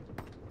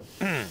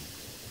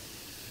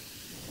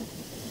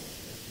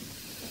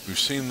 We've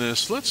seen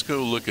this. Let's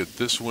go look at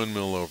this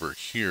windmill over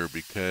here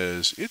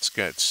because it's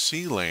got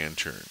sea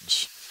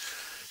lanterns.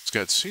 It's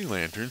got sea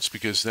lanterns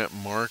because that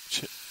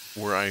marked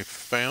where I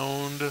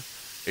found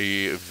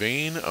a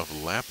vein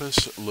of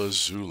lapis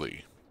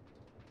lazuli.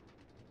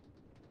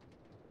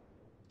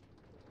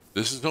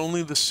 This is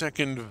only the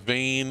second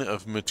vein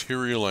of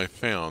material I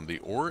found. The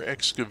ore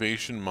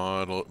excavation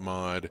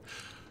mod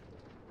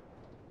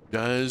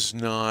does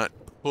not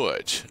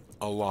put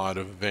a lot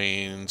of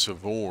veins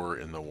of ore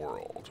in the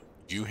world.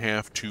 You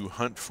have to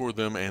hunt for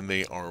them, and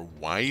they are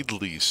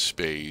widely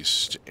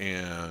spaced,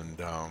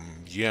 and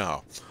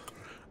yeah.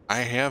 I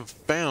have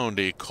found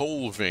a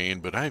coal vein,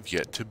 but I've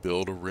yet to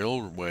build a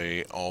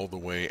railway all the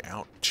way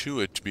out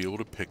to it to be able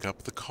to pick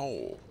up the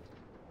coal.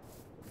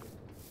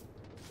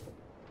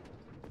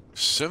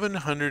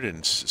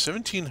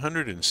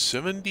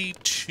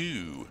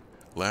 1772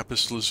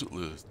 lapis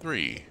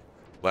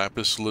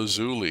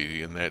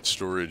lazuli in that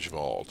storage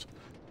vault.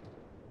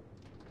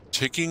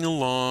 Ticking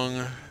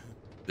along.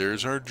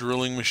 There's our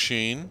drilling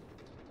machine.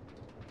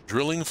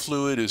 Drilling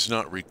fluid is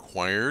not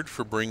required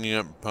for bringing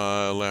up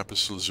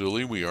lapis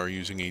lazuli. We are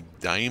using a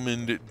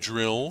diamond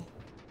drill.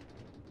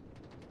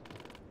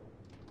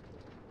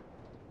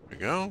 There we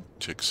go.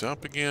 Ticks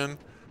up again.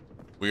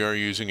 We are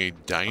using a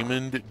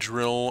diamond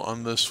drill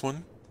on this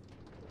one.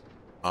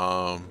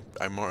 I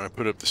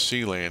put up the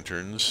sea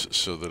lanterns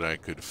so that I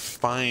could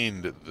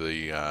find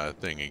the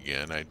thing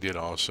again. I did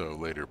also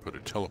later put a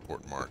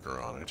teleport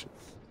marker on it.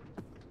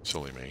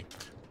 Silly me.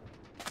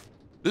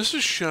 This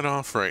is shut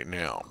off right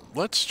now.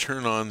 Let's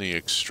turn on the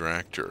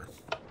extractor.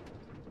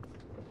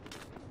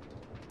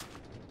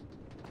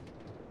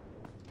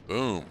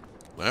 Boom.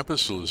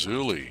 Lapis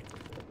lazuli.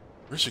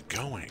 Where's it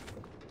going?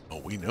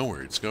 Oh, we know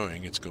where it's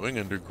going. It's going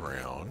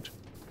underground.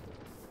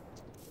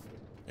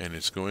 And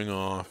it's going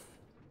off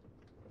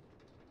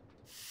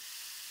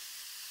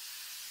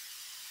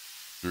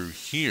through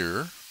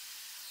here.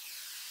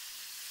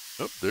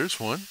 Oh, there's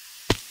one.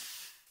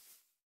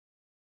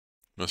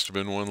 Must have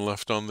been one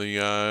left on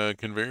the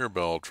conveyor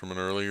belt from an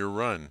earlier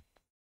run.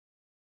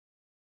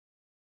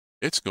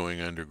 It's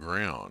going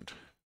underground.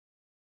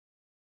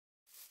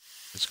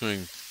 It's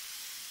going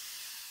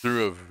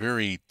through a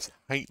very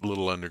tight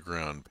little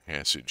underground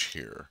passage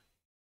here.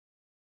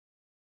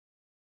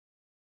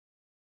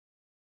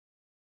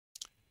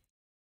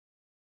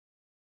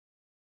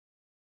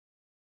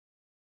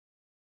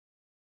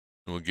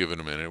 We'll give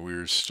it a minute.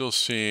 We're still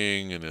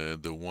seeing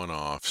the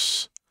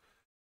one-offs.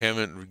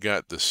 Haven't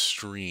got the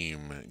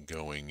stream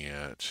going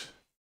yet.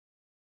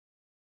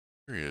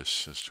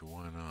 Curious as to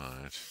why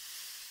not.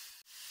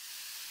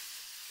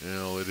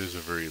 Well, it is a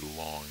very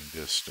long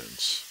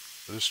distance.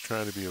 Let's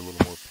try to be a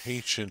little more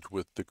patient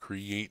with the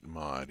create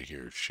mod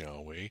here,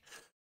 shall we?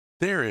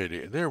 There it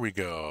is. There we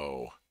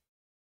go.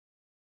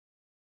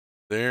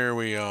 There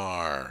we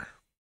are.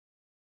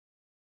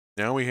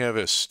 Now we have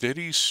a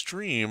steady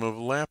stream of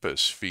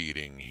lapis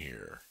feeding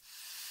here,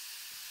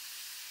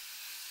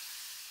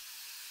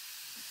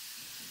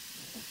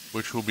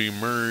 which will be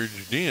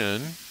merged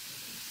in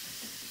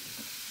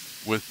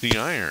with the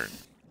iron.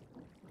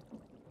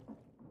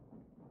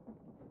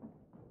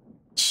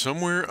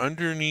 Somewhere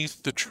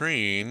underneath the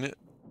train,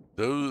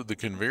 though the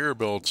conveyor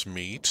belts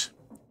meet,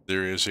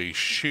 there is a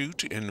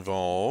chute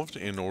involved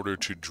in order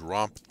to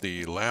drop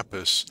the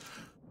lapis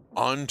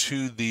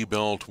onto the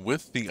belt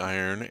with the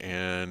iron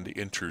and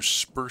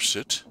intersperse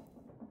it.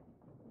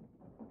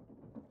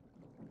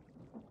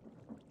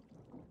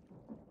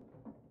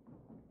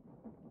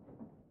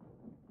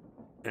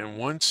 And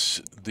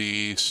once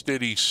the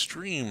steady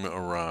stream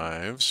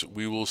arrives,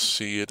 we will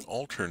see it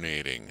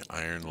alternating,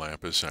 iron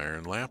lapis,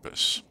 iron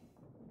lapis.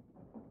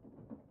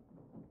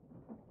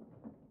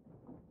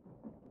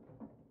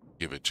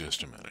 Give it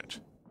just a minute.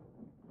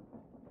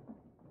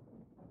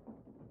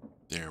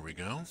 There we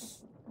go.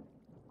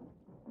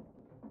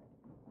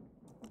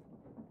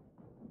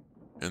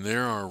 And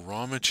there are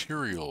raw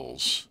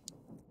materials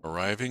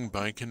arriving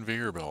by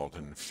conveyor belt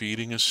and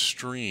feeding a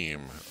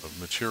stream of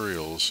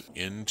materials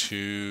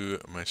into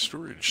my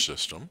storage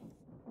system,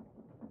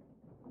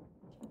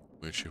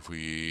 which if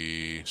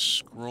we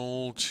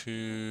scroll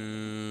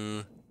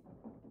to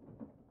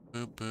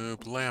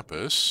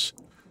lapis,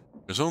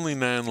 there's only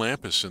 9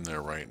 lapis in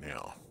there right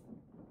now.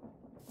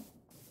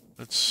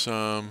 Let's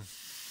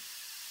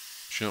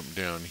jump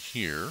down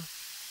here.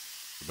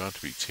 It's about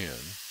to be 10.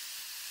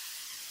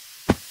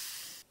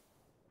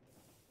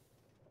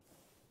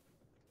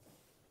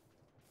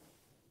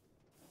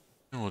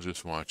 And we'll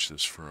just watch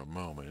this for a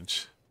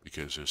moment,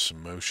 because there's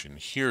some motion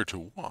here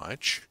to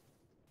watch.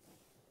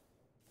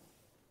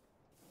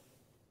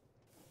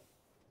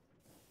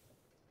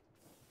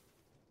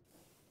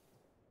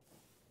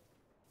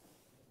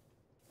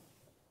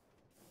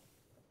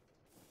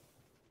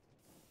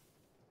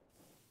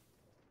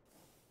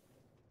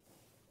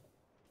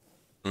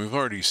 We've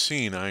already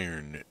seen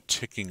iron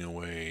ticking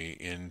away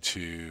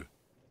into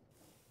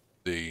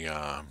the,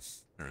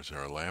 there's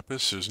our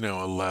lapis. There's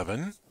now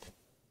 11.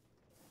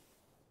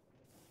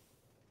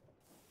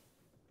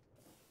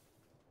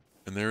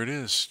 And there it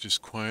is,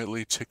 just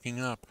quietly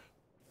ticking up.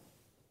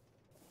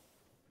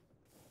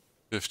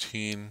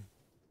 15,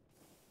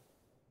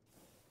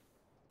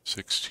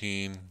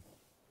 16,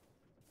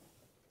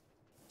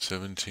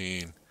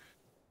 17.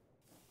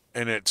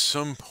 And at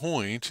some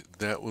point,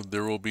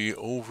 there will be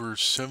over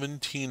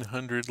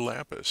 1,700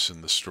 lapis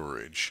in the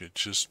storage. We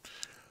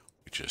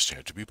just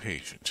have to be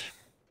patient.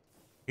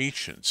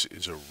 Patience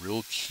is a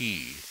real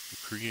key to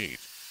create.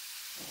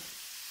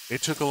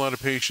 It took a lot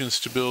of patience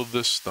to build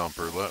this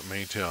thumper, let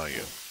me tell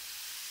you.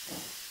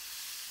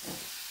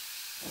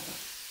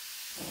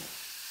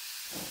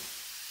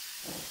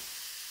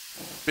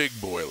 Big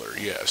boiler,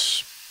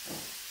 yes.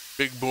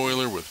 Big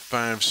boiler with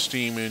 5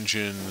 steam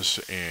engines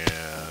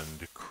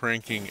and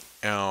cranking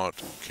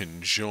out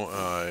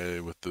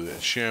with the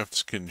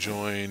shafts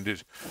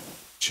conjoined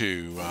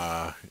to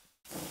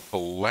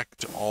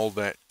collect all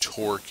that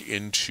torque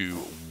into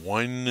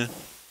one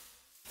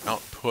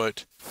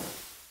output.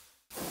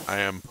 I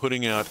am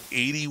putting out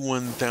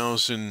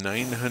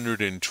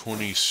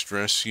 81,920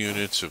 stress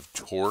units of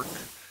torque.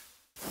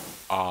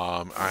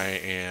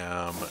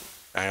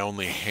 I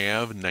only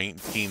have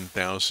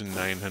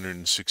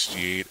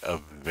 19,968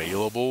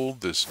 available.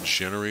 This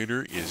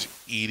generator is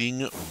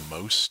eating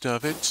most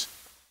of it.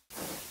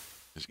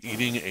 Is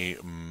eating a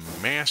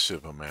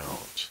massive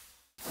amount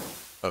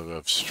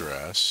of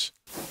stress.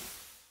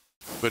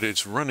 But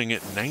it's running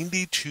at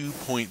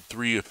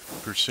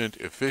 92.3%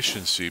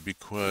 efficiency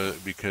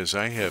because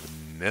I have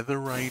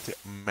netherite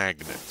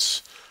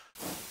magnets.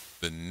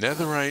 The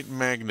netherite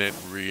magnet,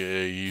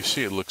 you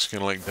see it looks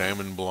kind of like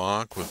diamond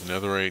block with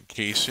netherite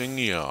casing.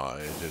 Yeah,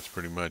 that's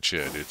pretty much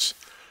it. It's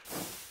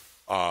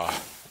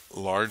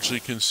largely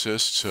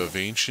consists of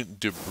ancient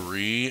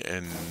debris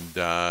and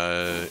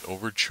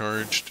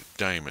overcharged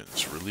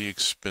diamonds, really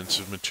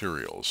expensive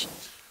materials.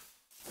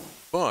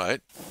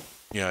 But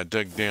yeah, I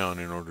dug down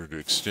in order to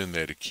extend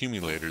that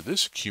accumulator.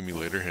 This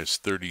accumulator has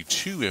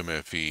 32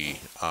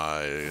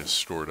 MFE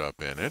stored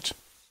up in it.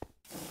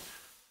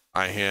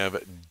 I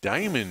have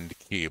diamond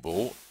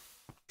cable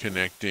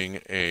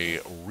connecting a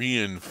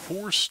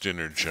reinforced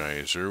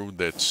energizer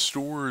that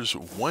stores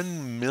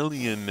 1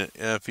 million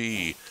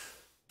FE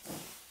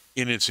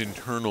in its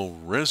internal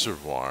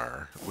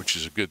reservoir, which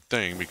is a good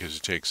thing because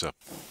it takes a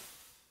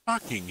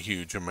fucking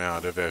huge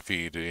amount of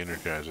FE to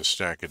energize a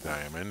stack of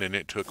diamond, and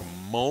it took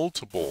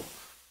multiple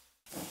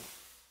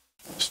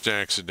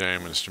stacks of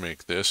diamonds to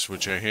make this,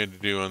 which I had to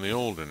do on the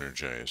old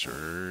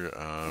energizer,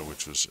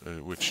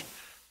 which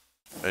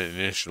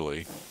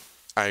initially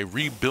I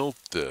rebuilt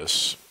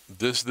this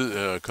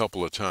a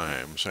couple of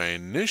times. I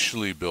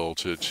initially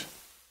built it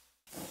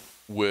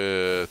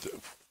with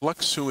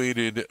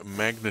fluctuated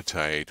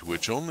magnetite,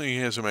 which only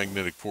has a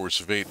magnetic force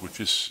of 8, which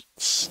is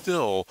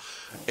still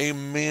a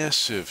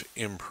massive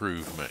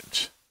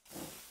improvement.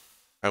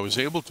 I was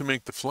able to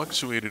make the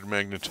fluctuated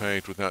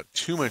magnetite without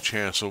too much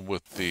hassle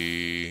with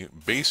the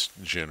base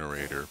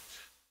generator.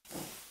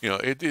 You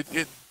know,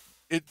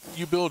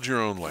 you build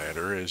your own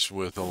ladder, as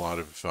with a lot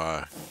of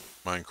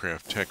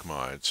Minecraft tech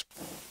mods.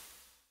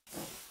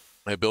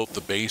 I built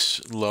the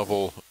base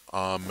level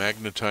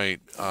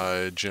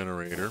magnetite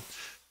generator.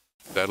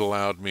 That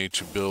allowed me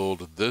to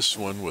build this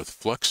one with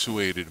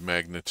fluctuated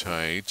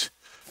magnetite,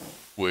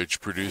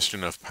 which produced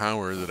enough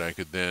power that I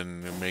could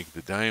then make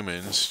the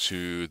diamonds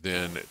to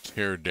then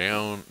tear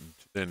down,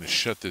 then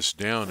shut this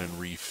down and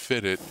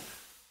refit it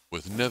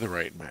with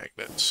netherite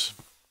magnets.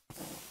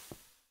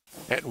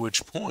 At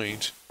which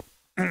point,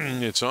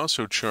 it's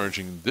also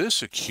charging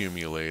this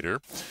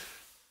accumulator,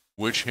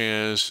 which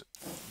has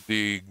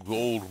the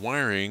gold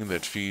wiring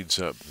that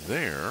feeds up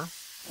there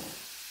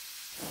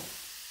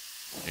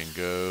and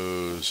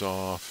goes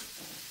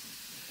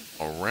off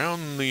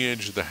around the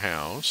edge of the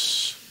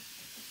house.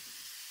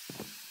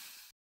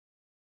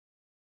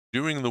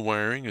 Doing the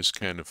wiring is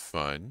kind of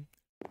fun.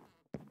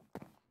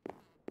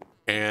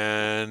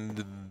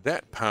 And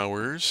that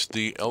powers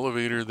the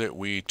elevator that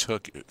we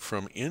took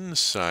from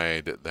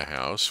inside the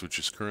house, which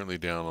is currently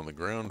down on the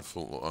ground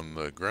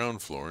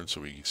floor, and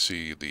so we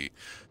see the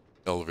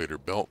elevator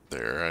belt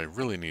there. I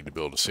really need to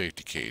build a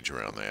safety cage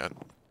around that.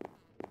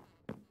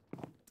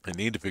 I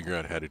need to figure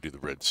out how to do the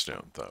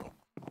redstone, though.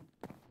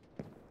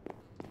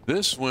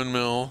 This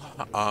windmill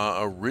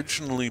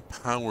originally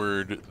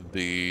powered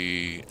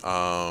the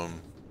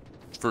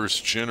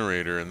first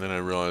generator, and then I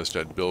realized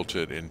I'd built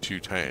it in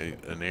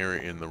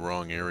the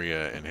wrong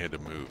area and had to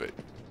move it.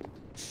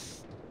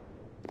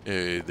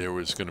 There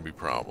was going to be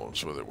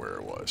problems with it where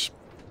it was.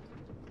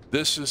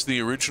 This is the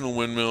original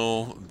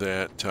windmill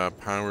that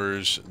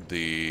powers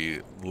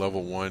the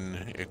level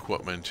 1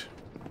 equipment.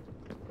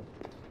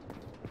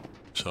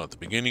 So at the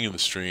beginning of the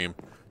stream,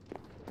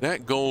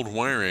 that gold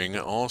wiring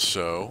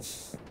also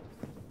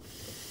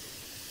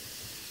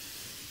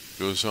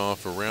goes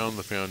off around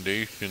the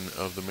foundation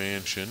of the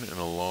mansion and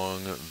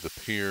along the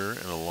pier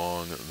and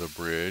along the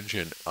bridge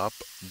and up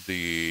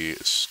the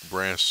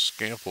brass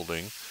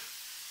scaffolding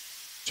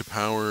to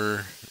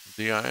power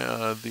the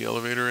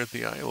elevator at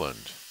the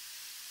island.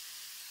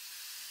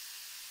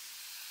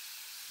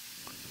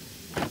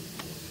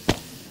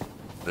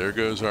 There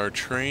goes our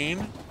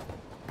train.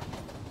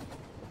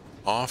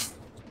 Off.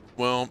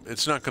 Well,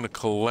 it's not going to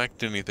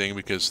collect anything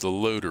because the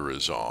loader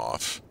is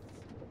off.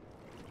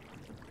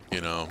 You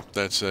know,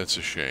 that's a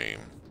shame.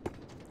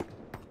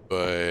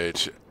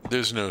 But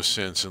there's no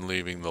sense in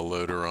leaving the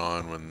loader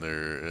on when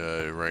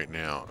they're right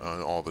now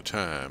all the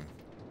time.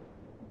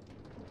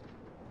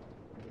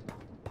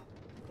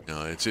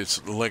 No,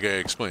 it's like I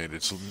explained.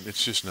 It's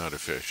just not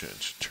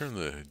efficient. Turn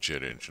the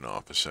jet engine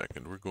off a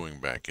second. We're going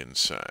back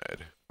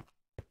inside.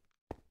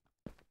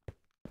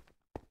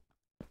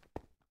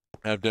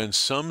 I've done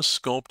some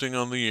sculpting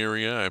on the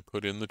area. I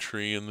put in the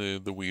tree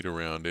and the weed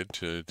around it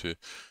to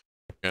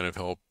kind of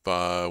help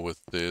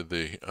with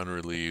the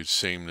unrelieved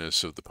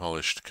sameness of the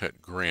polished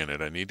cut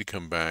granite. I need to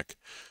come back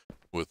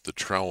with the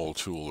trowel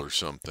tool or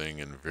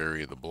something and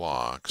vary the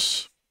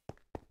blocks.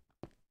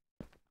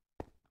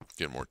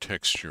 Get more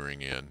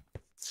texturing in.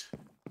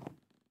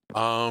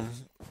 The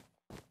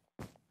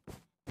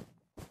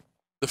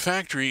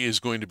factory is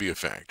going to be a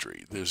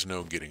factory. There's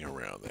no getting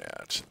around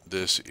that.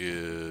 This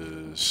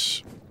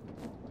is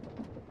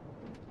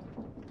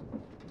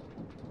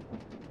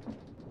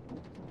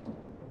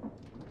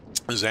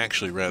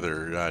actually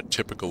rather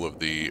typical of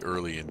the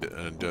early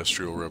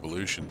industrial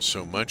revolution.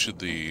 So much of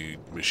the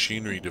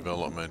machinery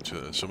development,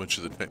 so much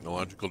of the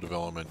technological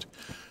development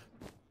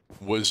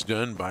was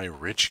done by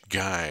rich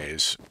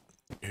guys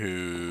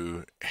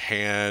who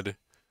had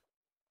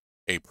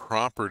a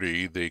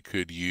property they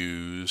could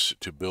use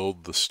to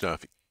build the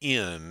stuff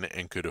in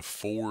and could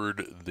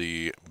afford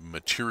the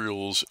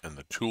materials and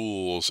the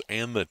tools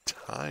and the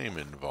time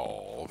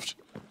involved.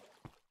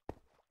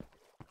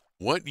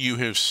 What you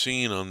have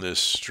seen on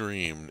this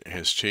stream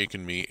has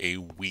taken me a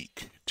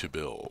week to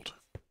build.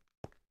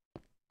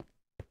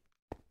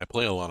 I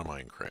play a lot of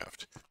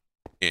Minecraft,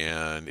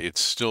 and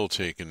it's still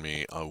taken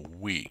me a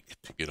week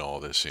to get all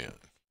this in.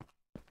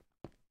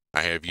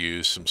 I have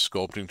used some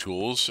sculpting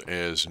tools,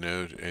 as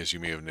you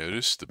may have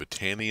noticed. The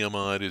Botania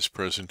mod is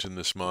present in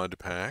this mod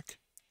pack.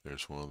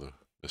 There's one of the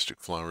mystic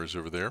flowers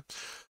over there.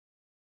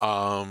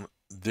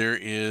 There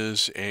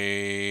is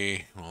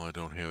a, well, I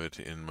don't have it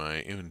in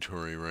my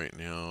inventory right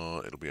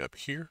now. It'll be up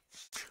here.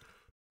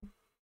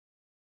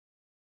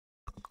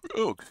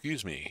 Oh,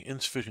 excuse me.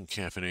 Insufficient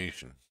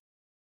caffeination.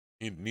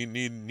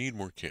 Need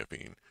more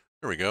caffeine.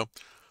 There we go.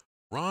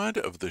 Rod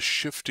of the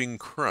shifting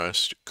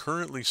crust,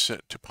 currently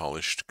set to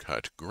polished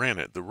cut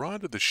granite. The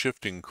rod of the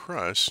shifting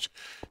crust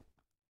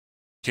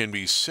can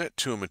be set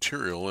to a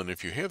material, and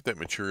if you have that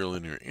material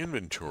in your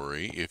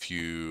inventory, if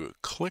you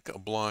click a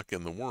block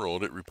in the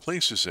world, it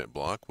replaces that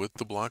block with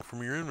the block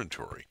from your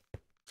inventory.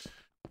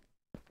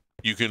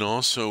 You can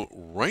also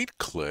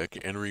right-click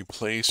and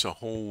replace a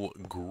whole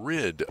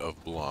grid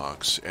of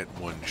blocks at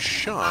one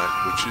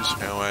shot, which is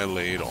how I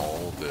laid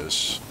all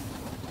this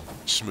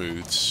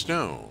smooth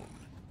stone.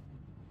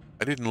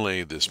 I didn't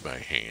lay this by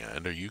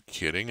hand. Are you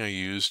kidding? I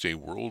used a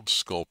world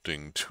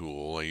sculpting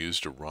tool. I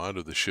used a rod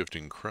of the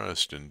shifting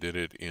crust and did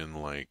it in,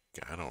 like,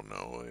 I don't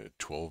know,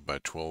 12 by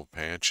 12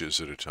 patches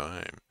at a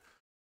time.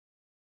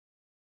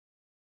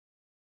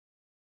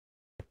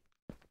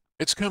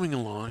 It's coming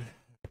along.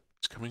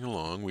 It's coming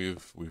along.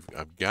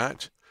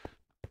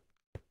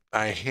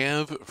 I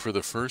have, for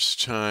the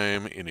first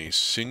time in a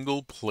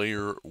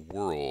single-player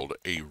world,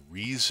 a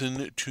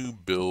reason to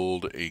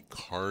build a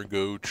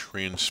cargo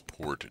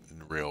transport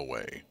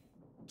railway.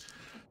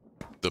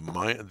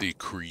 The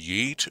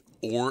Create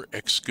or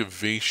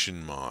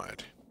Excavation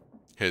mod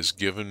has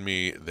given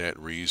me that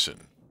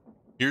reason.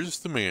 Here's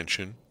the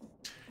mansion.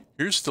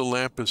 Here's the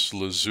lapis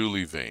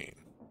lazuli vein.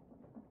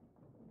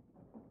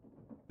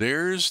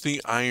 There's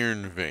the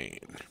iron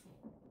vein.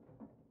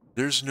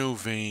 There's no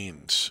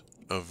veins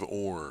of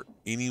ore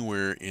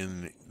anywhere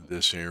in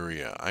this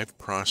area. I've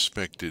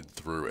prospected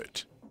through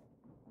it.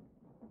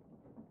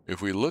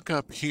 If we look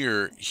up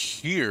here,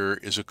 here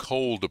is a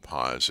coal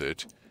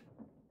deposit.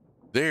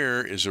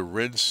 There is a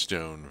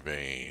redstone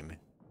vein.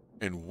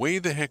 And way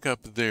the heck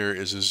up there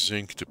is a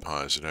zinc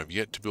deposit. I've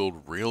yet to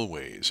build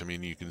railways. I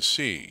mean, you can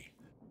see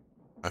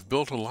I've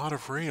built a lot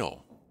of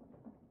rail.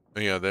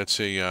 Yeah, that's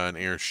an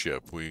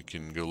airship. We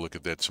can go look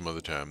at that some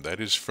other time. That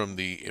is from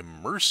the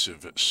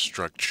Immersive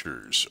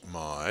Structures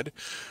mod,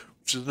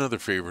 which is another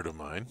favorite of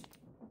mine.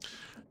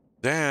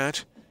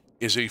 That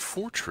is a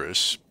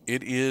fortress.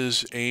 It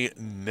is a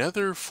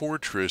nether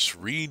fortress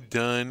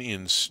redone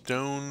in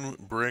stone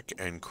brick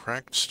and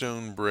cracked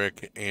stone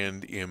brick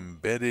and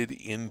embedded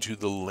into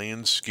the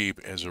landscape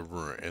as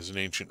an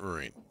ancient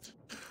ruin.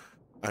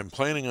 I'm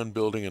planning on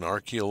building an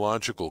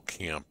archaeological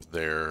camp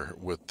there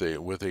with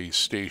a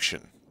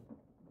station.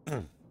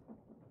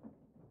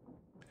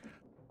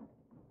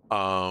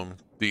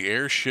 The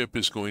airship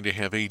is going to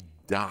have a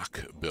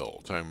dock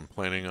built. I'm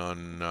planning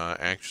on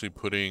actually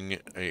building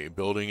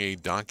a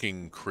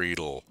docking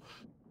cradle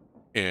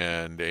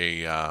and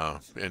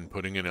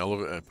putting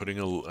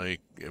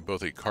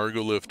both a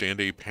cargo lift and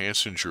a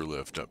passenger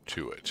lift up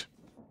to it.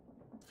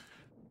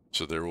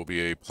 So there will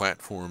be a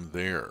platform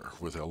there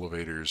with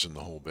elevators and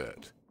the whole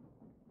bit.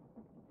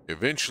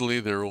 Eventually,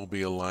 there will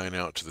be a line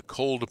out to the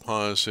coal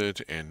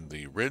deposit and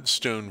the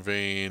redstone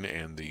vein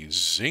and the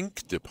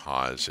zinc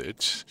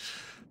deposit.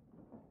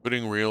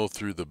 Putting rail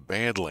through the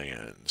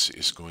Badlands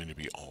is going to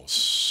be all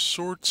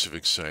sorts of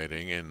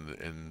exciting,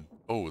 and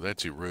oh,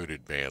 that's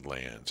eroded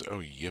Badlands. Oh,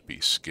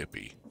 yippee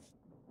skippy.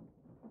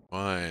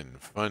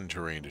 Fun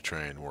terrain to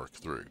try and work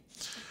through.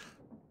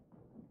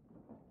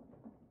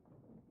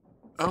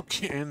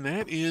 Okay, and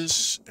that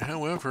is,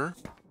 however,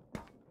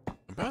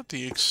 about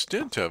the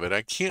extent of it.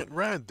 I can't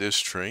ride this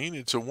train.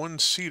 It's a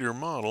one-seater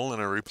model,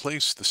 and I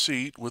replaced the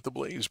seat with a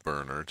blaze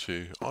burner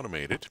to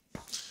automate it.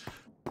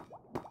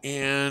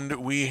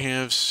 And we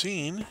have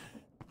seen,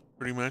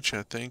 pretty much,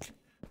 I think,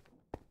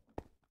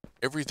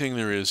 everything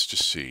there is to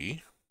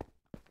see.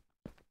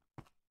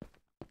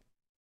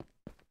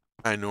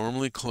 I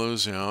normally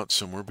close out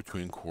somewhere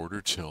between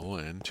 1/4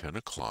 and 10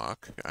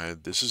 o'clock.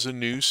 This is a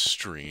new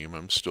stream.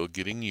 I'm still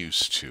getting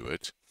used to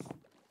it.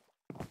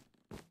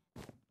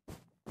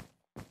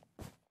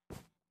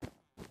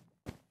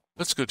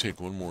 Let's go take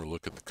one more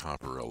look at the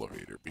copper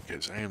elevator,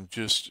 because I am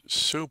just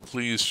so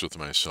pleased with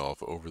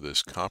myself over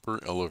this copper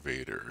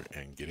elevator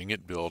and getting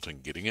it built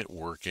and getting it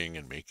working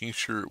and making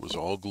sure it was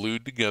all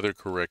glued together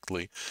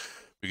correctly.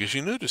 Because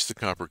you notice the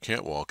copper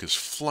catwalk is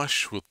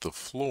flush with the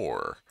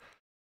floor.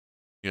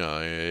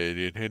 Yeah,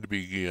 it had to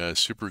be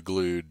super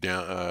glued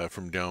down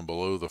from down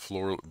below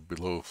floor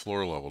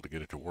level to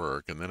get it to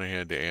work, and then I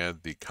had to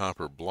add the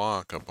copper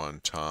block up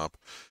on top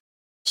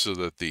so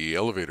that the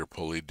elevator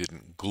pulley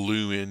didn't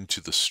glue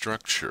into the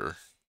structure.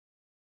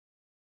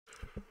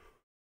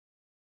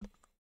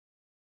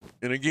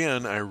 And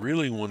again, I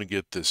really want to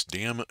get this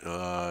damn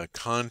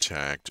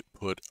contact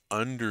put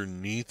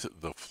underneath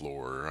the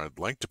floor. I'd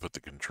like to put the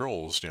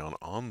controls down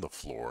on the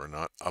floor,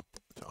 not up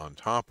on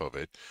top of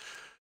it,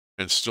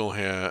 and still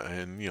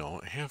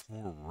have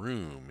more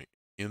room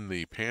in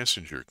the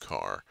passenger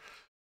car.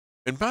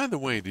 And by the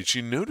way, did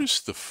you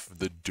notice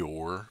the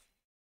door?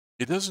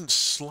 It doesn't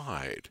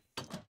slide.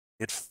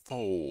 It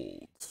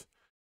folds.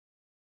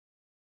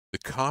 The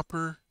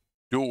copper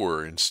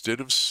door, instead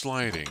of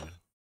sliding,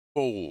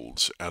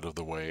 folds out of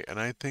the way, and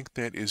I think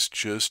that is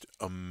just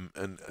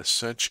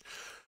such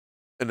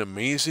an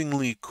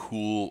amazingly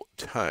cool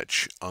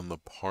touch on the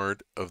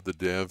part of the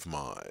dev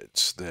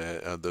mods,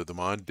 the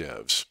mod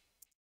devs,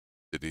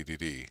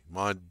 the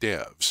mod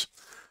devs,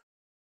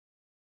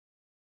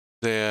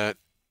 that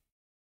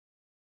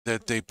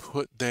they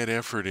put that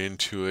effort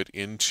into it,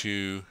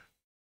 into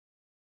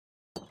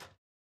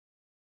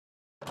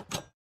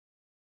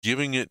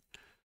giving it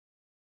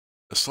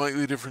a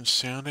slightly different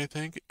sound, I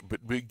think,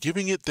 but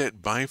giving it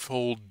that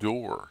bifold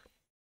door,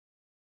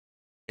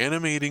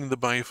 animating the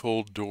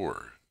bifold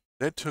door.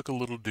 that took a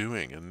little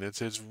doing, and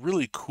it's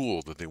really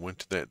cool that they went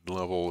to that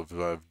level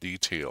of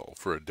detail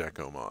for a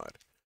deco mod.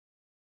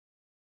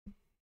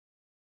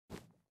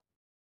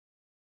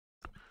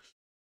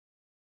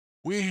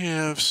 We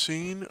have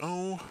seen,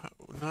 oh,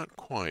 not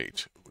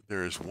quite.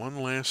 There is one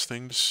last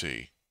thing to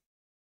see.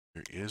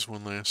 There is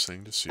one last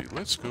thing to see.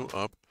 Let's go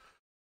up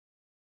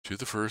to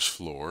the first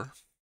floor,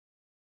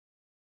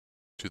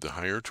 to the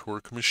higher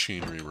torque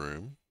machinery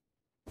room.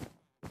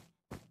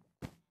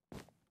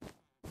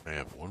 I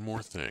have one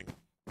more thing.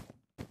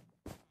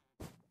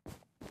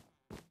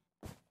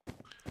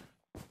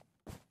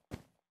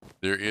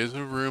 There is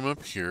a room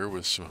up here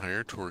with some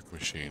higher torque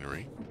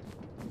machinery.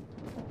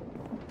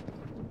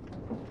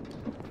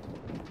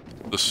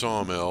 The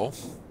sawmill,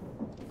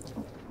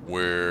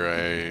 where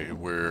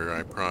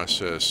I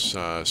process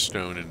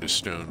stone into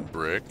stone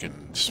brick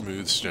and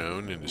smooth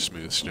stone into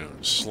smooth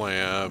stone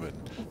slab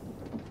and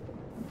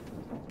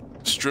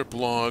strip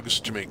logs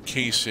to make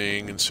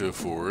casing and so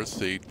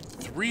forth. A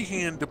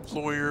three-hand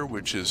deployer,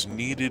 which is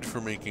needed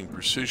for making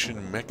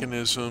precision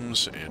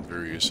mechanisms and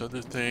various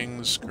other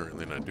things,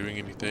 currently not doing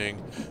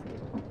anything,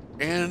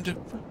 and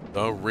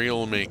a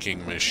rail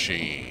making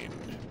machine.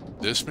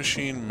 This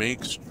machine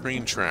makes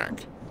train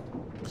track.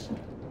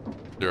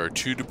 There are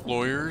two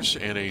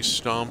deployers and a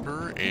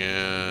stomper,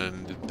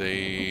 and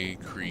they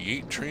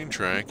create train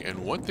track,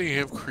 and what they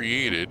have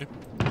created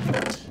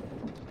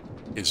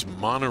is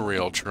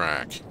monorail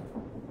track.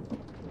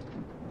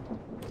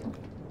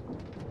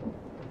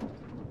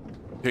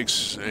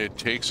 It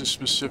takes a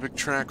specific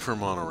track for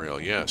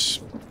monorail, yes.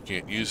 You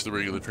can't use the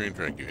regular train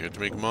track. You have to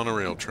make a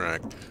monorail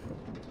track.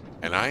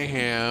 And I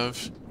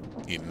have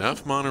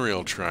enough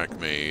monorail track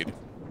made.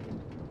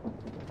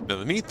 Now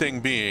the neat thing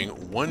being,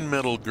 one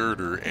metal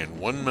girder and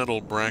one metal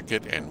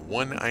bracket and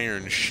one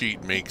iron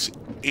sheet makes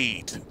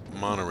 8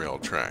 monorail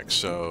tracks.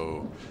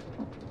 So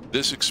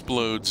this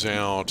explodes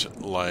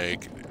out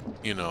like,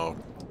 you know,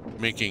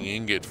 making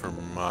ingot from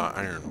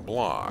iron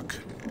block.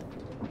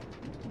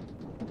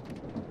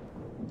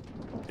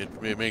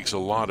 It makes a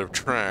lot of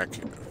track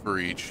for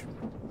each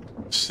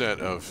set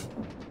of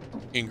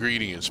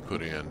ingredients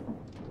put in.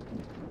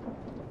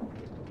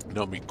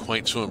 Don't be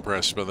quite so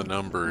impressed by the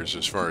numbers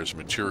as far as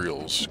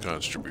materials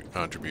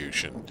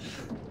contribution.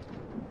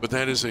 But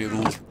that is a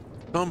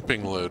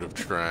thumping load of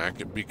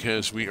track,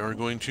 because we are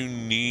going to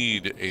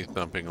need a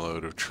thumping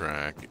load of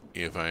track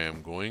if I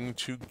am going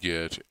to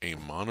get a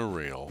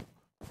monorail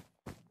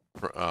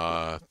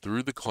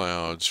through the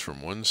clouds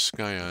from one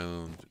sky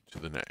island to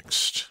the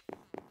next.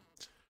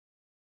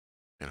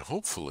 And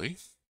hopefully,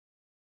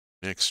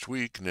 next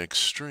week, next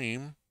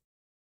stream,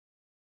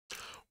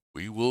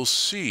 we will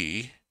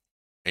see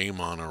a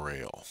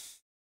monorail.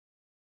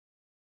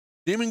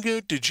 Demon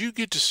Goat, did you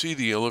get to see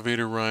the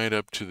elevator ride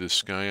up to the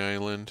Sky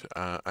Island?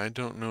 I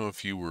don't know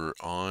if you were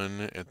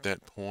on at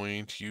that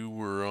point. You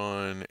were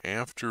on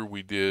after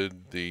we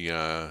did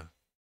the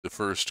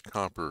first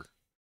copper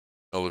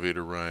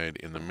elevator ride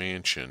in the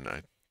mansion.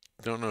 I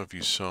don't know if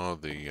you saw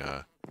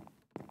the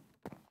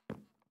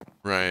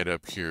ride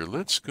up here.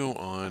 Let's go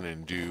on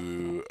and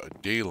do a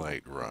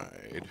daylight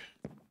ride.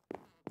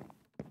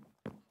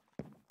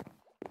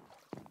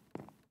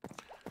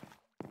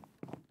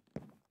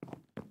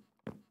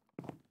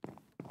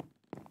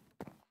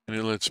 And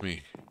it lets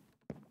me...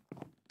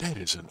 That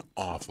is an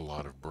awful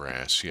lot of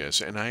brass,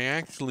 yes. And I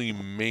actually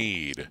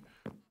made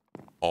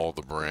all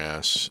the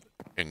brass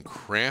and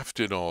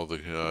crafted all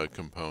the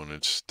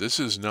components. This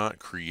is not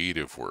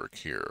creative work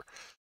here.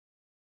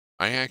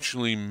 I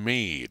actually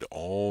made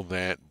all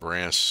that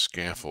brass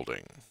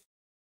scaffolding.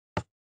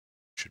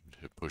 Should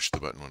have pushed the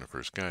button when I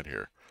first got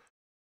here.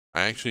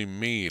 I actually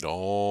made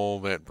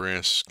all that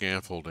brass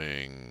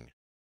scaffolding.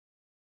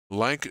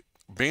 Like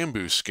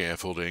bamboo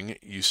scaffolding,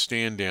 you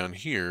stand down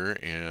here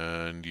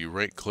and you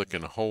right click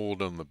and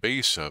hold on the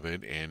base of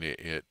it, and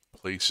it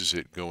places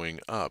it going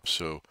up.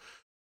 So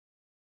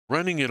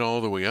running it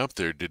all the way up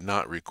there did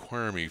not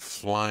require me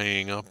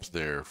flying up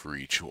there for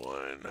each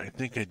one. I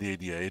think I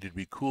did, yeah. It'd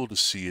be cool to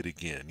see it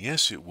again.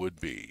 Yes, it would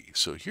be.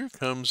 So here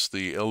comes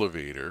the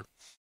elevator.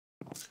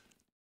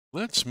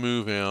 Let's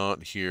move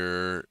out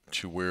here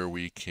to where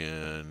we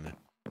can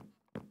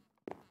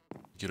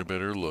get a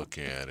better look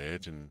at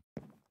it. And,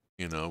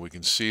 you know, we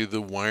can see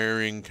the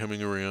wiring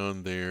coming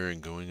around there and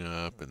going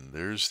up. And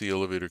there's the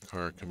elevator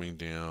car coming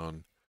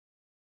down.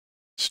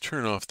 Let's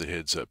turn off the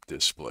heads-up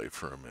display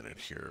for a minute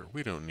here.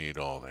 We don't need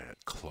all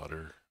that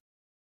clutter.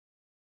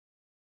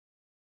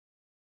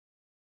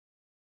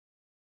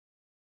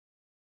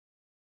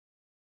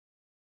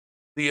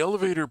 The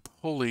elevator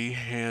pulley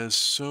has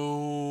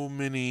so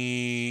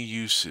many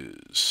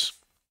uses.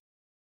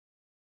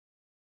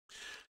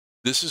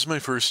 This is my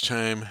first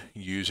time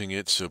using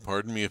it, so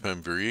pardon me if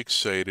I'm very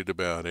excited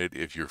about it.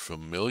 If you're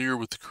familiar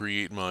with the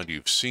Create mod,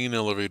 you've seen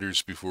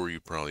elevators before,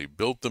 you've probably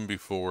built them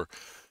before.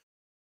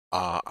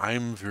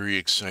 I'm very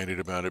excited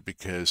about it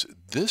because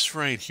this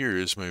right here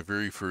is my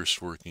very first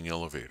working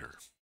elevator.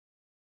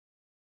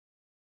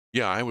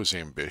 Yeah, I was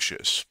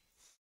ambitious.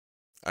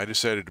 I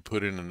decided to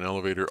put in an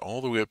elevator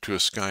all the way up to a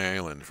Sky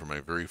Island for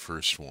my very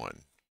first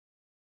one.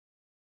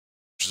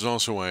 which is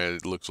also why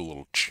it looks a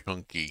little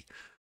chunky.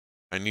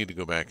 I need to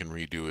go back and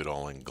redo it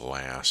all in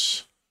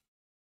glass.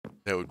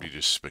 That would be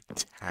just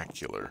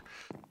spectacular.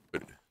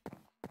 But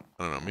I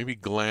don't know, maybe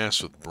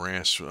glass with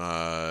brass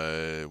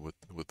brass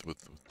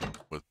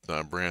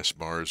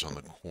bars on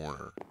the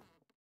corner.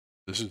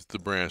 This is the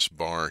brass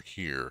bar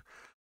here.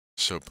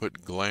 So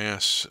put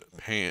glass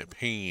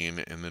pane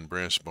and then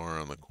brass bar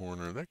on the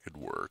corner. That could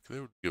work.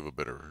 That would give a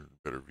better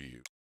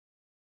view.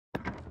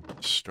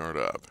 Start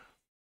up.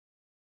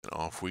 And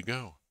off we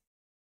go.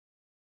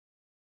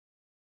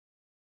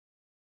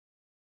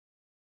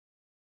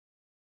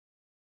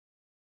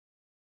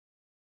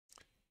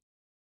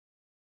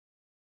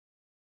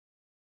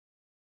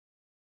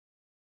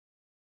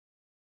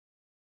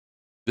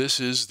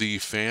 This is the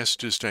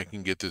fastest I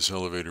can get this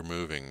elevator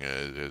moving.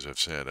 As I've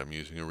said, I'm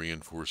using a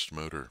reinforced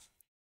motor.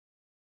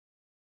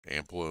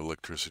 Ample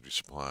electricity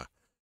supply.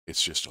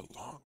 It's just a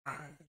long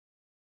ride.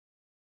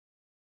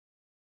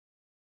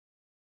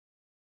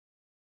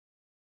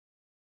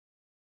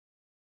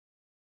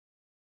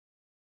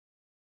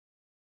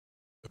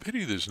 A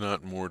pity there's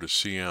not more to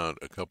see out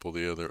a couple of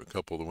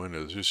the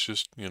windows. It's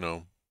just, you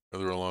know,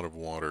 there's a lot of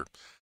water.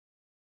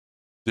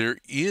 There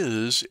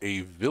is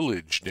a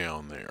village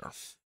down there.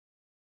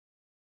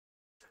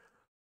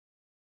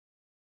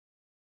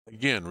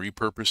 Again,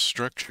 repurposed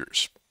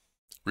structures.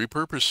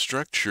 Repurposed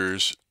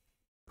structures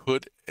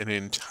put an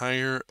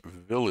entire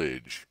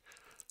village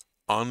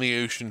on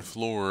the ocean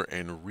floor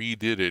and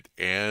redid it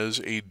as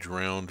a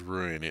drowned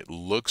ruin. It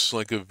looks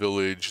like a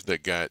village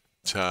that got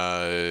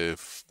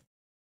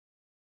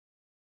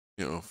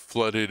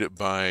flooded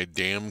by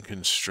dam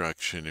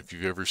construction. If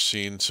you've ever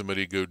seen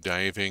somebody go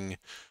diving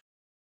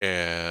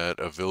at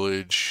a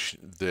village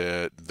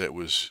that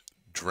was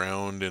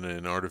drowned in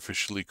an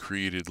artificially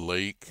created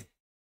lake,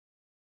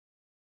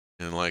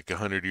 and like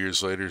 100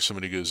 years later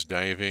somebody goes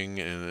diving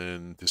and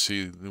then to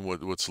see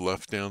what's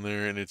left down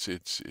there, and it's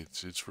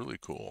really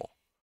cool.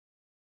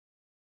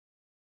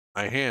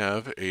 I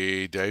have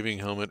a diving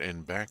helmet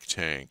and back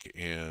tank,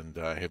 and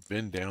I have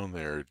been down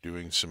there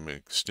doing some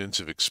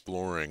extensive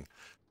exploring.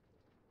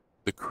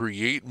 The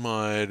Create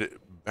Mod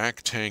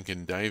back tank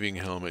and diving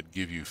helmet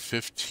give you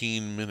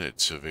 15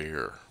 minutes of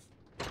air,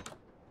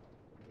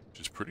 which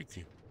is pretty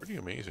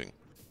amazing.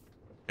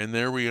 And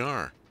there we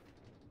are.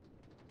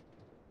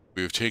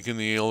 We have taken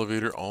the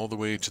elevator all the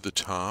way to the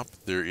top.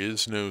 There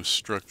is no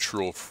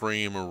structural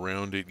frame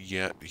around it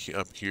yet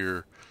up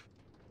here.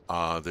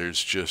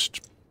 There's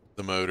just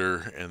the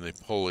motor and the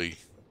pulley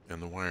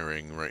and the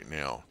wiring right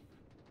now.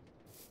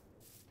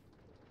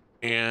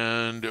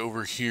 And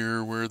over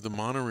here where the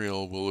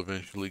monorail will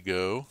eventually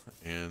go,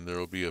 and there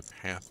will be a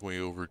pathway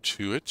over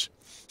to it.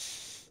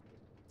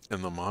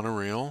 And the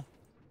monorail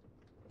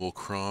will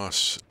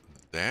cross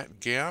that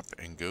gap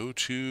and go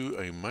to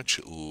a much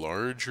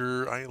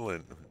larger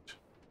island.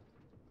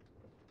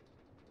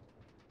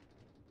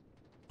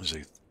 There's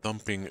a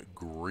thumping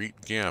great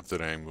gap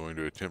that I am going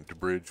to attempt to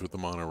bridge with the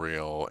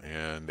monorail,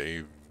 and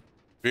a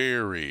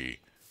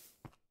very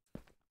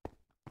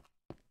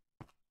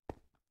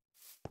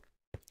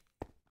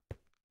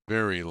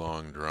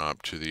long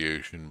drop to the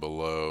ocean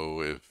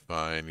below if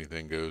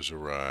anything goes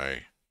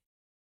awry.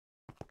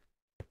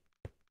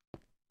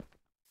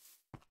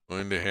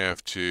 Going to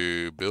have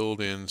to build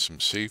in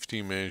some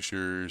safety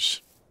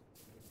measures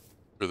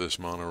for this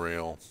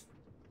monorail,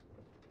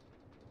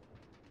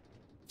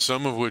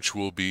 some of which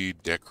will be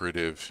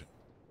decorative,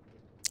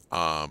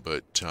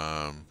 but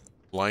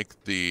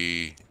like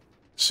the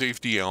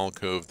safety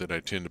alcove that I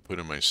tend to put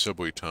in my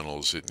subway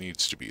tunnels, it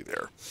needs to be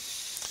there.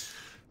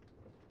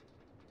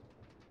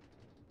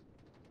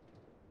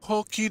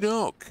 Okie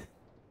doke.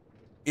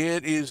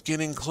 It is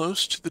getting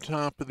close to the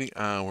top of the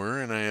hour,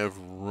 and I have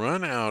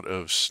run out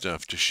of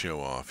stuff to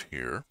show off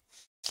here.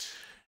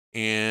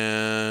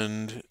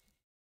 And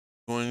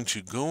going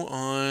to go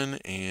on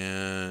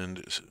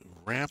and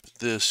wrap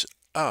this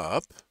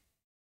up.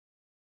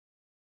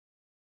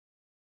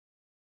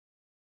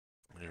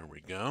 There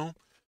we go.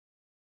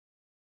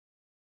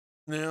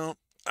 Now,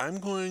 I'm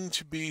going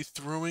to be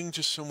throwing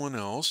to someone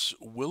else,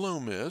 Willow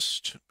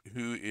Mist,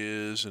 who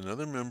is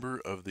another member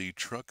of the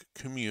truck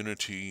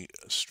community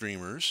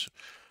streamers.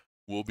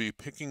 We'll be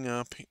picking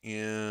up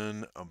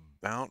in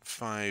about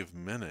 5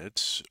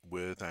 minutes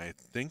with, I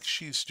think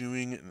she's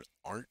doing an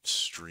art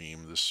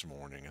stream this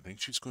morning. I think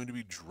she's going to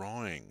be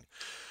drawing.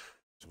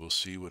 So we'll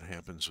see what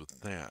happens with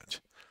that.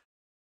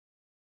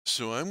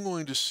 So I'm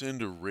going to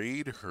send a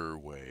raid her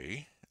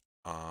way,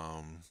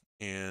 and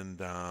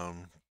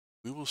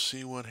we will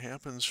see what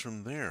happens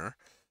from there.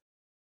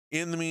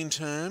 In the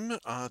meantime,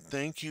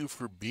 thank you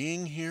for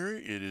being here.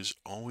 It is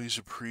always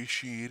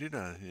appreciated.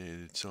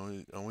 It's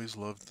always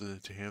loved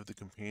to have the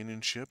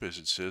companionship, as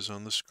it says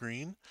on the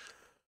screen.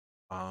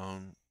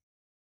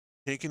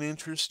 Take an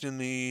interest in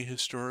the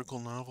historical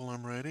novel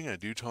I'm writing. I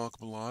do talk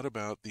a lot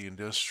about the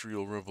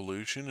Industrial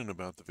Revolution and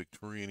about the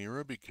Victorian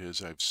era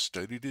because I've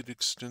studied it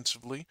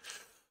extensively.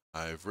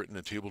 I've written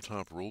a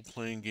tabletop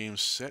role-playing game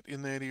set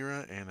in that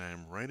era, and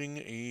I'm writing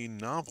a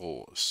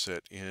novel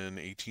set in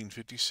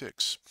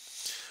 1856.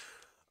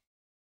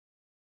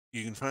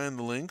 You can find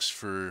the links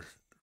for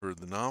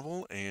the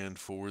novel and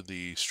for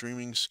the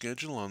streaming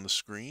schedule on the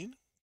screen.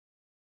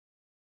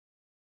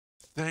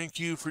 Thank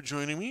you for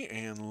joining me,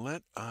 and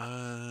let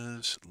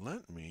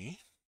me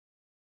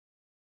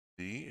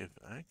see if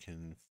I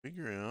can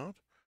figure out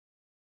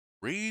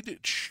raid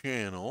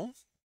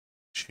channels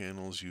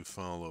you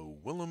follow.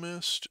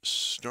 Willamist,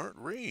 start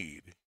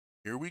raid.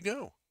 Here we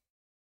go.